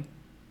 Yeah, I think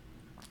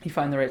you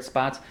find the right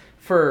spots.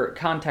 For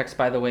context,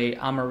 by the way,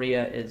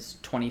 Amaria is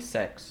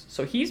 26,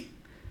 so he's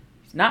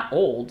not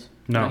old.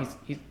 No,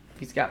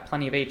 he's got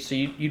plenty of age. So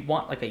you'd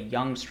want like a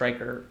young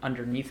striker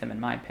underneath him, in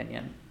my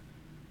opinion.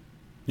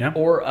 Yeah.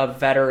 Or a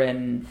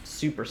veteran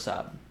super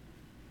sub.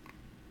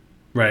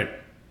 Right,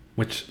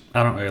 which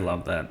I don't really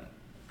love that.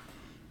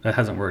 That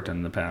hasn't worked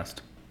in the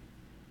past.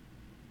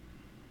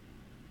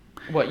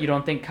 What, you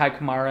don't think Kai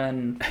Kamara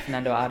and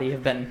Fernando Adi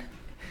have been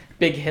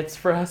big hits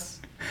for us?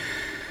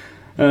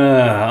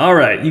 All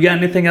right. You got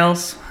anything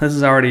else? This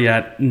is already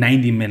at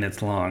 90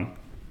 minutes long.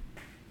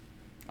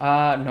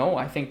 No,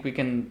 I think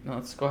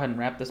let's go ahead and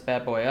wrap this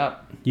bad boy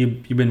up.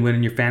 You've been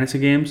winning your fantasy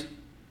games?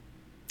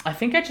 I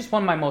think I just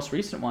won my most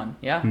recent one,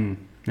 yeah.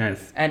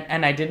 Nice.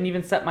 And I didn't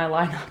even set my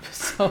lineup,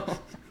 so...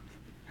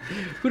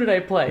 Who did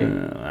I play? I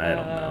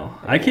don't know.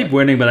 I keep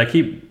winning, but I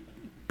keep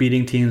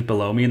beating teams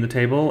below me in the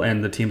table,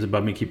 and the teams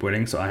above me keep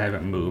winning, so I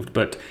haven't moved.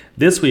 But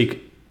this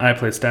week, I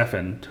play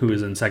Stefan, who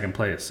is in second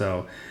place,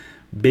 so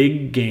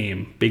big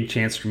game, big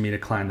chance for me to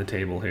climb the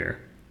table here.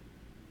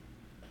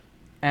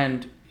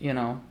 And,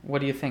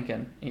 what are you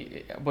thinking?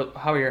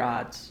 How are your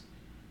odds?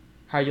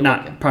 How are you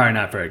looking? Probably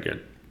not very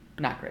good.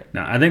 Not great.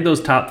 No, I think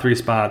those top 3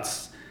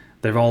 spots,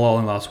 they've all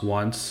only lost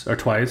once or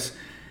twice,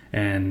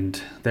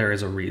 and there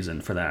is a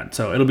reason for that.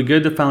 So it'll be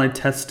good to finally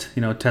test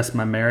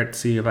my merit,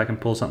 see if I can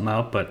pull something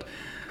out, but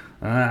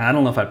I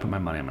don't know if I'd put my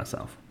money on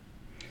myself.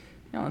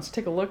 Now, let's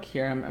take a look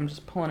here. I'm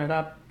just pulling it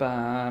up.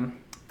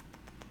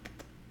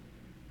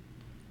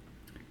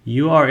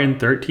 You are in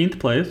 13th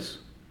place.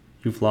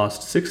 You've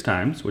lost 6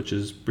 times, which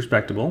is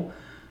respectable.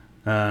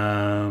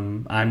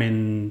 I'm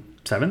in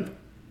 7th,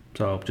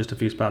 so just a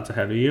few spots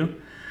ahead of you.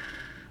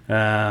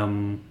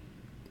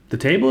 The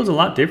table is a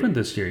lot different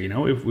this year.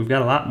 We've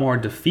got a lot more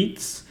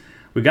defeats.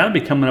 We've got to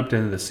be coming up to the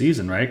end of the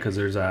season, right? Because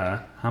there's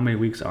how many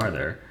weeks are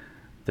there?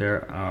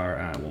 There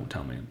are, won't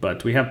tell me,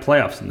 but we have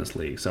playoffs in this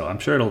league, so I'm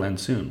sure it'll end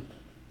soon.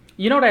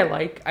 You know what I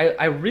like?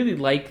 I really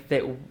like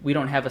that we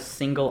don't have a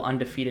single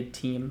undefeated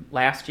team.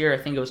 Last year, I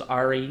think it was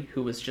Ari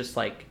who was just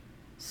like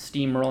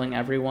steamrolling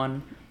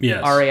everyone.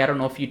 Yes. Ari, I don't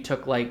know if you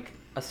took like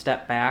a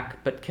step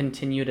back, but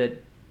continue to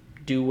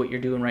do what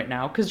you're doing right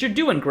now because you're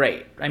doing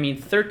great. I mean,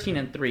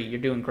 13-3, you're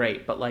doing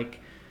great, but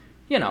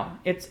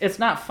it's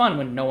not fun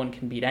when no one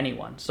can beat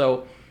anyone.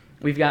 So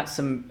we've got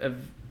some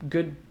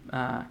good,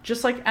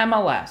 just like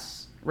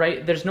MLS,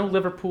 right? There's no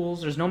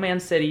Liverpools, there's no Man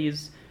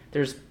Cities,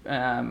 there's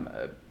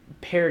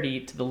parity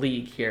to the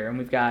league here, and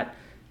we've got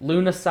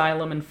Loon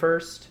Asylum in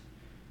first,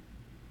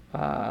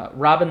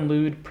 Robin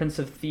Lude, Prince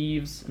of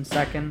Thieves in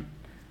second,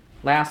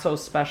 Lasso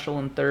Special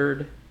in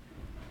third,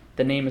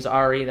 The Name is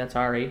Ari, that's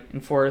Ari, in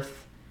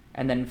fourth,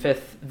 and then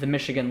fifth, the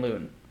Michigan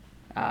Loon.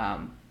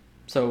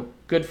 So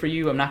good for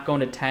you. I'm not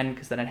going to 10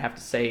 because then I'd have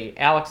to say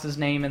Alex's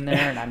name in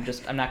there, and I'm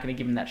not going to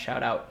give him that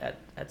shout out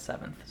at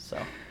 7th.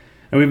 So.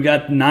 And we've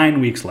got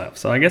 9 weeks left,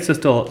 so I guess there's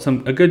still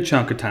a good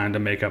chunk of time to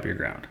make up your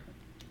ground.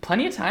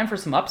 Plenty of time for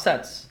some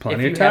upsets. Plenty if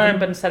of you time. haven't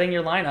been setting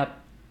your lineup,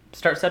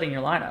 start setting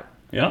your lineup.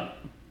 Yep.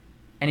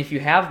 And if you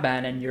have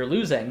been and you're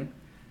losing,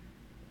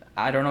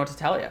 I don't know what to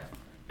tell you.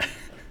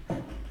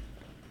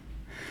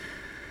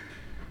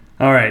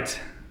 All right.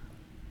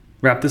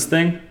 Wrap this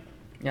thing?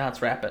 Yeah,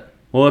 let's wrap it.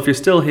 Well, if you're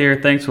still here,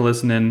 thanks for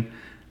listening.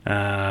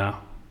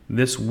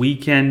 This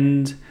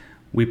weekend,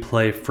 we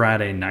play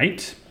Friday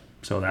night,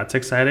 so that's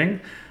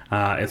exciting.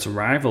 It's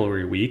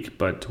rivalry week,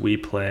 but we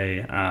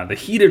play the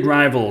heated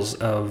rivals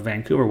of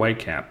Vancouver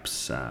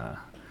Whitecaps.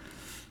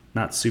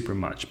 Not super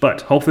much,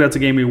 but hopefully that's a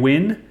game we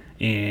win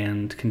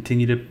and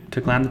continue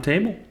to climb the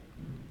table.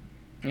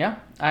 Yeah,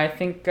 I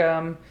think,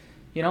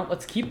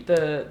 let's keep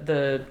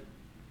the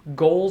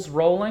goals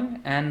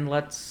rolling, and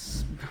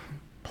let's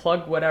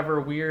plug whatever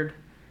weird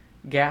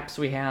gaps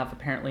we have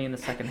apparently in the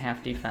second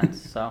half defense.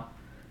 So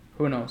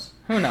who knows?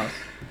 All right.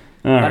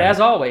 But as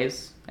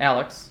always,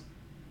 Alex,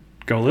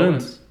 go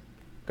Loons.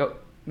 Go.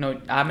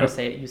 No, I'm gonna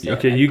say it. You say it.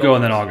 Okay, you go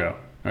and then I'll go.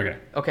 Okay.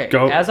 Okay.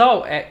 Go.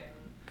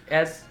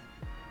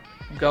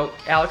 Go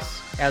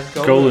Alex. As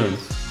go. Go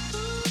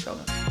Loons. Go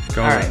Loons.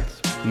 Go All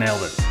Loons. right.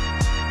 Nailed it.